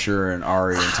Bert Kreischer and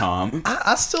Ari and Tom.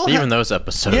 I still Even those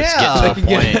episodes get to the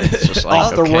point. It's just like,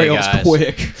 Off the okay, rails guys.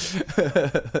 quick.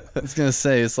 I was gonna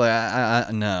say it's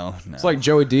like no. It's like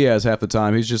Joey Diaz half the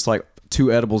time. He's just like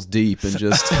 2 edibles deep and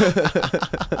just.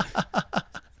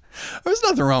 There's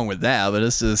nothing wrong with that, but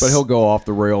it's just. But he'll go off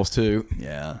the rails too.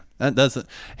 Yeah, that's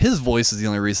his voice is the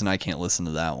only reason I can't listen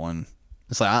to that one.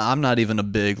 It's like I'm not even a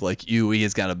big like he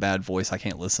has got a bad voice. I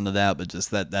can't listen to that, but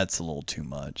just that's a little too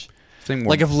much.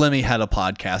 Like if Lemmy had a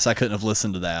podcast, I couldn't have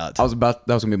listened to that. That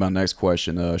was gonna be my next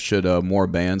question. Should more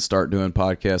bands start doing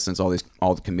podcasts since all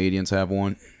the comedians have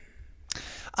one?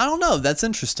 I don't know. That's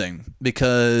interesting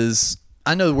because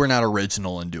I know we're not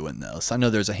original in doing this. I know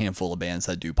there's a handful of bands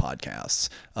that do podcasts,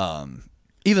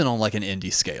 even on like an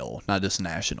indie scale, not just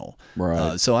national.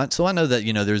 Right. So I know that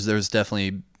there's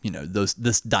definitely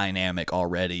this dynamic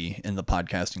already in the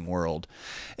podcasting world.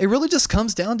 It really just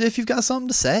comes down to if you've got something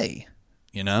to say.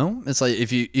 It's like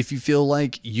if you feel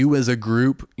like you as a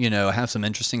group have some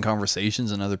interesting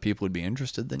conversations and other people would be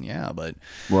interested, then yeah. But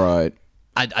right.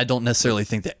 I don't necessarily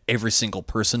think that every single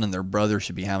person and their brother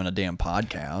should be having a damn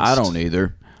podcast. I don't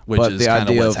either. Which but is the kind of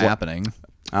idea what's of happening.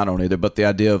 I don't either. But the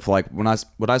idea of like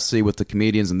what I see with the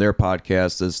comedians and their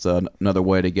podcast is another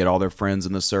way to get all their friends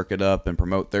in the circuit up and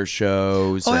promote their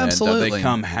shows. Oh, and absolutely. they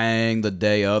come hang the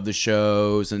day of the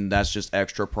shows, and that's just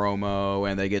extra promo,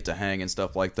 and they get to hang and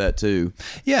stuff like that too.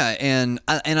 Yeah, and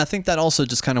I think that also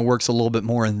just kind of works a little bit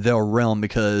more in their realm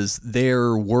because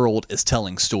their world is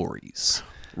telling stories.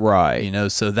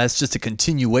 Right. So that's just a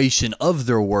continuation of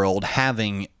their world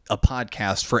having a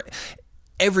podcast. For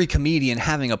every comedian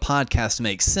having a podcast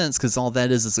makes sense because all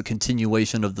that is a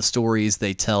continuation of the stories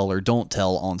they tell or don't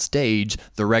tell on stage,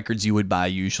 the records you would buy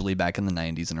usually back in the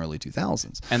 90s and early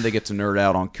 2000s. And they get to nerd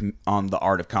out on the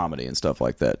art of comedy and stuff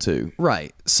like that too.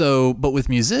 Right. So, but with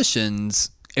musicians,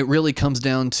 it really comes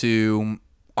down to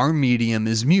our medium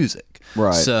is music.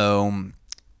 Right. So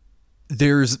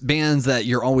there's bands that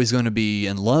you're always going to be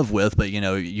in love with, but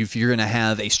if you're going to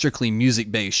have a strictly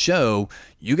music-based show,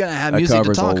 you got to have music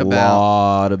to talk about. about. A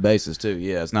lot of bases too.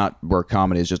 Yeah, it's not where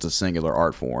comedy is just a singular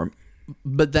art form.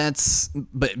 But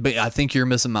but I think you're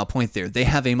missing my point there. They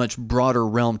have a much broader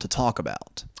realm to talk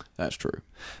about. That's true.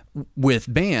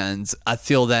 With bands, I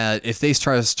feel that if they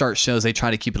try to start shows, they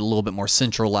try to keep it a little bit more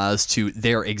centralized to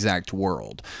their exact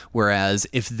world. Whereas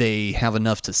if they have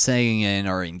enough to say and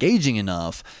are engaging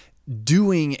enough,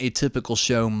 doing a typical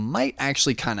show might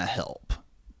actually kind of help,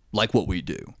 like what we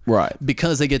do. Right.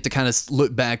 Because they get to kind of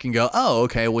look back and go, oh,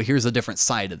 okay, well, here's a different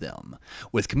side of them.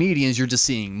 With comedians, you're just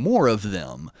seeing more of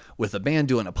them. With a band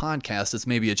doing a podcast, it's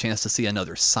maybe a chance to see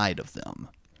another side of them.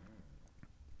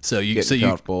 So you get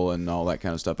comfortable and all that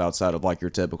kind of stuff outside of like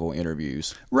your typical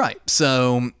interviews. Right.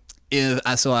 So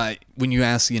when you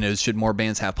ask, should more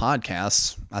bands have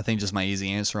podcasts? I think just my easy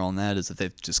answer on that is that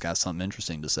they've just got something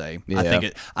interesting to say. Yeah.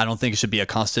 I don't think it should be a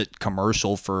constant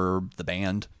commercial for the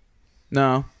band.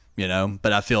 No.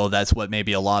 But I feel that's what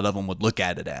maybe a lot of them would look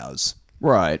at it as.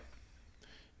 Right.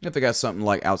 If they got something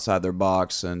like outside their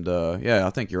box, and I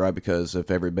think you're right, because if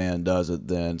every band does it,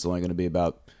 then it's only going to be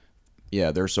about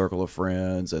their circle of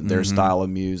friends and their style of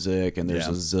music, and there's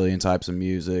a zillion types of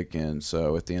music, and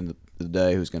so at the end of the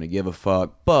day, who's going to give a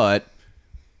fuck? But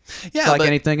it's like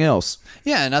anything else.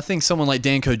 Yeah, and I think someone like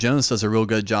Danko Jones does a real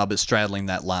good job at straddling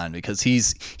that line, because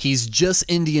he's just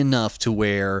indie enough to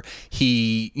where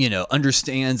he,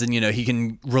 understands and, he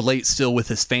can relate still with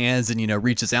his fans and,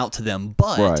 reaches out to them.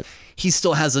 But he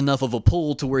still has enough of a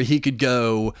pull to where he could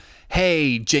go,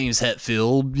 hey, James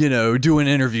Hetfield, do an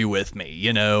interview with me,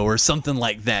 or something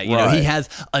like that. He has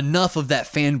enough of that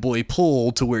fanboy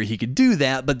pull to where he could do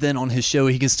that, but then on his show,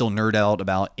 he can still nerd out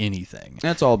about anything.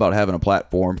 That's all about having a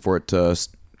platform for it to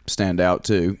stand out,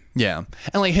 too. Yeah.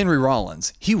 And like Henry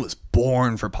Rollins, he was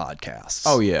born for podcasts.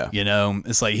 Oh, yeah.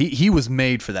 It's like he was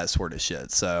made for that sort of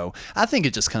shit. So I think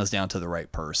it just comes down to the right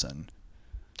person.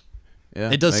 Yeah,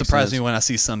 it does surprise me when I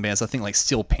see some bands. I think like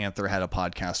Steel Panther had a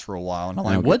podcast for a while, and I'm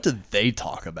like, what did they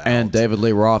talk about? And David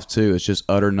Lee Roth too. It's just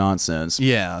utter nonsense.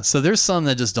 Yeah, so there's some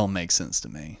that just don't make sense to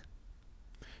me.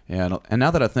 Yeah, and now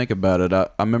that I think about it, I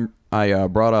remember I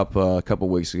brought up a couple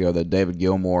weeks ago that David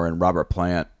Gilmour and Robert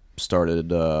Plant started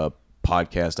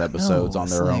podcast episodes on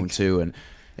their own too, and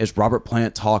it's Robert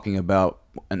Plant talking about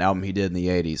an album he did in the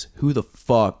 80s. Who the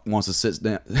fuck wants to sit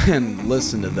down and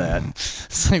listen to that?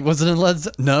 It's like, was it in Led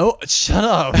Zeppelin? No, shut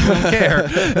up.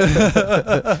 I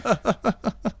don't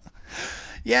care.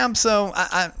 Yeah, so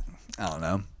I don't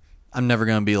know. I'm never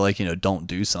going to be like, don't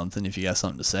do something. If you got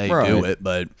something to say, do it.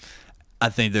 But I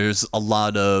think there's a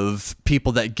lot of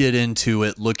people that get into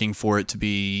it looking for it to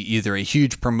be either a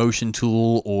huge promotion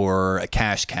tool or a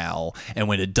cash cow. And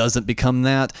when it doesn't become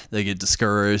that, they get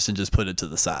discouraged and just put it to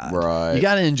the side. Right. You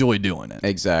got to enjoy doing it.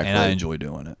 Exactly. And I enjoy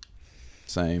doing it.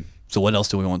 Same. So what else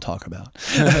do we want to talk about?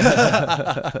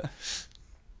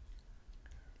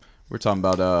 We're talking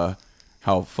about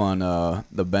how fun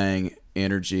the Bang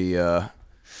Energy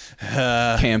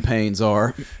campaigns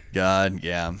are. God,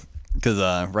 yeah.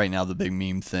 Because right now the big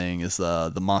meme thing is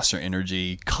the Monster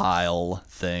Energy Kyle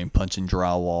thing, punching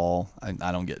drywall.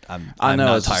 I don't get. I know,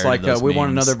 not it's just tired like of those we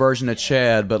want memes. another version of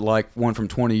Chad, but like one from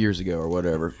 20 years ago or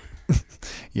whatever.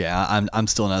 Yeah, I'm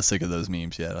still not sick of those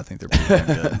memes yet. I think they're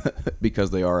pretty damn good.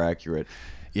 Because they are accurate.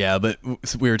 Yeah, but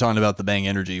we were talking about the Bang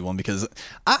Energy one because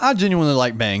I genuinely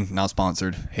like Bang, not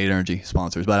sponsored. Hate Energy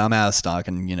sponsors, but I'm out of stock,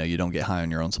 and you don't get high on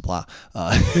your own supply.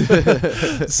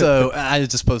 So I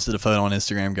just posted a photo on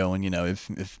Instagram going,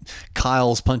 if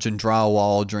Kyle's punching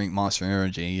drywall, drink Monster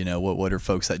Energy, what are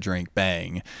folks that drink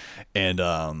Bang?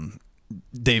 And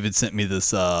David sent me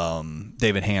this,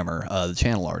 David Hammer, the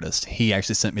channel artist. He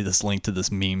actually sent me this link to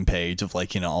this meme page of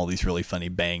all these really funny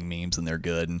Bang memes, and they're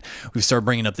good. And we started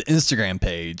bringing up the Instagram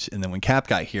page. And then when Cap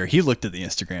got here, he looked at the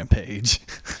Instagram page,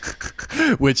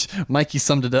 which Mikey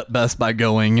summed it up best by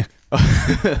going,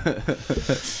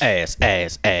 ass,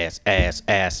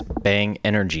 Bang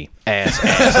Energy. Ass.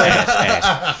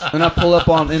 And I pull up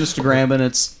on Instagram, and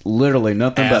it's literally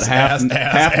nothing but half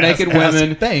naked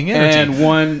women Bang Energy. and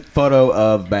one photo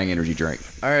of Bang Energy drink.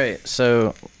 All right,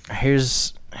 so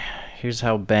here's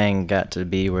how Bang got to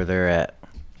be where they're at.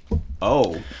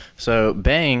 Oh. So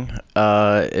Bang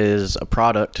is a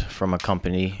product from a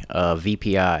company,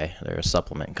 VPI. They're a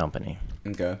supplement company.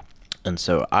 Okay. And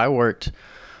so I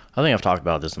think I've talked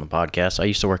about this in the podcast. I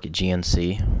used to work at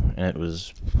GNC, and it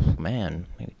was, maybe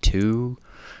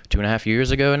 2.5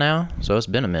 years ago now. So it's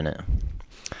been a minute.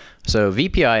 So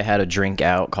VPI had a drink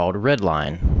out called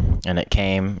Redline, and it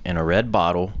came in a red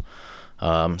bottle.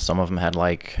 Some of them had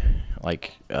like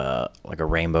a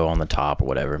rainbow on the top or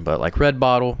whatever, but red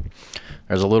bottle.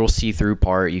 There's a little see-through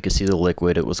part. You could see the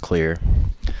liquid. It was clear.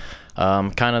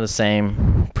 Kind of the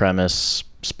same premise.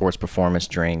 Sports performance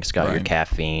drinks, got your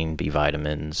caffeine, B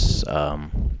vitamins. I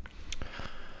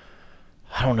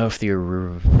don't know if the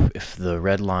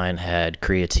Redline had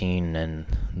creatine and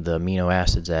the amino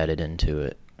acids added into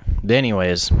it. But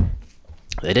anyways,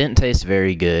 they didn't taste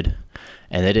very good,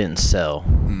 and they didn't sell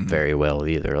very well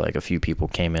either. A few people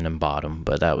came in and bought them,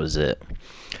 but that was it.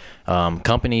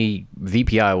 Company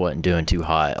VPI wasn't doing too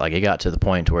hot. It got to the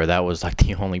point where that was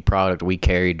the only product we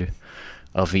carried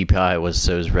of VPI was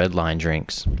those Redline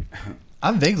drinks.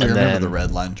 I vaguely remember the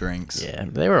Redline drinks. Yeah,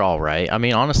 they were all right. I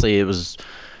mean, honestly,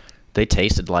 they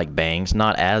tasted like Bangs.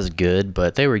 Not as good,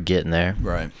 but they were getting there.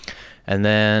 Right. And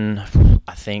then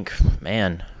I think,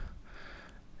 it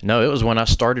was when I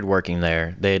started working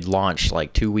there. They had launched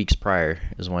 2 weeks prior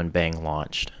is when Bang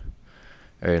launched.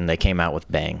 And they came out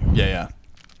with Bang. Yeah.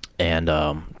 And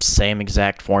same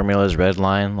exact formula as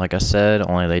Redline, like I said,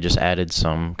 only they just added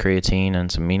some creatine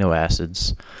and some amino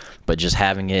acids. But just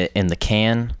having it in the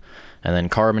can and then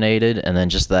carbonated, and then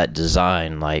just that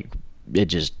design, it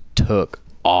just took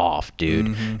off,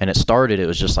 dude. And it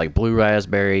was just blue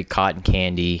raspberry, cotton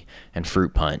candy, and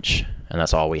fruit punch. And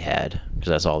that's all we had, because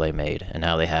that's all they made. And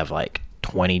now they have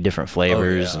 20 different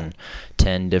flavors and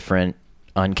 10 different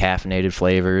uncaffeinated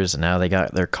flavors. And now they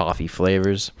got their coffee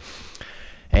flavors.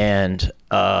 And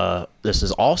this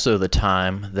is also the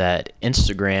time that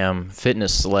Instagram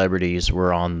fitness celebrities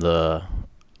were on the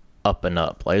up and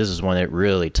up. This is when it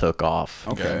really took off.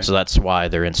 Okay. So that's why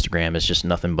their Instagram is just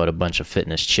nothing but a bunch of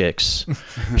fitness chicks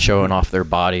showing off their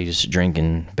bodies,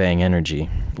 drinking Bang Energy,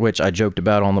 which I joked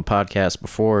about on the podcast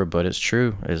before, but it's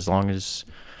true. As long as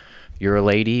you're a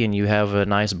lady and you have a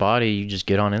nice body, you just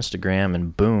get on Instagram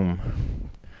and boom,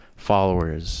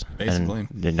 followers. Basically.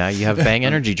 And now you have Bang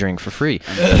Energy drink for free.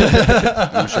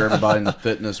 I'm sure everybody in the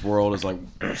fitness world is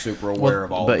super aware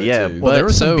of all of it too. Well, there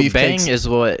was some Bang beefcakes. is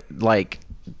what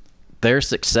their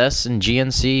success in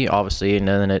GNC, obviously, and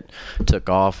then it took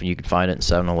off. You can find it in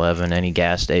 7-Eleven, any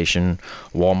gas station.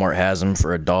 Walmart has them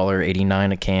for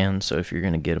 $1.89 a can. So if you're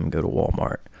gonna get them, go to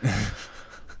Walmart.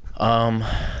 And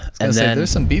then there's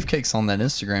some beefcakes on that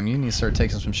Instagram. You need to start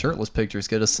taking some shirtless pictures.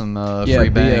 Get us some Yeah, free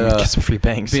be Bang. a- get some free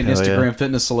Bangs. Be an Hell Instagram yeah.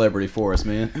 fitness celebrity for us,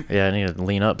 man. Yeah, I need to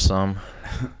lean up some.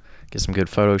 Get some good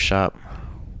Photoshop.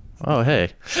 Oh, hey.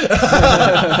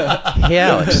 Hey,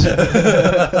 Alex.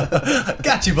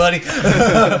 Got you, buddy.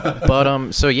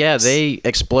 But so yeah, they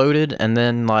exploded, and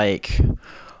then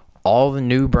all the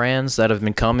new brands that have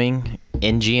been coming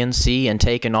in GNC and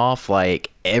taking off, like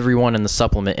everyone in the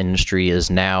supplement industry is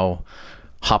now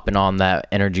hopping on that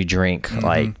energy drink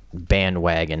like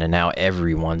bandwagon, and now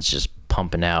everyone's just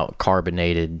pumping out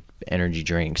carbonated energy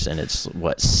drinks, and it's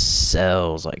what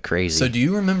sells like crazy. So do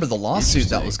you remember the lawsuit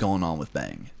that was going on with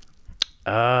Bang?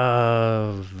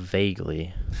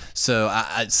 Vaguely. So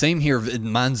I same here.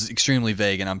 Mine's extremely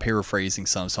vague, and I'm paraphrasing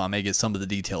some, so I may get some of the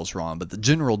details wrong. But the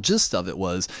general gist of it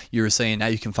was, you were saying now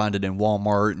you can find it in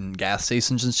Walmart and gas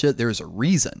stations and shit. There's a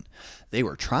reason they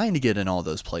were trying to get in all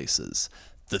those places.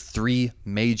 The 3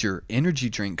 major energy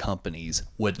drink companies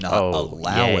would not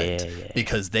allow it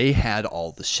because they had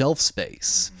all the shelf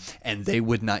space, and they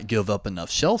would not give up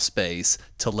enough shelf space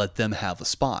to let them have a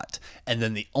spot. And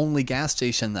then the only gas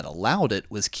station that allowed it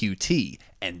was QT,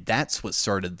 and that's what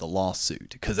started the lawsuit,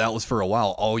 because that was for a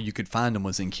while all you could find them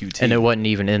was in QT. And it wasn't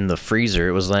even in the freezer.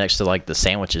 It was next to like the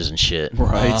sandwiches and shit.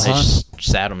 Right. They just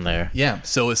sat them there. Yeah.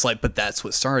 So it's like, but that's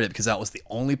what started, because that was the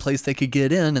only place they could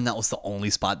get in, and that was the only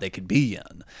spot they could be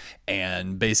in.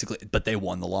 And basically, but they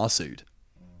won the lawsuit.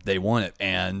 They won it.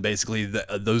 And basically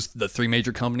the 3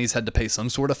 major companies had to pay some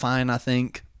sort of fine, I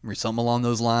think, or something along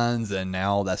those lines. And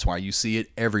now that's why you see it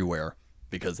everywhere,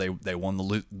 because they won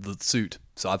the suit.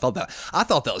 So I thought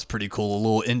that was pretty cool. A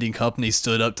little indie company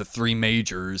stood up to 3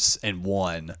 majors and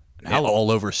won.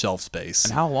 All over shelf space.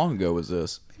 And how long ago was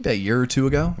this? Maybe a year or 2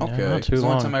 ago. Okay. Yeah, not too It's the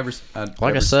only long.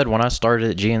 time I said, when I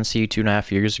started at GNC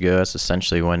 2.5 years ago, that's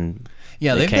essentially when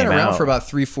Yeah, they they've been came around out. for about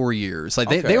 3-4 years. Like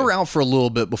they were out for a little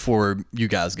bit before you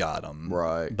guys got them.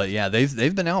 Right. But yeah,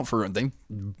 they've been out for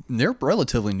they're a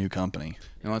relatively new company.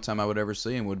 The only time I would ever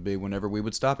see him would be whenever we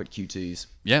would stop at QT's.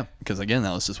 Yeah, because again,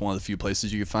 that was just one of the few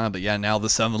places you could find. But yeah, now the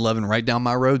 7-Eleven right down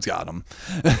my road's got them.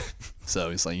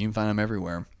 So it's like you can find them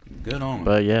everywhere. Good on 'em.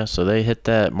 But yeah, so they hit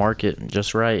that market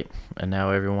just right, and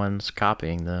now everyone's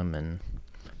copying them, and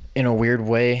in a weird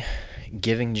way,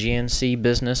 giving GNC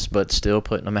business, but still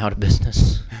putting them out of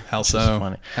business. How Which so? is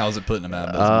funny. How's it putting them out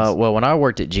of business? Well, when I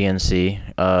worked at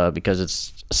GNC, because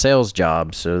it's a sales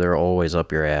job, so they're always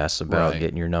up your ass about Right.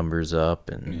 getting your numbers up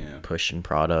and pushing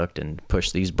product and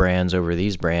push these brands over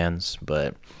these brands.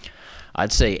 But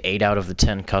I'd say 8 out of the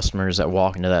 10 customers that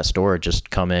walk into that store just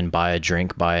come in, buy a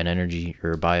drink, buy an energy,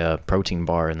 or buy a protein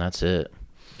bar, and that's it.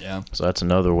 Yeah. So that's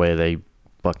another way they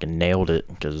fucking nailed it,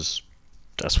 because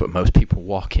that's what most people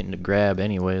walk in to grab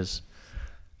anyways.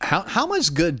 How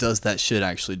much good does that shit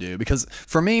actually do? Because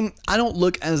for me, I don't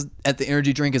look at the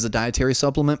energy drink as a dietary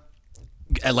supplement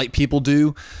like people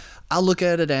do. I look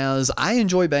at it as, I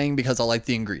enjoy Bang because I like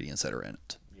the ingredients that are in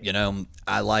it. You know,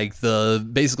 I like the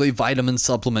basically vitamin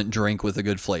supplement drink with a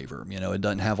good flavor. You know, it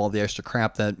doesn't have all the extra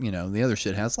crap that, you know, the other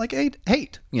shit has, like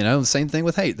hate. You know, the same thing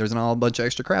with hate. There's not a bunch of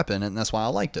extra crap in it, and that's why I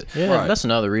liked it. Yeah, that's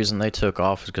another reason they took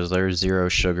off, is because their zero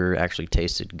sugar actually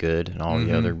tasted good, and all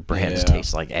the other brands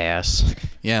taste like ass.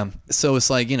 Yeah, so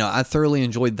it's like, you know, I thoroughly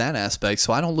enjoyed that aspect,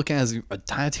 so I don't look at it as a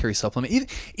dietary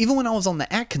supplement. Even when I was on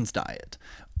the Atkins diet,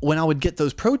 when I would get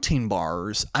those protein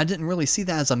bars, I didn't really see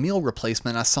that as a meal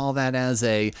replacement. I saw that as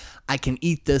I can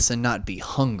eat this and not be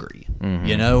hungry.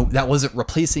 You know, that wasn't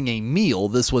replacing a meal.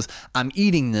 This was, I'm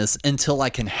eating this until I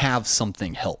can have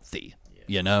something healthy,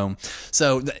 you know?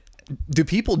 So do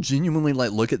people genuinely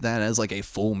like look at that as like a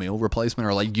full meal replacement,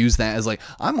 or like use that as like,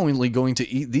 I'm only going to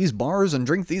eat these bars and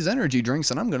drink these energy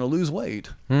drinks and I'm going to lose weight?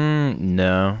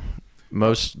 No.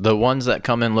 The ones that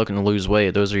come in looking to lose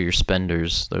weight, those are your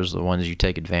spenders. Those are the ones you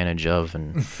take advantage of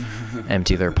and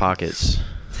empty their pockets.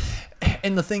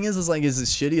 And the thing is like, as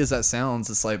shitty as that sounds,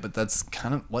 it's like, but that's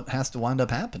kind of what has to wind up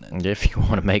happening. If you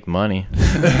want to make money.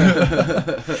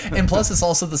 And plus, it's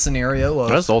also the scenario of...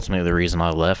 That's ultimately the reason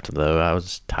I left, though. I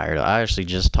was tired. I actually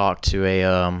just talked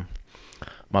to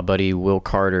my buddy Will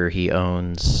Carter. He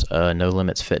owns No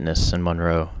Limits Fitness in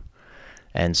Monroe.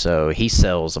 And so he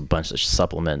sells a bunch of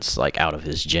supplements like out of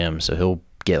his gym. So he'll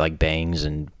get like Bangs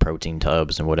and protein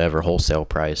tubs and whatever wholesale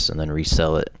price, and then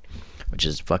resell it, which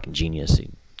is fucking genius. He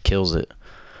kills it.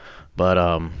 But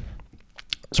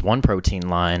it's one protein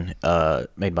line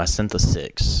made by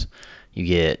Synthesix. You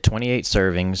get 28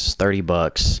 servings,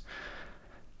 $30.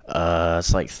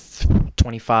 It's like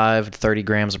 25 to 30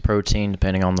 grams of protein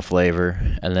depending on the flavor,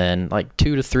 and then like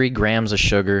 2 to 3 grams of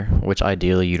sugar, which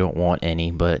ideally you don't want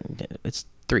any, but it's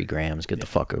 3 grams. Get the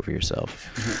fuck over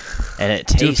yourself. And it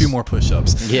tastes... Do a few more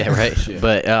push-ups. Yeah, right.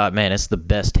 But man, it's the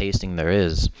best tasting there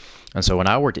is. And so when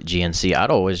I worked at GNC,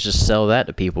 I'd always just sell that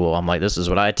to people. I'm like, this is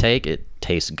what I take. It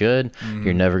tastes good.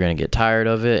 You're never going to get tired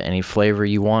of it. Any flavor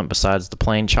you want besides the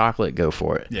plain chocolate, go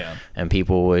for it. Yeah. And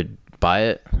people would buy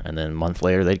it, and then a month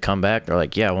later they'd come back. They're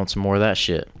like, yeah, I want some more of that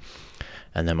shit.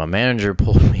 And then my manager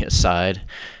pulled me aside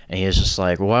And he was just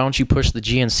like, well, why don't you push the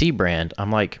GNC brand? I'm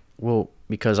like, well,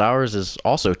 because ours is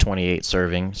also 28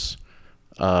 servings,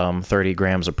 30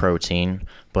 grams of protein,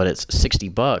 but it's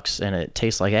 $60 and it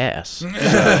tastes like ass.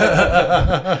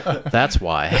 That's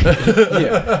why.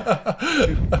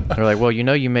 They're like, well,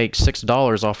 you make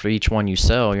 $6 off of each one you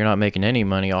sell. You're not making any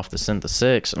money off the Syntha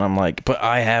 6. And I'm like, but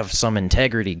I have some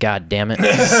integrity, god damn it.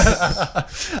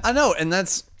 I know, and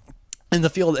that's in the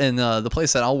field, in the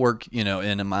place that I'll work,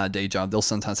 in my day job, they'll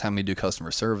sometimes have me do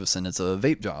customer service, and it's a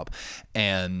vape job.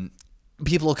 And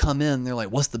people will come in, they're like,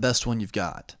 what's the best one you've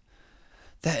got?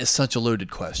 That is such a loaded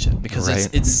question because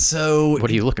it's so... What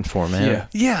are you looking for, man?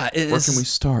 Yeah. Where can we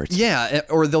start? Yeah,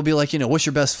 or they'll be like, what's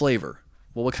your best flavor?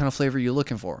 Well, what kind of flavor are you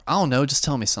looking for? I don't know, just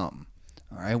tell me something.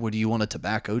 All right, what do you want, a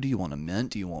tobacco? Do you want a mint?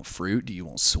 Do you want fruit? Do you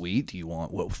want sweet? Do you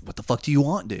want... What the fuck do you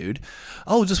want, dude?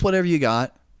 Oh, just whatever you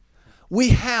got. We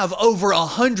have over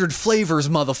 100 flavors,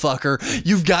 motherfucker.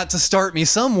 You've got to start me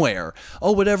somewhere.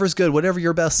 Oh, whatever's good, whatever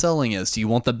your best selling is. Do you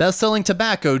want the best selling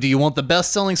tobacco? Do you want the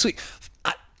best selling sweet?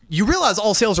 You realize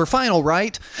all sales are final,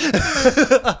 right?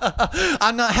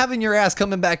 I'm not having your ass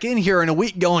coming back in here in a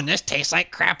week going, this tastes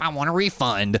like crap, I want a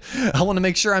refund. I want to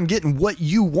make sure I'm getting what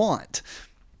you want.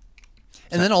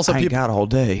 And then also I ain't got all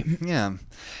day. Yeah.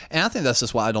 And I think that's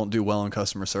just why I don't do well in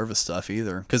customer service stuff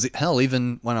either. Because, hell,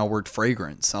 even when I worked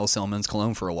fragrance, I was selling men's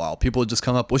cologne for a while. People would just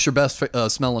come up, what's your best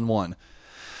smelling one?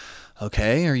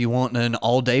 Okay, are you wanting an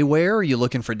all-day wear? Are you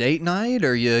looking for date night?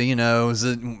 Are you, is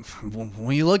it, what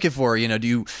are you looking for?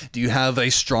 Do you have a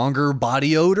stronger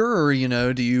body odor? Or,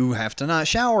 do you have to not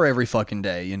shower every fucking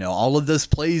day? All of this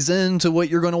plays into what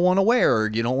you're going to want to wear.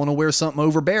 You don't want to wear something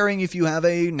overbearing if you have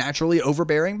a naturally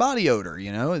overbearing body odor.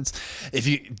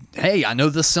 Hey, I know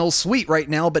this smells sweet right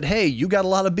now, but hey, you got a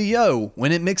lot of BO.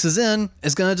 When it mixes in,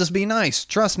 it's going to just be nice.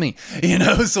 Trust me.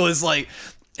 So it's like...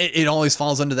 It always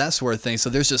falls under that sort of thing. So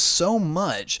there's just so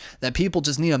much that people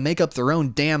just need to make up their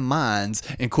own damn minds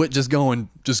and quit just going,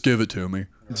 just give it to me.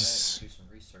 Just do some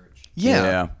research.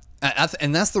 Yeah.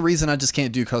 And that's the reason I just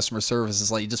can't do customer service.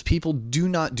 Is like just people do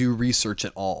not do research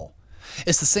at all.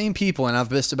 It's the same people, and I've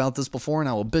bitched about this before, and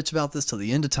I will bitch about this till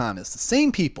the end of time. It's the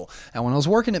same people. And when I was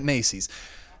working at Macy's,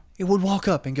 it would walk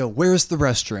up and go, where's the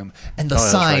restroom? And the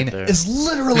sign is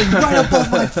literally right above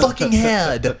my fucking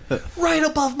head. Right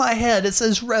above my head. It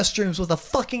says restrooms with a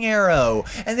fucking arrow.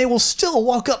 And they will still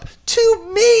walk up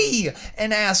to me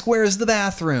and ask, where's the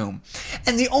bathroom?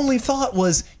 And the only thought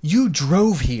was, you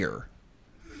drove here.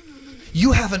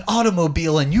 You have an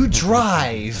automobile and you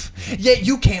drive. Yet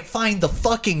you can't find the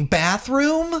fucking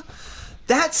bathroom?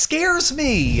 That scares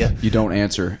me. You don't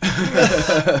answer.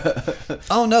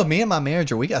 Oh no, me and my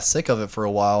manager, we got sick of it for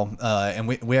a while, and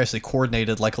we actually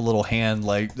coordinated like a little hand,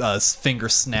 like finger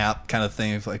snap kind of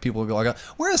thing. Like people would go like,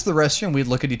 "Where's the restroom?" We'd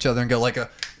look at each other and go like,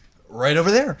 "Right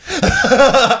over there."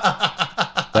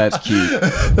 That's cute.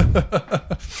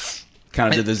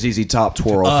 Kind of did the ZZ Top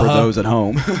twirl for those at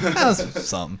home. That was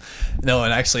something. No,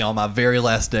 and actually on my very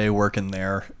last day working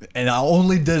there, and I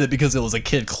only did it because it was a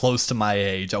kid close to my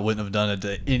age. I wouldn't have done it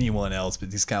to anyone else,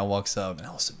 but this guy walks up, and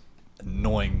I was in an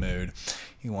annoying mood.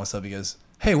 He walks up, he goes,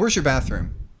 "Hey, where's your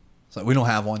bathroom?" It's like, "We don't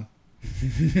have one."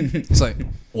 It's like,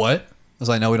 "What?" I was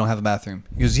like, "No, we don't have a bathroom."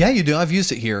 He goes, "Yeah, you do. I've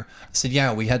used it here." I said,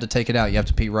 "Yeah, we had to take it out. You have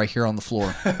to pee right here on the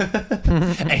floor."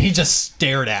 And he just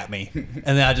stared at me.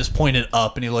 And then I just pointed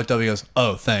up, and he looked up. He goes,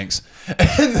 "Oh, thanks."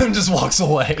 And then just walks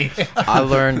away. I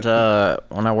learned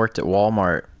when I worked at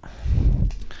Walmart,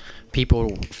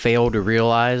 people fail to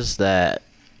realize that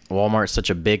Walmart's such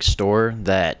a big store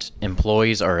that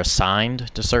employees are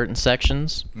assigned to certain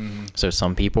sections. Mm-hmm. So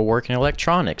some people work in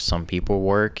electronics, some people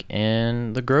work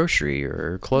in the grocery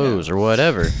or clothes or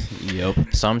whatever. Yep.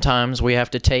 Sometimes we have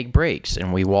to take breaks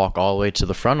and we walk all the way to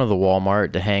the front of the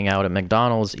Walmart to hang out at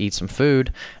McDonald's, eat some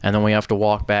food, and then we have to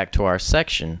walk back to our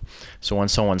section. So when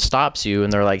someone stops you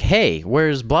and they're like, "Hey,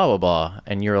 where's blah, blah, blah?"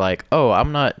 And you're like, "Oh,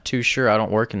 I'm not too sure. I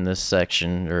don't work in this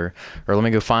section," or let me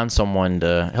go find someone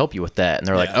to help you with that. And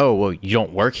they're like, "Oh, well, you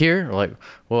don't work here?" We're like,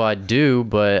 "Well, I do,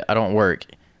 but I don't work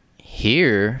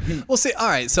here." Well, see, all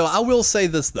right. So I will say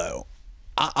this, though.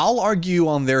 I'll argue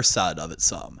on their side of it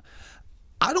some.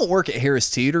 I don't work at Harris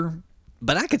Teeter,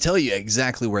 but I could tell you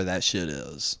exactly where that shit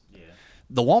is. Yeah.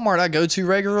 The Walmart I go to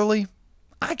regularly,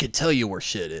 I could tell you where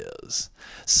shit is.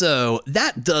 So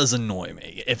that does annoy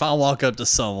me. If I walk up to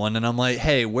someone and I'm like,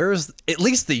 "Hey, where's at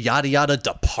least the yada yada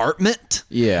department?"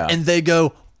 Yeah. And they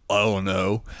go, oh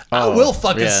no. I will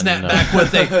fucking snap back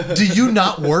with a, do you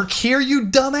not work here, you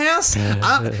dumbass?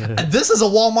 This is a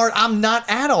Walmart I'm not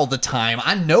at all the time.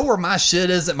 I know where my shit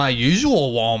is at my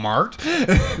usual Walmart.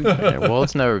 Yeah, well,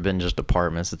 it's never been just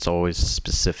departments. It's always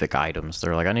specific items.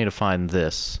 They're like, I need to find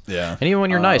this. Yeah. And even when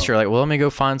you're nice, you're like, well, let me go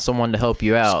find someone to help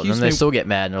you out. And then they still get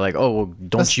mad and they're like, oh, well,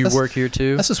 don't you work here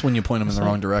too? That's just when you point them in the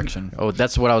wrong direction. Oh,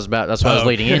 that's what I was about. That's what I was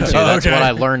leading into. That's what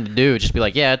I learned to do. Just be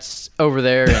like, yeah, it's over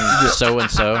there and so and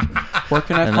so. Where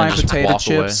can I find potato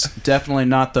chips? Definitely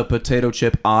not the potato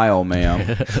chip aisle,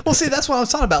 ma'am. Well, see, that's what I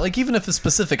was talking about. Like, even if it's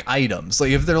specific items,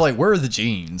 like if they're like, where are the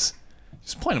jeans?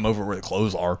 Just point them over where the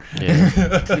clothes are. Yeah.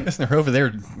 They're over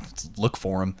there. Look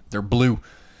for them. They're blue.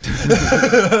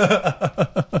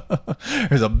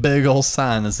 There's a big old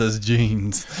sign that says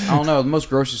jeans. I don't know. Most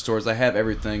grocery stores, they have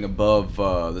everything above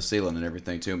the ceiling and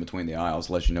everything too in between the aisles,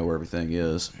 let you know where everything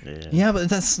is. Yeah, but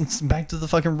that's back to the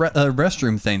fucking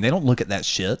restroom thing. They don't look at that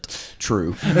shit.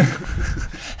 True.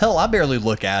 Hell, I barely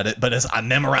look at it, but as I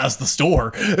memorize the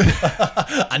store,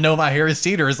 I know my Harris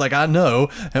Teeter is like, I know,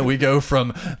 and we go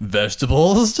from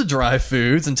vegetables to dry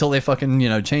foods until they fucking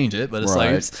change it. But it's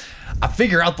like I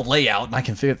figure out the layout and I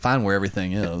can find where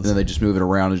everything is. And then they just move it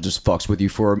around and it just fucks with you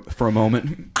for a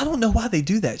moment. I don't know why they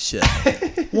do that shit.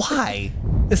 Why?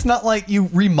 It's not like you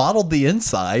remodeled the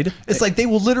inside. It's like they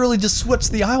will literally just switch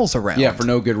the aisles around. Yeah, for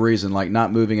no good reason, like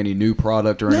not moving any new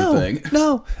product or anything.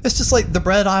 No, it's just like the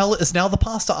bread aisle is now the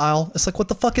pasta aisle. It's like, what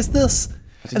the fuck is this?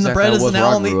 That's and exactly the bread is now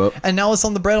on now it's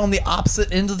on the bread on the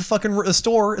opposite end of the fucking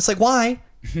store. It's like, why?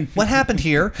 What happened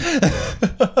here?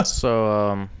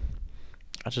 So,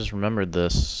 I just remembered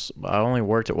this. I only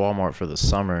worked at Walmart for the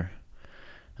summer.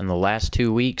 And the last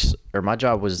 2 weeks, or my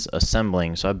job was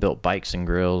assembling, so I built bikes and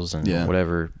grills and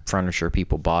whatever furniture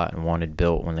people bought and wanted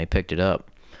built when they picked it up.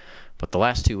 But the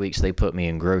last 2 weeks, they put me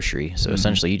in grocery. So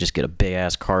essentially, you just get a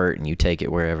big-ass cart and you take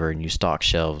it wherever and you stock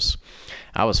shelves.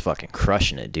 I was fucking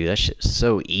crushing it, dude. That shit's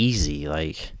so easy.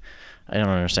 Like, I don't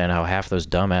understand how half those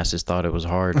dumbasses thought it was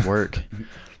hard work.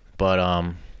 But,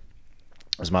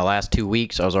 it was my last 2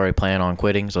 weeks. I was already planning on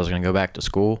quitting, so I was going to go back to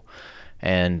school.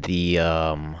 And the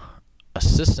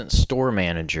assistant store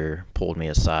manager pulled me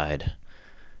aside.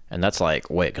 And that's like,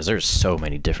 wait, because there's so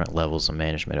many different levels of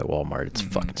management at Walmart. It's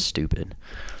fucking stupid.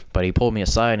 But he pulled me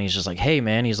aside and he's just like, hey,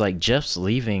 man, he's like, Jeff's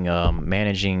leaving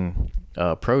managing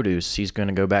produce. He's going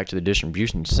to go back to the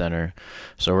distribution center.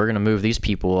 So we're going to move these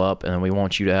people up, and then we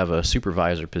want you to have a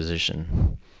supervisor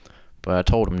position. But I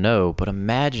told him no. But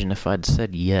imagine if I'd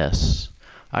said yes.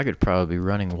 I could probably be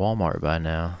running Walmart by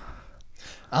now.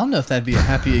 I don't know if that'd be a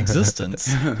happy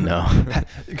existence. No.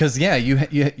 Because,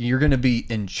 you're going to be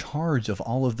in charge of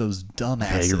all of those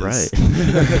dumbasses. Yeah, you're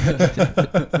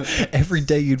right. Every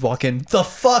day you'd walk in, the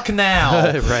fuck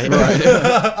now? right.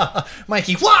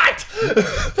 Mikey, what?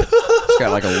 It's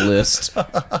got like a list.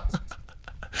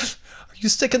 You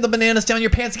sticking the bananas down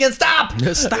your pants again? Stop!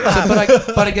 Stop!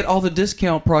 But I get all the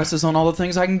discount prices on all the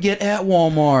things I can get at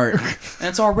Walmart, and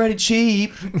it's already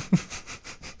cheap.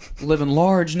 Living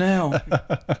large now.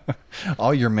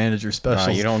 All your manager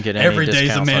specials. You don't get any every day's a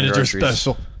discounts manager on groceries.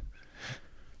 special.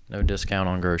 No discount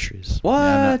on groceries. What?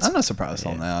 Yeah, I'm not surprised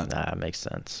on that. Nah, it makes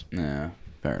sense. Yeah,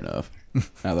 fair enough.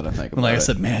 Now that I think about Like it. I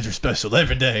said, manager special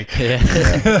every day.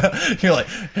 Yeah. You're like,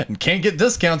 can't get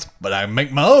discounts, but I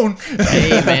make my own.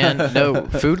 Hey, man. No,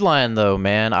 Food Lion, though,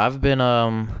 man. I've been,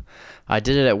 I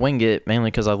did it at Wingate mainly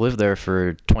because I lived there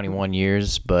for 21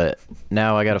 years, but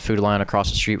now I got a Food Lion across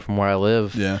the street from where I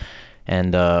live. Yeah.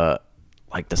 And,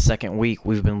 like, the second week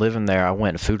we've been living there, I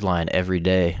went to Food Lion every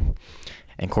day.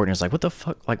 And Courtney was like, what the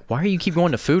fuck? Like, why do you keep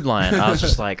going to Food Lion? I was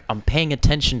just like, I'm paying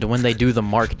attention to when they do the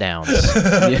markdowns.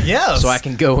 Yes. So I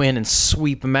can go in and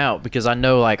sweep them out because I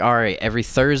know, like, all right, every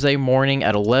Thursday morning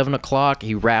at 11 o'clock,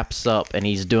 he wraps up and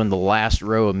he's doing the last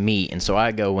row of meat. And so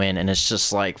I go in and it's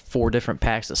just like 4 different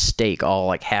packs of steak, all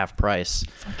like half price.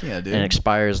 Fuck yeah, dude. And it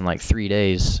expires in like 3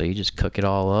 days. So you just cook it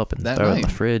all up and That throw it in night.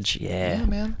 the fridge. Yeah.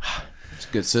 man. It's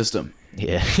a good system.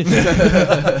 Yeah.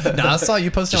 No, I saw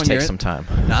you posted Just on your take some time.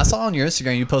 No, I saw on your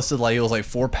Instagram you posted like it was like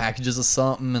 4 packages of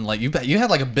something, and like you had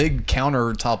like a big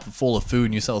countertop full of food,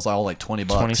 and you said it was all like $20.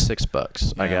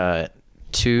 $26. Yeah. I got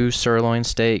 2 sirloin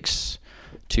steaks,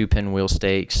 2 pinwheel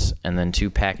steaks, and then 2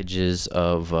 packages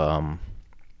of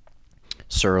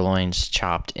sirloins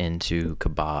chopped into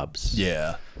kebabs.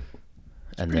 Yeah.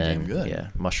 And pretty then damn good. yeah,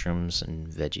 mushrooms and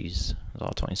veggies. It was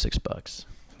all $26.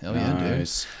 Hell yeah,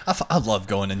 Nice. dude. I love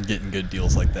going and getting good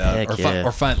deals like that. Heck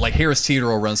Or find like Harris Teeter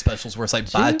will run specials where it's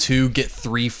like buy 2 get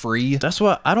 3 free. That's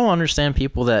what I don't understand,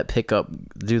 people that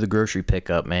do the grocery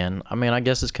pickup, man. I mean, I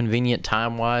guess it's convenient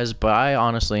time wise, but I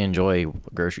honestly enjoy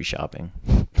grocery shopping.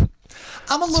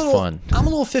 I'm a It's little fun. I'm a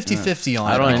little 50-50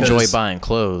 on it. I don't because- enjoy buying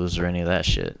clothes or any of that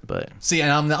shit, but See, and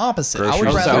I'm the opposite. I would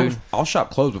Groceries rather. too. I'll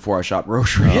shop clothes before I shop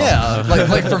groceries. Yeah,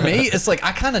 like for me, it's like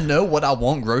I kind of know what I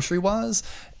want grocery wise,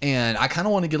 and I kind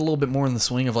of want to get a little bit more in the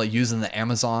swing of like using the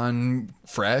Amazon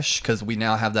Fresh because we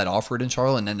now have that offered in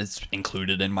Charlotte, and then it's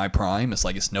included in my Prime. It's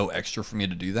like it's no extra for me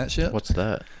to do that shit. what's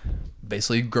that?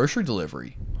 Basically grocery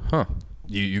delivery. Huh.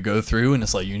 You go through and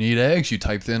it's like you need eggs. You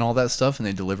type in all that stuff and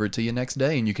they deliver it to you next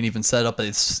day, and you can even set up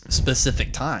a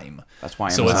specific time. That's why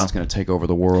So Amazon's it's- going to take over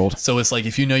the world. So it's like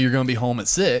if you know you're going to be home at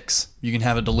 6, you can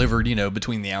have it delivered,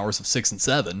 between the hours of 6 and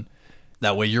 7.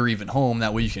 That way you're even home.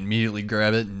 That way you can immediately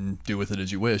grab it and do with it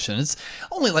as you wish. And it's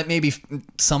only like maybe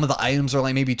some of the items are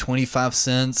like maybe 25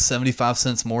 cents, 75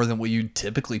 cents more than what you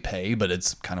typically pay, but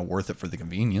it's kind of worth it for the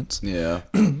convenience. Yeah.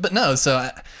 But no, so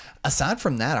aside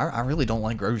from that, I really don't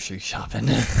like grocery shopping.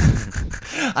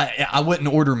 I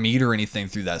wouldn't order meat or anything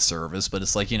through that service, but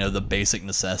it's like, the basic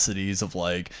necessities of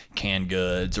like canned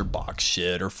goods or box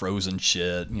shit or frozen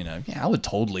shit, Yeah, I would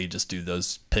totally just do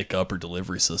those pickup or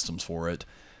delivery systems for it.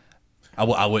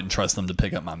 I wouldn't trust them to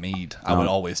pick up my meat. I would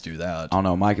always do that. I don't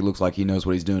know. Mikey looks like he knows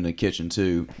what he's doing in the kitchen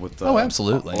too. With Oh,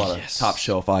 absolutely. a lot of top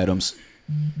shelf items.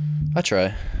 I try.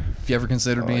 Have you ever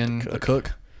considered like being to a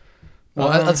cook? Well,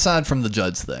 aside from the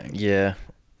judge thing. Yeah.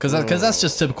 Because that's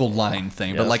just typical line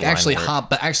thing, but Yeah, like that's line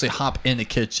work. actually hop in the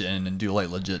kitchen and do like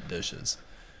legit dishes.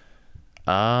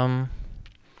 I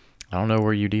don't know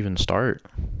where you'd even start.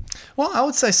 Well, I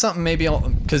would say something maybe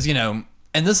because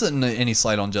and this isn't any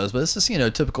slight on Joe's, but it's just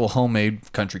typical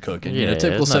homemade country cooking. Yeah,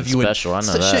 Typical it's stuff not you would special, I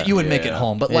know shit that. you would make at Yeah.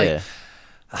 home, but Yeah. like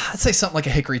I'd say something like a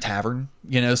Hickory Tavern.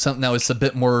 Something that was a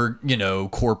bit more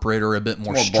corporate or a bit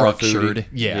more More bar structured. foodie.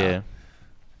 Yeah.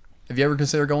 Have you ever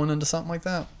considered going into something like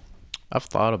that? I've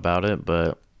thought about it,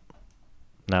 but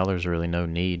now there's really no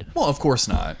need. Well, of course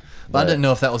not. But I didn't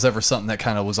know if that was ever something that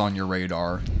kind of was on your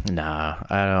radar. Nah,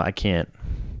 I can't.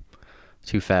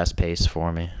 Too fast paced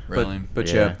for me. Really? But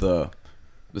you Yeah. have the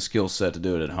skill set to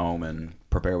do it at home and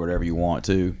prepare whatever you want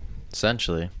to.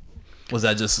 Essentially, Was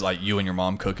that just like you and your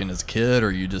mom cooking as a kid,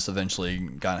 or you just eventually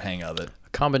got a hang of it? a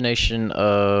combination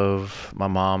of my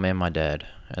mom and my dad,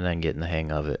 and then getting the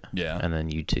hang of it. Yeah. And then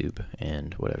YouTube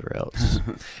and whatever else.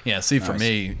 Yeah, see, for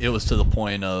me, it was to the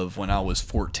point of when I was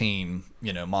 14,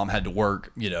 mom had to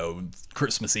work,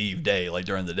 Christmas Eve day, like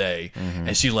during the day.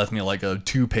 And she left me like a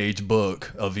 2-page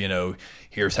book of,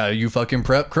 here's how you fucking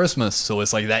prep Christmas. So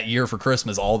it's like that year for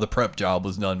Christmas, all the prep job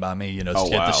was done by me, Oh,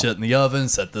 get the wow. shit in the oven,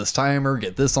 set this timer,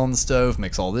 get this on the stove,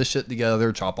 mix all this shit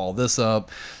together, chop all this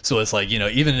up. So it's like,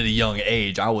 even at a young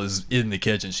age, I was in the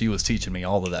kitchen. She was teaching me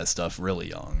all of that stuff really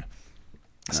young.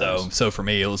 So for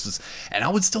me, it was just, and I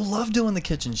would still love doing the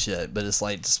kitchen shit, but it's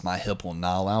like just my hip will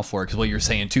not allow for it. Because what you're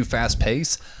saying, too fast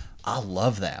pace, I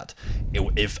love that.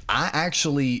 If I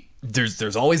actually,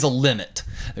 there's always a limit.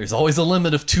 There's always a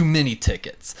limit of too many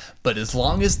tickets. But as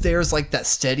long as there's like that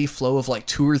steady flow of like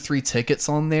 2 or 3 tickets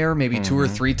on there, maybe 2 or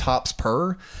 3 tops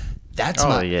per. That's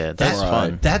that's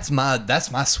fun. That's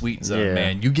my sweet zone, Yeah.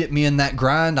 man. You get me in that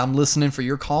grind, I'm listening for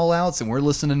your call outs and we're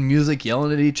listening to music,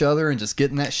 yelling at each other and just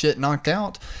getting that shit knocked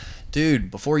out.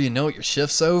 Dude, before you know it, your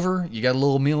shift's over. You got a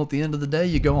little meal at the end of the day.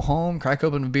 You go home, crack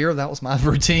open a beer. That was my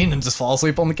routine, and just fall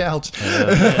asleep on the couch.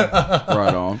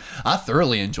 Right on. I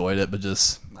thoroughly enjoyed it, but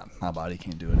just my body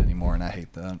can't do it anymore, and I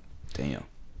hate that. Damn.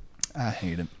 I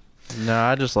hate it. No,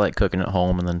 I just like cooking at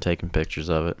home and then taking pictures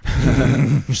of it.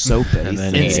 You're so basic. And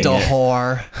then eating Insta it.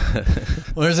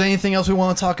 whore. Well, is there anything else we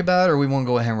want to talk about, or we want to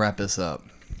go ahead and wrap this up?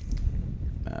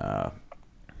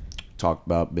 Talked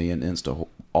about being Insta.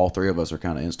 All 3 of us are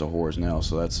kind of Insta whores now,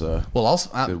 so that's Well, also,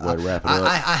 good way to wrap it up.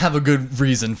 I have a good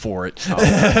reason for it.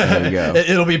 there you go.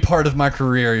 It'll be part of my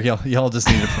career. Y'all just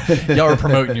need to. Y'all are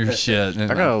promoting your shit. I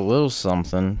got a little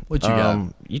something. What you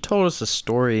got? You told us a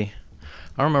story.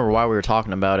 I don't remember why we were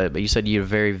talking about it, but you said you had a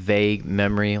very vague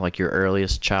memory, like your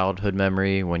earliest childhood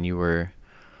memory when you were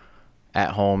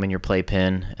at home in your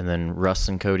playpen, and then Russ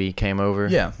and Cody came over.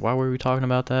 Yeah. Why were we talking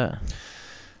about that?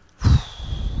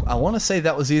 I want to say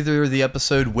that was either the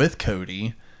episode with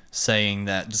Cody saying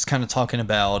that, just kind of talking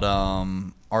about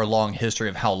our long history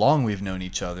of how long we've known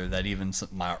each other, that even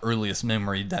my earliest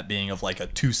memory, that being of like a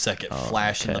 2-second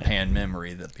flash in the okay. pan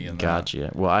memory, that being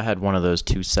Gotcha. Well, I had one of those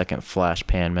 2-second flash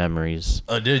pan memories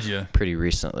Oh, did you? pretty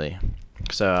recently.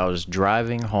 So I was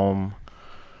driving home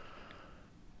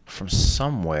from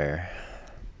somewhere,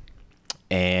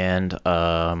 and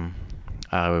I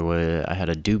had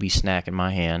a doobie snack in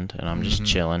my hand, and I'm just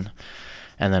chilling.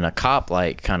 And then a cop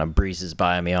like kind of breezes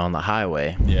by me on the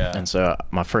highway. Yeah. And so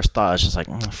my first thought was just like,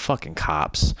 fucking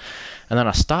cops. And then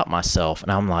I stopped myself,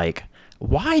 and I'm like,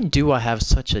 why do I have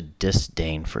such a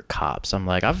disdain for cops? I'm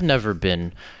like, I've never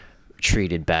been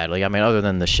treated badly. I mean, other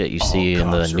than the shit you see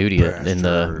in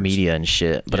the media and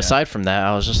shit. But aside from that,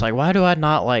 I was just like, why do I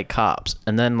not like cops?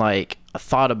 And then like I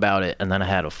thought about it, and then I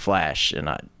had a flash, and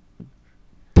I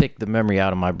picked the memory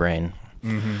out of my brain.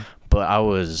 But I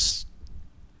was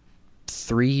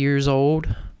 3 years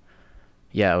old.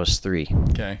 Yeah, I was 3.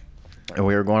 Okay. And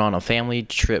we were going on a family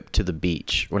trip to the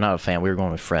beach. We're not a family. We were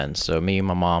going with friends. So me,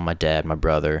 my mom, my dad, my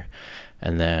brother,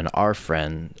 and then our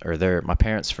friend, or my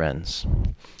parents' friends.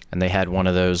 And they had one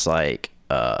of those like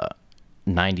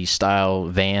 90s style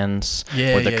vans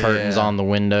with the curtains on the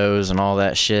windows and all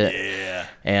that shit. Yeah.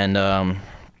 And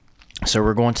so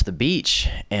we're going to the beach,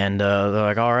 and they're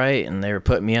like, all right, and they were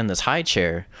putting me in this high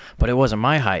chair, but it wasn't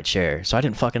my high chair, so I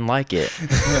didn't fucking like it.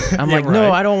 I'm like,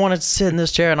 no, I don't want to sit in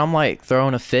this chair, and I'm like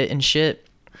throwing a fit and shit.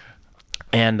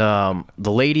 And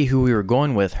the lady who we were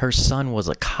going with, her son was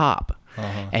a cop.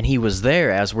 And he was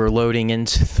there as we're loading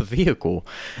into the vehicle,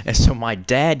 and so my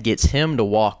dad gets him to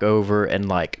walk over and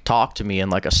like talk to me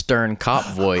in like a stern cop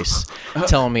voice,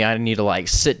 telling me I need to like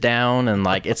sit down, and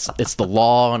like it's the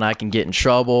law and I can get in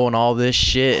trouble and all this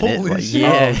shit. Holy shit.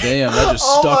 Oh damn, that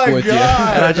just stuck with you.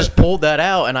 And I just pulled that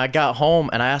out, and I got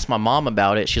home and I asked my mom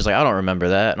about it. She's like, I don't remember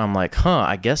that. And I'm like,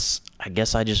 I guess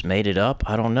I just made it up.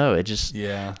 I don't know. It just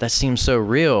that seems so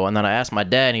real. And then I asked my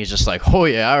dad, and he's just like, oh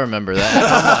yeah, I remember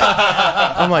that.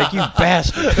 I'm like, you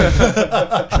bastard.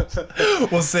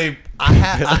 Well, see,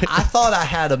 I thought I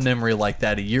had a memory like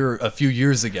that a few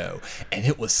years ago, and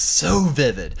it was so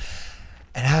vivid.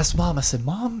 And I asked Mom, I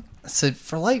said,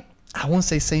 for like, I want to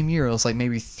say same year. It was like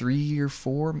maybe 3 or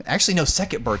 4. Actually, no,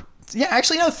 second birth. Yeah,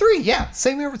 actually, no, 3. Yeah,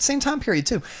 same time period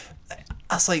too.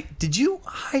 I was like, did you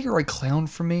hire a clown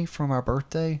for me for my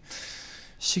birthday?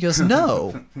 She goes,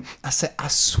 no. I said, I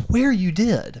swear you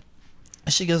did.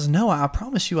 She goes, no, I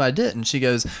promise you I didn't. She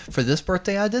goes, for this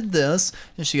birthday I did this.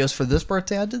 And she goes, for this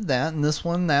birthday I did that, and this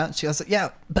one, that. She goes, yeah,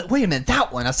 but wait a minute,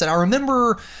 that one. I said, I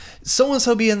remember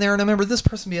so-and-so being there, and I remember this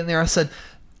person being there. I said,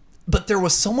 but there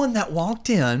was someone that walked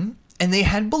in, and they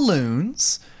had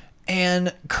balloons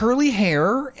and curly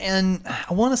hair, and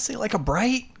I want to say like a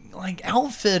bright like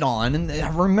outfit on, and I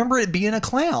remember it being a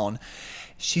clown.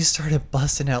 She started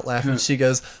busting out laughing. She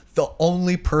goes, the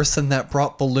only person that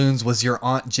brought balloons was your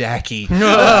Aunt Jackie. Damn.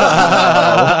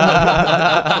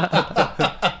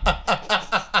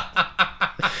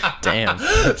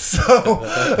 So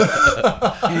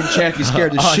Aunt Jackie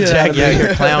scared the shit out of me. Yeah,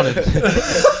 you're clowning.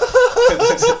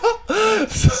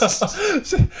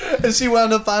 And she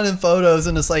wound up finding photos,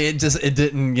 and it's like it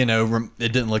didn't it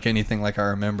didn't look anything like I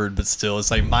remembered, but still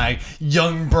it's like my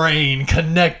young brain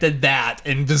connected that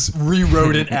and just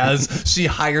rewrote it as she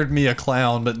hired me a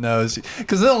clown. But no,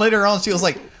 because then later on she was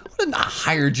like, I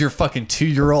hired your fucking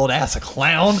 2-year-old ass a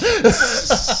clown.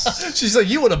 She's like,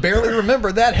 you would have barely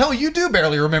remembered that. Hell, you do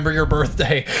barely remember your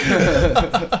birthday.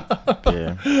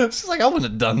 Yeah. She's like, I wouldn't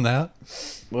have done that.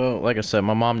 Well, like I said,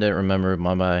 my mom didn't remember.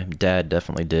 My dad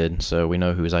definitely did, so we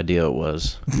know whose idea it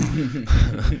was.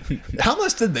 How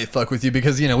much did they fuck with you?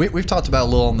 Because, we've talked about a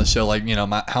little on the show, like,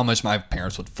 how much my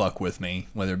parents would fuck with me,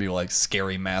 whether it be like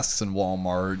scary masks in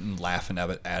Walmart and laughing at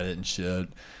it and shit.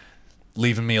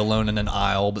 Leaving me alone in an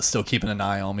aisle, but still keeping an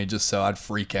eye on me just so I'd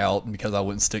freak out because I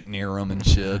wouldn't stick near them and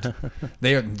shit.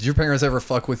 Did your parents ever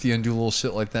fuck with you and do little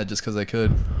shit like that just because they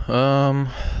could?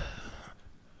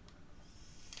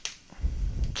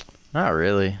 Not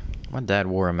really. My dad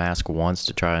wore a mask once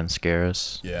to try and scare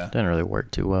us. Yeah. Didn't really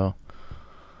work too well.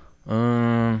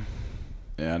 Yeah,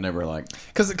 I never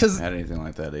cause had anything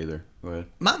like that either. Go ahead.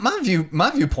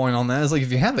 My viewpoint on that is like,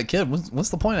 if you have a kid, what's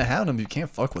the point of having them if you can't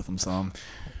fuck with them some?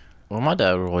 Well, my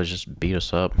dad would always just beat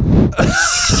us up.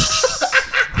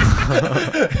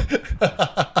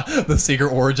 The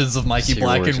secret origins of Mikey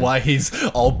Black and why he's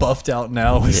all buffed out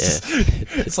now.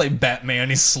 It's like Batman.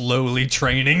 He's slowly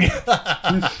training.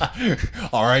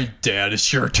 All right, Dad,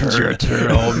 it's your turn. It's your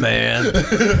turn, old man.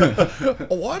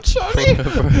 What, Sonny?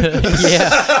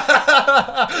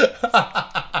 Yeah.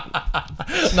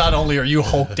 Not only are you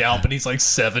hulked out, but he's like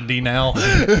 70 now.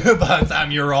 By the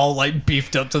time you're all like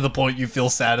beefed up to the point you feel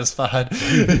satisfied.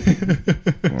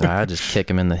 I just kick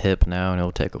him in the hip now and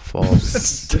he'll take a fall.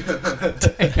 It's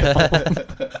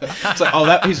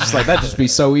like, he's just like, that'd just be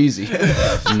so easy. He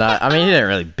didn't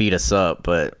really beat us up,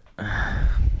 but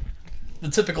the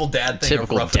typical dad thing.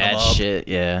 Typical of roughing dad them up. Shit,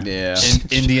 yeah.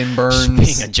 Indian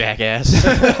burns. Being a jackass.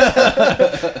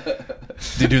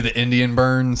 Do you do the Indian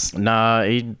burns? Nah,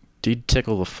 he'd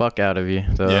tickle the fuck out of you,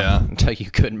 though. Yeah. Until you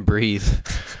couldn't breathe.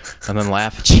 and then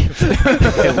laugh at you for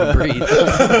not being able to breathe.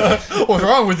 What's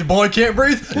wrong with you, boy? Can't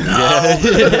breathe? Yeah.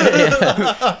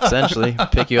 Essentially,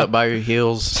 pick you up by your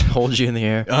heels, hold you in the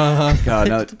air. God,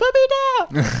 no. Put me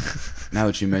down. Now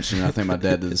that you mention it, I think my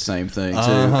dad did the same thing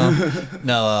too.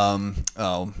 No,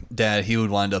 Dad, he would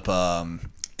wind up,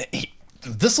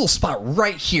 this little spot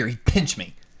right here, he'd pinch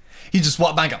me. He just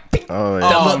walk by and go, ping. Oh,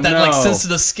 yeah. That like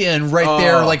sensitive skin right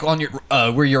there, like on your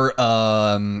where your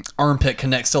armpit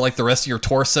connects to like the rest of your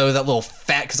torso. That little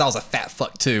fat, because I was a fat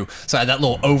fuck too, so I had that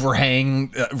little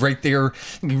overhang right there.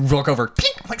 You walk over,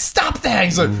 ping. I'm like, stop that.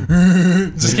 He's like,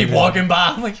 just keep walking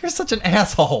by. I'm like, you're such an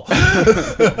asshole.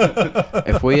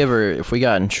 If we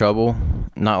got in trouble,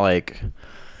 not like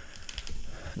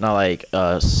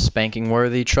spanking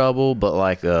worthy trouble, but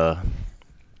like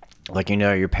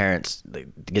your parents, they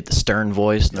get the stern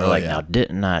voice and they're now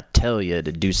didn't I tell you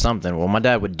to do something? Well, my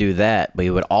dad would do that, but he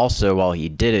would also, while he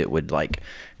did it, would like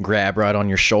grab right on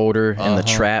your shoulder in the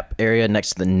trap area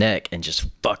next to the neck and just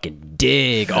fucking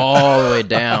dig all the way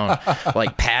down,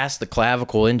 like past the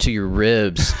clavicle into your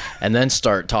ribs, and then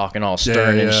start talking all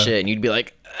stern and shit, and you'd be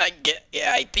like,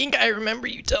 I think I remember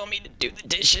you telling me to do the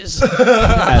dishes.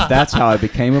 And that's how I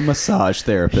became a massage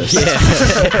therapist. Yeah.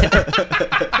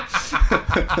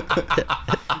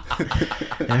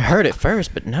 It hurt at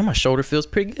first, but now my shoulder feels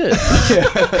pretty good.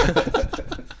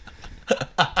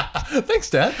 Thanks,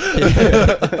 Dad.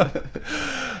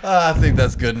 I think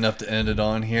that's good enough to end it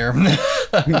on here.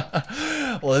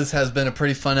 Well, this has been a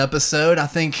pretty fun episode. I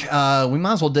think we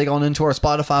might as well dig on into our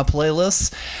Spotify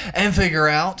playlists and figure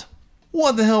out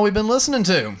what the hell we've been listening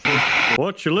to.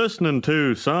 What you listening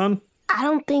to, son? I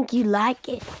don't think you like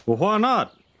it. Well, why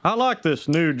not? I like this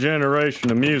new generation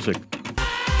of music.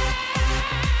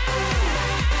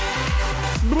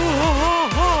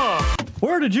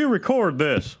 Where did you record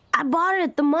this? I bought it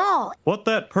at the mall. What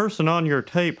that person on your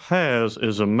tape has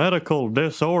is a medical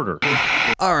disorder.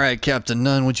 All right, Captain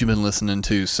Nunn, what you been listening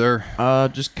to, sir?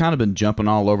 Just kind of been jumping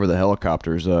all over the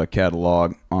Helicopters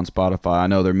catalog on Spotify. I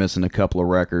know they're missing a couple of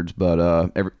records,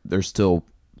 but there's still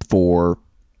 4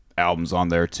 albums on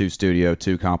there, 2 studio,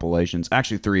 2 compilations.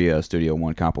 Actually, 3 studio,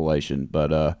 1 compilation.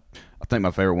 But I think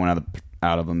my favorite one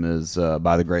out of them is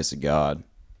By the Grace of God.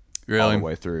 Really? All the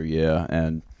way through, yeah.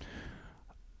 And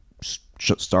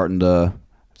starting to...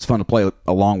 It's fun to play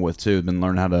along with, too. Been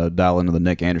learning how to dial into the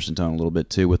Nick Anderson tone a little bit,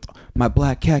 too, with my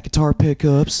Black Cat guitar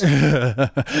pickups.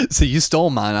 See, you stole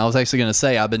mine. I was actually going to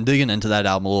say, I've been digging into that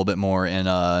album a little bit more, and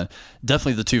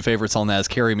definitely the 2 favorites on that is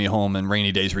Carry Me Home and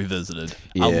Rainy Days Revisited.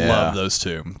 Yeah. I love those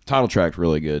 2. Title track's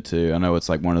really good, too. I know it's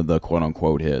like one of the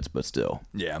quote-unquote hits, but still.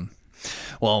 Yeah.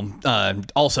 Well,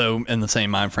 also in the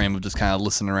same mind frame of just kind of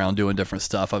listening around, doing different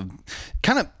stuff, I've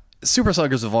kind of... Super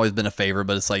Suckers have always been a favorite,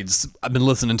 but it's like I've been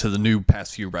listening to the new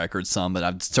past few records some, but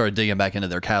I've started digging back into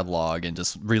their catalog and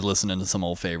just re-listening to some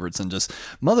old favorites, and just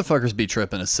Motherfuckers Be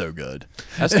Trippin' is so good.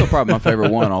 That's still probably my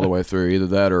favorite one all the way through. Either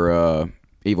that or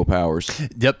Evil Powers.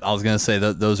 Yep, I was going to say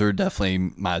that those are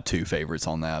definitely my 2 favorites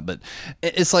on that. But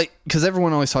it's like, because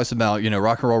everyone always talks about,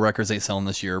 rock and roll records ain't selling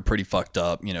this year are pretty fucked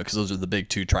up, because those are the big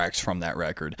 2 tracks from that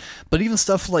record. But even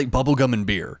stuff like Bubblegum and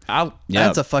Beer,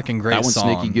 that's a fucking great song.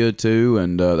 That one's sneaky good too,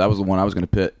 and that was the one I was going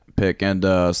to pick,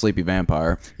 and Sleepy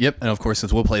Vampire. Yep, and of course,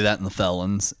 since we'll play that in the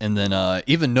Felons, and then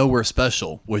even Nowhere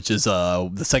Special, which is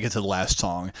the second to the last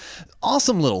song.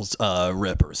 Awesome little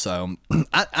ripper. So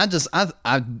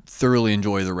I thoroughly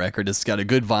enjoy the record. It's got a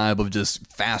good vibe of just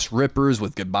fast rippers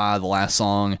with Goodbye, the last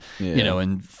song,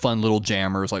 and fun little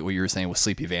jammers like what you were saying with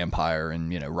Sleepy Vampire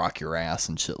and Rock Your Ass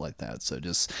and shit like that. So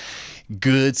just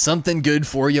good, something good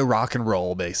for you, rock and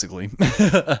roll, basically.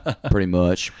 Pretty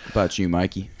much. What about you,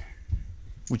 Mikey?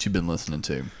 What you been listening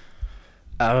to?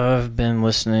 I've been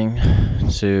listening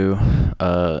to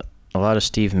a lot of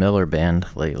Steve Miller Band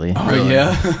lately. Oh,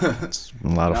 yeah? It's a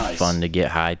lot of fun to get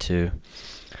high to.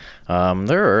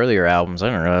 Their earlier albums, I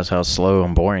didn't realize how slow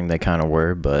and boring they kind of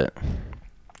were, but...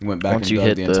 You went back and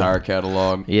dug the entire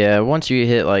catalog? Yeah, once you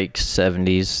hit like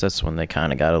 70s, that's when they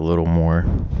kind of got a little more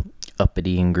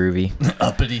uppity and groovy.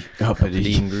 Uppity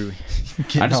and groovy.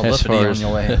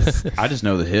 I just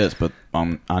know the hits, but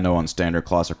I know on standard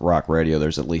classic rock radio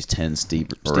there's at least 10 Steve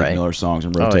Miller songs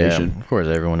in rotation. Oh, yeah. Of course,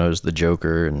 everyone knows The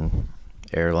Joker and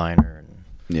Airliner.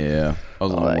 And yeah,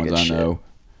 those are the only ones I know.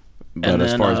 But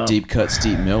as far as deep cut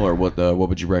Steve Miller, what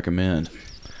would you recommend?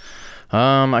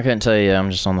 I couldn't tell you.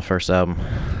 I'm just on the first album.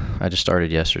 I just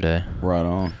started yesterday. Right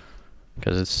on.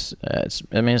 Because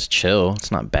it's chill.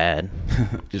 It's not bad.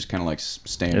 Just kind of like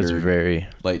standard. It's very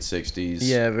late 60s.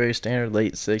 Yeah, very standard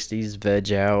late 60s,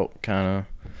 veg out kind of.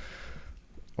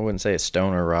 I wouldn't say it's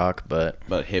stoner rock, but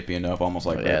hippie enough, almost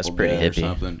like it's pretty hippie.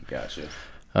 Or something. Gotcha.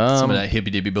 Some of that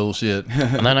hippy-dippy bullshit.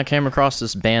 And then I came across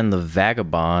this band, the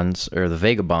Vagabonds.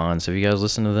 Have you guys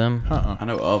listened to them? I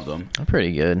know of them. They're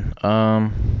pretty good.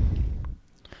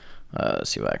 Let's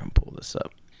see if I can pull this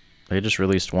up. They just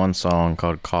released one song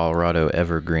called Colorado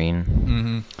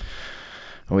Evergreen,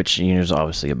 which is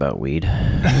obviously about weed.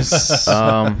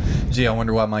 Gee, I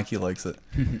wonder why Mikey likes it.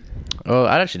 Oh,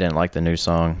 I actually didn't like the new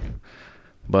song.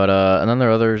 But and then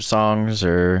their other songs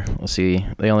are, let's see,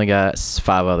 they only got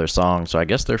 5 other songs, so I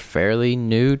guess they're fairly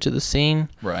new to the scene.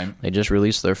 Right. They just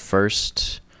released their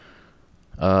first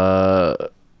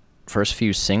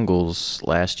few singles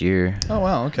last year. Oh,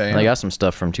 wow, okay. And they got some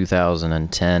stuff from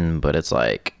 2010, but it's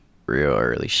like real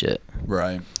early shit.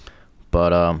 Right.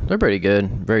 But they're pretty good.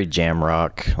 Very jam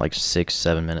rock, like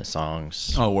 6-7 minute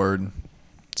songs. Oh, word.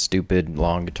 Stupid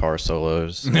long guitar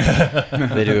solos.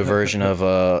 They do a version of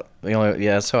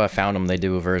that's how I found them. They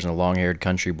do a version of Long Haired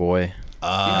Country Boy.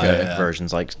 Yeah.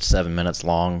 Version's like 7 minutes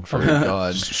long. For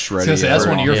God, shredded. that's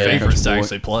one of your favorites to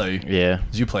actually play. Yeah,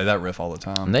 'Cause you play that riff all the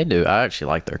time. And they do. I actually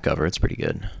like their cover. It's pretty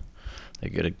good. They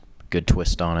get a good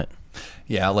twist on it.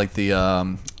 Yeah, I like the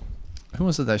who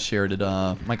was it that shared it?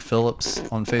 Mike Phillips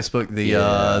on Facebook.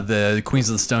 The Queens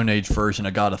of the Stone Age version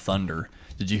of God of Thunder.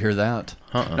 Did you hear that?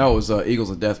 No, it was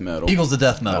Eagles of Death Metal. Eagles of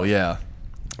Death Metal, yeah.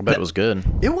 I bet it was good.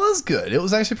 It was good. It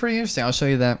was actually pretty interesting. I'll show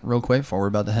you that real quick before we're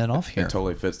about to head off here. It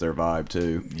totally fits their vibe,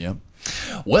 too. Yep.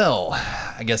 Well,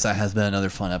 I guess that has been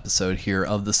another fun episode here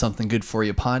of the Something Good For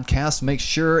You podcast. Make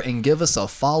sure and give us a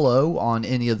follow on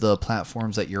any of the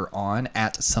platforms that you're on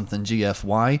at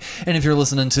SomethingGFY. And if you're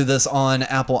listening to this on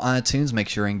Apple iTunes, make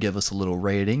sure and give us a little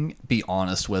rating. Be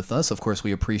honest with us. Of course,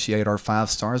 we appreciate our 5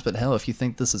 stars, but hell, if you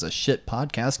think this is a shit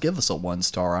podcast, give us a 1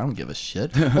 star. I don't give a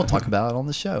shit. We'll talk about it on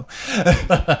the show.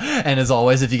 And as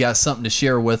always, if you got something to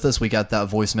share with us, we got that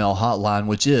voicemail hotline,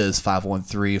 which is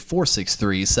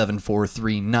 513-463-7439.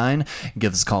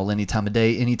 Give us a call any time of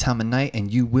day, any time of night, and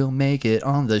you will make it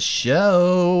on the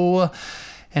show.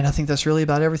 And I think that's really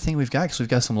about everything we've got, because we've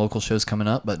got some local shows coming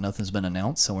up, but nothing's been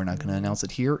announced, so we're not going to announce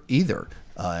it here either.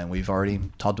 And we've already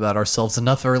talked about ourselves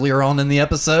enough earlier on in the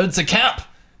episode. So, Cap,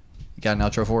 you got an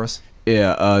outro for us?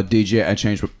 Yeah, DJ, I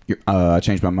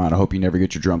changed my mind. I hope you never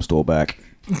get your drum stool back.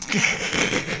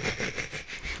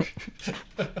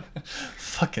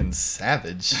 Fucking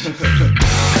savage.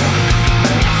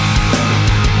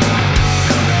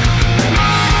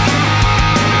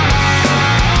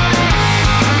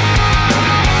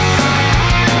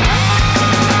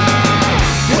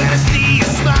 When I see you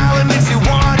smiling, makes you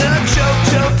wanna choke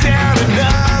down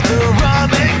another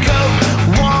rum and coke.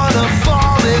 Wanna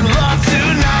fall in love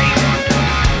tonight.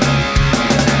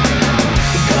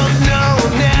 Both know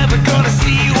I'm never gonna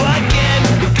see you again.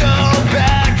 Go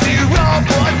back to your old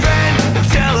boyfriend and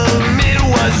tell him it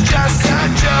was just a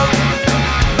joke.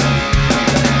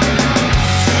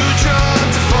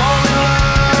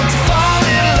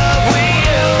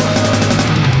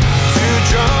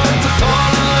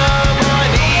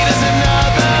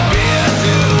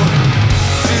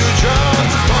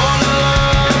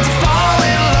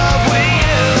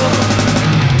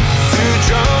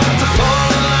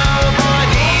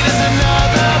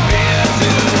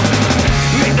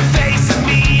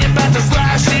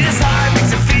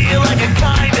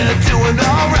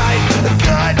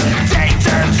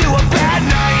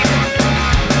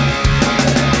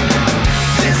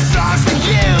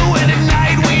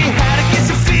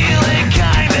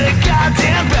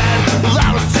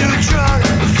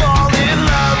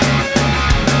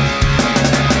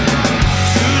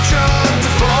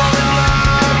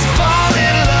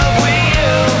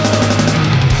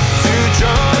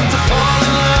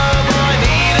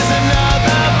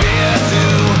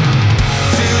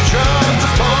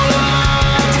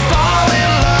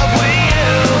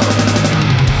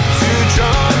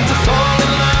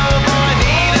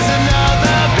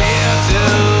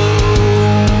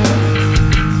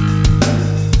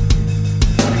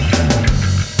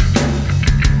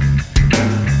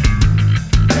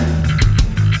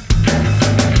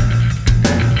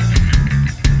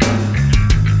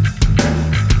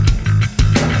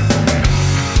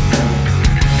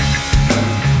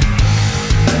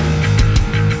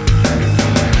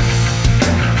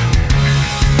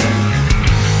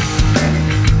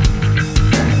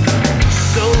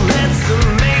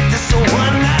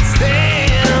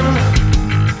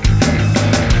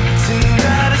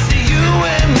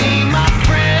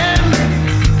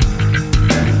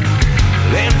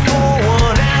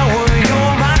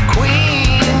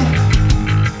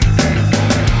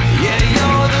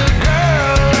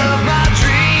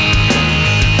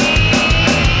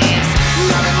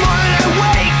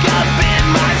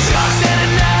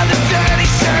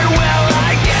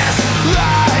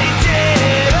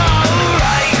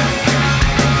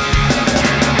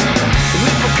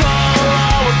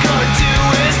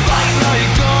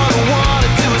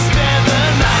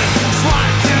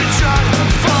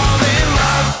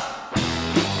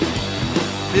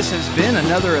 This has been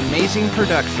another amazing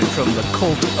production from the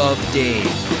Cult of Dave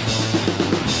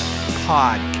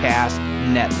Podcast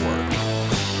Network.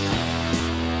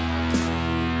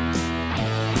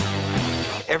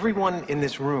 Everyone in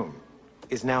this room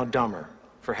is now dumber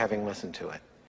for having listened to it.